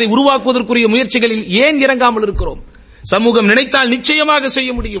பிடிக்கிறோம்? அதை உருவாக்குவதற்குரிய முயற்சிகளில் ஏன் இறங்காமல் இருக்கிறோம்? சமூகம் நினைத்தால் நிச்சயமாக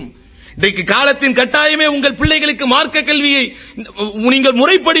செய்ய முடியும். இன்றைக்கு காலத்தின் கட்டாயமே உங்கள் பிள்ளைகளுக்கு மார்க்க கல்வியை நீங்கள்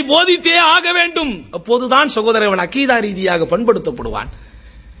முறைப்படி போதித்தே ஆக வேண்டும். அப்போதுதான் சகோதரன் அகீதா ரீதியாக பண்படுத்தப்படுவான்.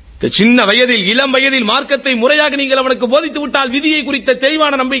 சின்ன வயதில், இளம் வயதில் மார்க்கத்தை முறையாக நீங்கள் அவனுக்கு போதித்து விட்டால் விதியை குறித்த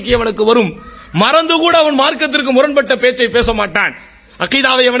தெளிவான நம்பிக்கை அவனுக்கு வரும். மறந்து கூட அவன் மார்க்கத்திற்கு முரண்பட்ட பேச்சை பேச மாட்டான்.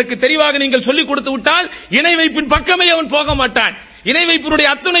 அகீதாவை அவனுக்கு தெளிவாக நீங்கள் சொல்லிக் கொடுத்து விட்டால் இணை வைப்பின் பக்கமே அவன் போக மாட்டான். இணை வைப்பினுடைய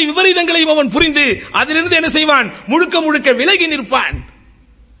அத்தனை விபரீதங்களையும் அவன் புரிந்து அதிலிருந்து என்ன செய்வான்? முழுக்க முழுக்க விலகி நிற்பான்.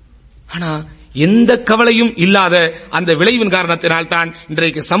 ஆனா எந்த கவலையும் இல்லாத அந்த விளைவின் காரணத்தினால் தான்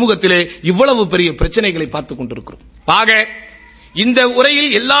இன்றைக்கு சமூகத்திலே இவ்வளவு பெரிய பிரச்சனைகளை பார்த்துக் கொண்டிருக்கிறோம். ஆக இந்த உரையில்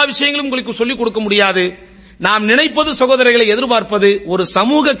எல்லா விஷயங்களும் உங்களுக்கு சொல்லிக் கொடுக்க முடியாது. நாம் நினைப்பது, சகோதரர்களை எதிர்பார்ப்பது, ஒரு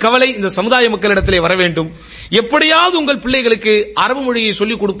சமூக கவலை இந்த சமுதாய மக்களிடத்திலே வர வேண்டும். எப்படியாவது உங்கள் பிள்ளைகளுக்கு அரபு மொழியை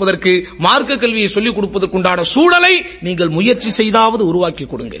சொல்லிக் கொடுப்பதற்கு, மார்க்க கல்வியை சொல்லிக் கொடுப்பதற்குண்டான சூழலை நீங்கள் முயற்சி செய்தாவது உருவாக்கி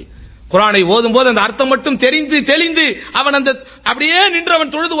கொடுங்கள். குர்ஆனை ஓதும் போது அந்த அர்த்தம் மட்டும் தெளிந்து அவன் அந்த அப்படியே நின்று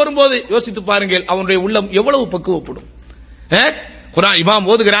அவன் தொழுது வரும்போது யோசித்து பாருங்கள், அவனுடைய உள்ளம் எவ்வளவு பக்குவப்படும். குர்ஆன் இமாம்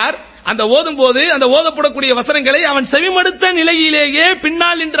ஓதுகிறார், அந்த ஓதும் போது அந்த ஓதப்படக்கூடிய வசனங்களை அவன் செவிமடுத்த நிலையிலேயே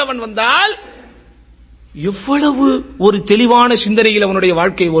பின்னால் நின்று அவன் வந்தால் எவ்வளவு ஒரு தெளிவான சிந்தனையில் அவனுடைய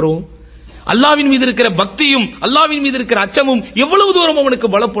வாழ்க்கை வரும். அல்லாஹ்வின் மீது இருக்கிற பக்தியும் அல்லாஹ்வின் மீது இருக்கிற அச்சமும் எவ்வளவு தூரம் அவனுக்கு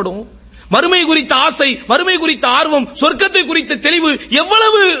பலப்படும். மறுமை குறித்த ஆசை, மறுமை குறித்த ஆர்வம், சொர்க்கத்தை குறித்த தெளிவு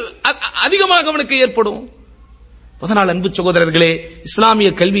எவ்வளவு அதிகமாக அவனுக்கு ஏற்படும். அதனால் அன்பு சகோதரர்களே, இஸ்லாமிய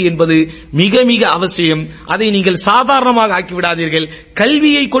கல்வி என்பது மிக மிக அவசியம். அதை நீங்கள் சாதாரணமாக ஆக்கிவிடாதீர்கள்.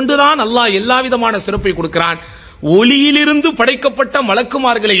 கல்வியை கொண்டுதான் அல்லாஹ் எல்லா விதமான சிறப்பை கொடுக்கிறான். ஒளியிலிருந்து படைக்கப்பட்ட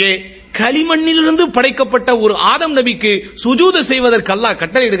மலக்குமார்களையே களிமண்ணிலிருந்து படைக்கப்பட்ட ஒரு ஆதம் நபிக்கு சுஜூது செய்வதற்கு அல்லாஹ்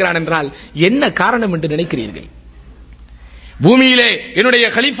கட்டளையிடுகிறான் என்றால் என்ன காரணம் என்று நினைக்கிறீர்கள்? பூமியிலே என்னுடைய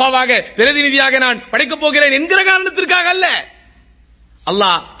கலீஃபாவாக, பிரதிநிதியாக நான் படைக்கப் போகிறேன் என்கிற காரணத்திற்காக அல்ல.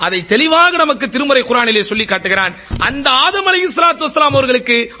 அல்லாஹ் அதை தெளிவாக நமக்கு திருமறை குர்ஆனிலே சொல்லி காட்டுகிறான். அந்த ஆதம் அலைஹிஸ்ஸலாத்து வஸ்ஸலாம்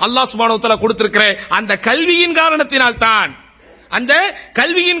அவர்களுக்கு அல்லாஹ் சுப்ஹானஹு வ தஆலா கொடுத்திருக்கிற அந்த கல்வியின் காரணத்தினால் தான்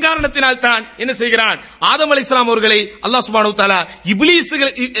என்ன செய்கிறான்? ஆதம் அலைஹிஸ்ஸலாம் அவர்களை அல்லாஹ் சுப்ஹானஹு வ தஆலா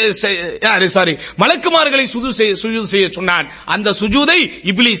மலக்குமார்களை சுஜூது செய்ய சொன்னான். அந்த சுஜூதை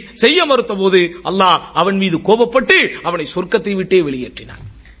இப்லீஸ் செய்ய மறுத்தபோது அல்லாஹ் அவன் மீது கோபப்பட்டு அவனை சொர்க்கத்தை விட்டே வெளியேற்றினான்.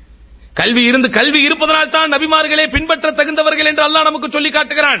 கல்வி இருப்பதனால் தான் நபிமார்களே பின்பற்ற தகுந்தவர்கள் என்று அல்லாஹ் நமக்கு சொல்லி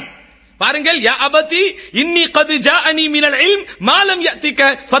காட்டுகிறான். பாருங்கள், யா அபதி இன்னி கத் ஜாஅனி மினல் இல்ம் மா லம் யஅதிக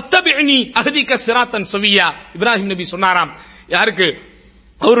ஃபத்தபிஇனி அஹ்திக சிராத்தன் சவியா. இப்ராஹிம் நபி சொன்னாராம், யாருக்கு?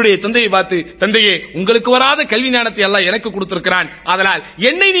 அவருடைய தந்தையை பார்த்து, தந்தையே, உங்களுக்கு வராத கல்வி ஞானத்தை அல்லாஹ் எனக்கு கொடுத்திருக்கிறான், அதனால்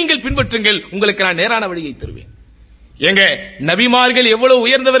என்னை நீங்கள் பின்பற்றுங்கள், உங்களுக்கு நான் நேரான வழியை தருவேன். எங்க நபிமார்கள் எவ்வளவு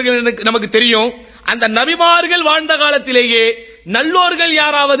உயர்ந்தவர்கள் நமக்கு தெரியும். அந்த நபிமார்கள் வாழ்ந்த காலத்திலேயே நல்லோர்கள்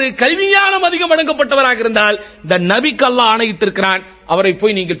யாராவது கல்வி ஞானம் அதிகம் வழங்கப்பட்டவராக இருந்தால் இந்த நபிக்கு அல்லாஹ் ஆணையிட்டிருக்கிறான், அவரை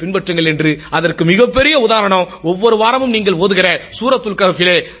போய் நீங்கள் பின்பற்றுங்கள் என்று. அதற்கு மிகப்பெரிய உதாரணம் ஒவ்வொரு வாரமும் நீங்கள் ஓதுகிற சூரத்துல்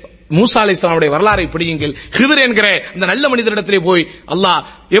கஹ்ஃபிலே மூசா அலைஹிஸ்ஸலாமுடைய வரலாறை படியுங்கள். ஹிதர் என்கிற அந்த நல்ல மனிதரிடத்திலே போய் அல்லாஹ்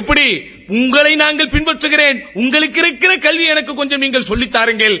எப்படி உங்களை நாங்கள் பின்பற்றுகிறேன், உங்களுக்கு இருக்கிற கல்வி எனக்கு கொஞ்சம் நீங்கள் சொல்லித்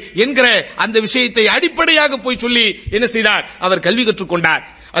தாருங்கள் என்கிற அந்த விஷயத்தை அடிப்படையாக போய் சொல்லி என்ன செய்தார்? அவர் கல்வி கற்றுக்கொண்டார்.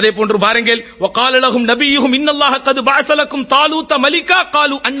 அதே போன்று பாருங்கள், வகால லஹும் நபியுஹும் இன்னல்லாஹ கத் பஅஸ லக்கும் தாலூத மலிகா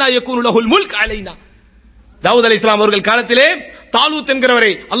காலு அன்னா யகூனு லஹுல் முல்க் அலைனா. தாவூத் அலைஹிஸ்ஸலாம் அவர்கள் காலத்திலே தாலூத்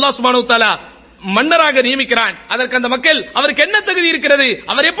என்கிறவரை அல்லாஹ் சுப்ஹானஹு வ தஆலா மன்னராக நியமிக்கிறான். அதற்கு அந்த மக்கள், அவருக்கு என்ன தகுதி இருக்கிறது,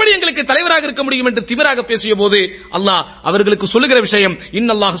 அவர் எப்படி எங்களுக்கு தலைவராக இருக்க முடியும் என்று திமிராக பேசிய போது அல்லாஹ் அவர்களுக்கு சொல்லுகிற விஷயம்,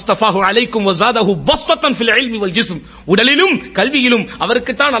 இன்னல்லாஹ் இஸ்தஃபாஹு அலைக்கும் வ ஸாதஹு பஸ்தன் ஃபில் இல்மி வல் ஜிஸ்ம். உடலிலும் கல்வியிலும்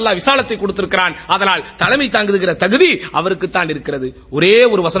அவருக்கு தான் அல்லாஹ் விசாலத்தை கொடுத்திருக்கிறான். அதனால் தலைமை தாங்குகிற தகுதி அவருக்கு தான் இருக்கிறது. ஒரே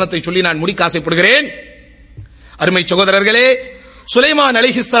ஒரு வசனத்தை சொல்லி நான் முடிக்க ஆசைப்படுகிறேன். அருமை சகோதரர்களே, சுலைமான்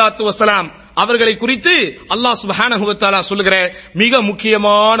அலைஹிஸ்ஸலாத்து வஸ்ஸலாம் அவர்களை குறித்து அல்லாஹ் சுப்ஹானஹு வ தஆலா சொல்லுகிற மிக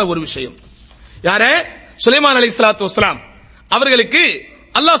முக்கியமான ஒரு விஷயம். யார? சுலைமான் அலைஹிஸ்ஸலாத்து வஸ்ஸலாம் அவர்களுக்கு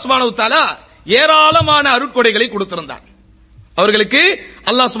அல்லாஹ் சுப்ஹானஹு வ தஆலா ஏராளமான அருட்கொடைகளை கொடுத்திருந்தார். அவர்களுக்கு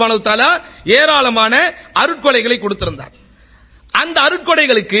அல்லாஹ் சுப்ஹானஹு வ தஆலா ஏராளமான அருட்கொடைகளை கொடுத்திருந்தார். அந்த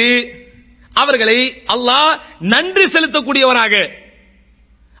அருட்கொடைகளுக்கு அவர்களை அல்லாஹ் நன்றி செலுத்தக்கூடியவராக,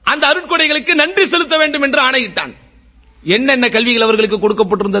 அந்த அருட்கொடைகளுக்கு நன்றி செலுத்த வேண்டும் என்று ஆணையிட்டான். என்னென்ன கல்விகள் அவர்களுக்கு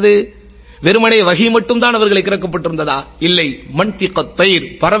கொடுக்கப்பட்டிருந்தது? வெறுமனே வஹி மட்டும் தான் அவர்களுக்கு இறக்கப்பட்டிருந்ததா? இல்லை. மன்திகத் தய்ர்,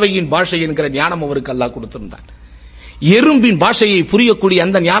 பறவையின் பாஷை என்கிற ஞானம் அவருக்கு அல்லாஹ் கொடுத்திருந்தான். எறும்பின் பாஷையை புரியக்கூடிய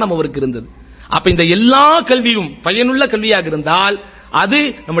அந்த ஞானம் அவருக்கு இருந்தது. அப்ப இந்த எல்லா கல்வியும் பயனுள்ள கல்வியாக இருந்தால் அது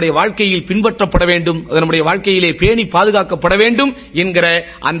நம்முடைய வாழ்க்கையில் பின்பற்றப்பட வேண்டும், அது நம்முடைய வாழ்க்கையிலே பேணி பாதுகாக்கப்பட வேண்டும் என்கிற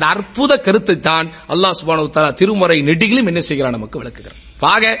அந்த அற்புத கருத்தை தான் அல்லாஹ் சுப்ஹானஹு வ தஆலா திருமறை நெடுகிலும் என்ன செய்கிறார், நமக்கு விளக்குகிறார்.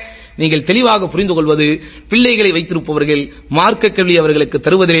 ஆக நீங்கள் தெளிவாக புரிந்து கொள்வது, பிள்ளைகளை வைத்திருப்பவர்கள் மார்க்க கல்வி அவர்களுக்கு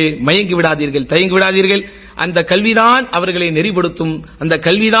தருவதிலே மயங்கி விடாதீர்கள், தயங்கி விடாதீர்கள். அந்த கல்விதான் அவர்களை நெறிப்படுத்தும், அந்த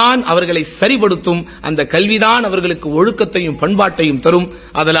கல்விதான் அவர்களை சரிபடுத்தும், அந்த கல்விதான் அவர்களுக்கு ஒழுக்கத்தையும் பண்பாட்டையும் தரும்.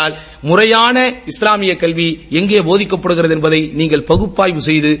 அதனால் முறையான இஸ்லாமிய கல்வி எங்கே போதிக்கப்படுகிறது என்பதை நீங்கள் பகுப்பாய்வு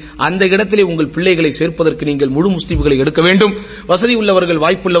செய்து அந்த இடத்திலே உங்கள் பிள்ளைகளை சேர்ப்பதற்கு நீங்கள் முழு முஸ்லிம்களை எடுக்க வேண்டும். வசதி உள்ளவர்கள்,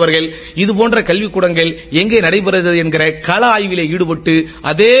 வாய்ப்புள்ளவர்கள் இதுபோன்ற கல்விக்கூடங்கள் எங்கே நடைபெறுகிறது என்கிற கள ஆய்விலே ஈடுபட்டு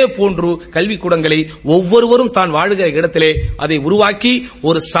அதே போன்று கல்விக்கூடங்களை ஒவ்வொருவரும் தான் வாழுகிற இடத்திலே அதை உருவாக்கி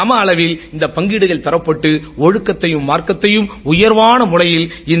ஒரு சம அளவில் இந்த பங்கீடுகள் தரப்பட்டு ஒழுக்கத்தையும் மார்க்கத்தையும் உயர்வான முறையில்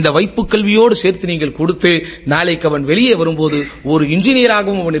இந்த வைப்பு கல்வியோடு சேர்த்து நீங்கள் கொடுத்து நாளைக்கு அவன் வெளியே வரும்போது ஒரு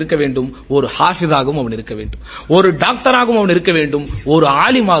இன்ஜினியராகவும் அவன் இருக்க வேண்டும், ஒரு ஹாஃபிஸாகவும் அவன் இருக்க வேண்டும், ஒரு டாக்டராகவும் அவன் இருக்க வேண்டும், ஒரு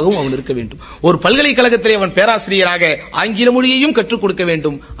ஆலிமாகவும் அவன் இருக்க வேண்டும், ஒரு பல்கலைக்கழகத்திலே அவன் பேராசிரியராக ஆங்கில மொழியையும் கற்றுக் கொடுக்க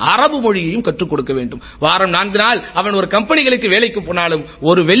வேண்டும், அரபு மொழியையும் கற்றுக் கொடுக்க வேண்டும். வாரம் 4 நாள் அவன் ஒரு கம்பெனிகளுக்கு வேலைக்கு போனாலும்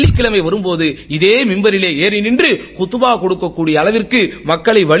ஒரு வெள்ளிக்கிழமை வரும்போது இதே மிம்பரிலே ஏறி நின்று குத்துபா கொடுக்கக்கூடிய அளவிற்கு,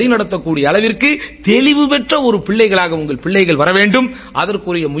 மக்களை வழிநடத்தக்கூடிய அளவிற்கு தெளிவு பெற்ற ஒரு பிள்ளைகளாக உங்கள் பிள்ளைகள் வர வேண்டும்.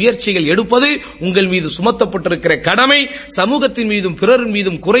 அதற்குரிய முயற்சிகள் எடுப்பது உங்கள் மீது சுமத்தப்பட்டிருக்கிற கடமை. சமூகத்தின் மீதும் பிறரின்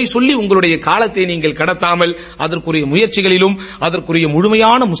மீதும் குறை சொல்லி உங்களுடைய காலத்தை நீங்கள் கடத்தாமல் அதற்குரிய முயற்சிகளிலும் அதற்குரிய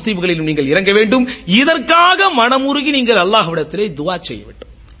முழுமையான முஸ்லிம்களிலும் நீங்கள் இறங்க வேண்டும். இதற்காக மனமுருகி நீங்கள் அல்லாஹ்விடத்திலே துஆ செய்ய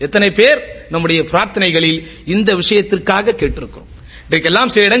வேண்டும். எத்தனை பேர் நம்முடைய பிரார்த்தனைகளில் இந்த விஷயத்திற்காக கேட்டிருக்கிறோம்.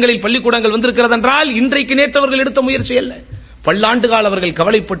 இன்றைக்கெல்லாம் சில இடங்களில் பள்ளிக்கூடங்கள் வந்திருக்கிறது என்றால் இன்றைக்கு நேற்றவர்கள் எடுத்த முயற்சி அல்ல. பல்லாண்டு கால அவர்கள்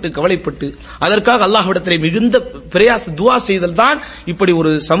கவலைப்பட்டு அதற்காக அல்லாஹ்விடத்திலே மிகுந்த பிரயாச துஆ செய்தல் தான் இப்படி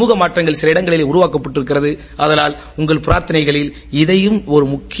ஒரு சமூக மாற்றங்கள் சில இடங்களில் உருவாக்கப்பட்டிருக்கிறது. அதனால் உங்கள் பிரார்த்தனைகளில் இதையும் ஒரு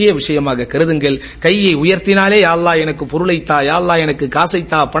முக்கிய விஷயமாக கருதுங்கள். கையை உயர்த்தினாலே யா அல்லாஹ் எனக்கு பொருளை தா, யா அல்லாஹ் எனக்கு காசை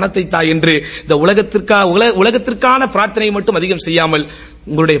தா, பணத்தை தா என்று இந்த உலகத்திற்கான பிரார்த்தனை மட்டும் அதிகம் செய்யாமல்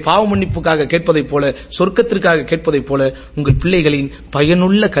உங்களுடைய பாவ மன்னிப்புக்காக கேட்பதைப் போல, சொர்க்கத்திற்காக கேட்பதைப் போல உங்கள் பிள்ளைகளின்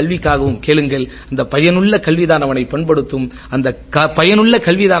பயனுள்ள கல்விக்காகவும் கேளுங்கள். அந்த பயனுள்ள கல்விதான் அவனை பண்படுத்தும், அந்த பயனுள்ள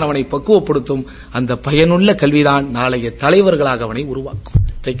கல்விதான் அவனை பக்குவப்படுத்தும், அந்த பயனுள்ள கல்விதான் நாளைய தலைவர்களாக அவனை உருவாக்கும்.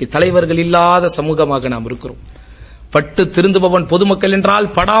 இன்றைக்கு தலைவர்கள் இல்லாத சமூகமாக நாம் இருக்கிறோம். பட்டு திருந்துபவன் பொதுமக்கள் என்றால்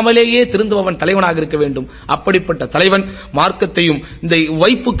படாமலேயே திருந்துபவன் தலைவனாக இருக்க வேண்டும். அப்படிப்பட்ட தலைவன் மார்க்கத்தையும் இந்த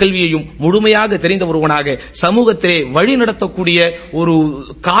வைப்பு கல்வியையும் முழுமையாக தெரிந்த ஒருவனாக சமூகத்திலே வழி நடத்தக்கூடிய ஒரு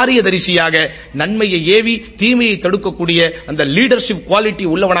காரியதரிசியாக, நன்மையை ஏவி தீமையை தடுக்கக்கூடிய அந்த லீடர்ஷிப் குவாலிட்டி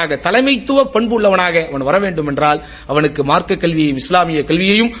உள்ளவனாக, தலைமைத்துவ பண்பு உள்ளவனாக அவன் வர வேண்டும் என்றால் அவனுக்கு மார்க்க கல்வியையும் இஸ்லாமிய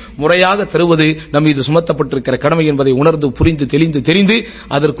கல்வியையும் முறையாக தருவது நம் மீது சுமத்தப்பட்டிருக்கிற கடமை என்பதை உணர்ந்து புரிந்து தெளிந்து தெரிந்து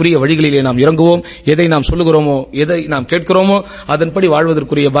அதற்குரிய வழிகளிலே நாம் இறங்குவோம். எதை நாம் சொல்லுகிறோமோ, எதை நாம் கேட்கிறோமோ அதன்படி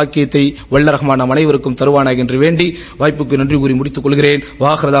வாழ்வதற்குரிய பாக்கியத்தை வல்ல ரஹ்மான் நம் அனைவருக்கும் தருவானாக என்று வேண்டி வாய்ப்புக்கு நன்றி கூறி முடித்துக் கொள்கிறேன்.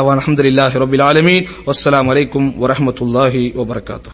 வாஹிரு தஅவானா அல்ஹம்துலில்லாஹி ரப்பில் ஆலமீன். வஸ்ஸலாமு அலைக்கும் வரஹ்மத்துல்லாஹி வபரகாத்துஹு.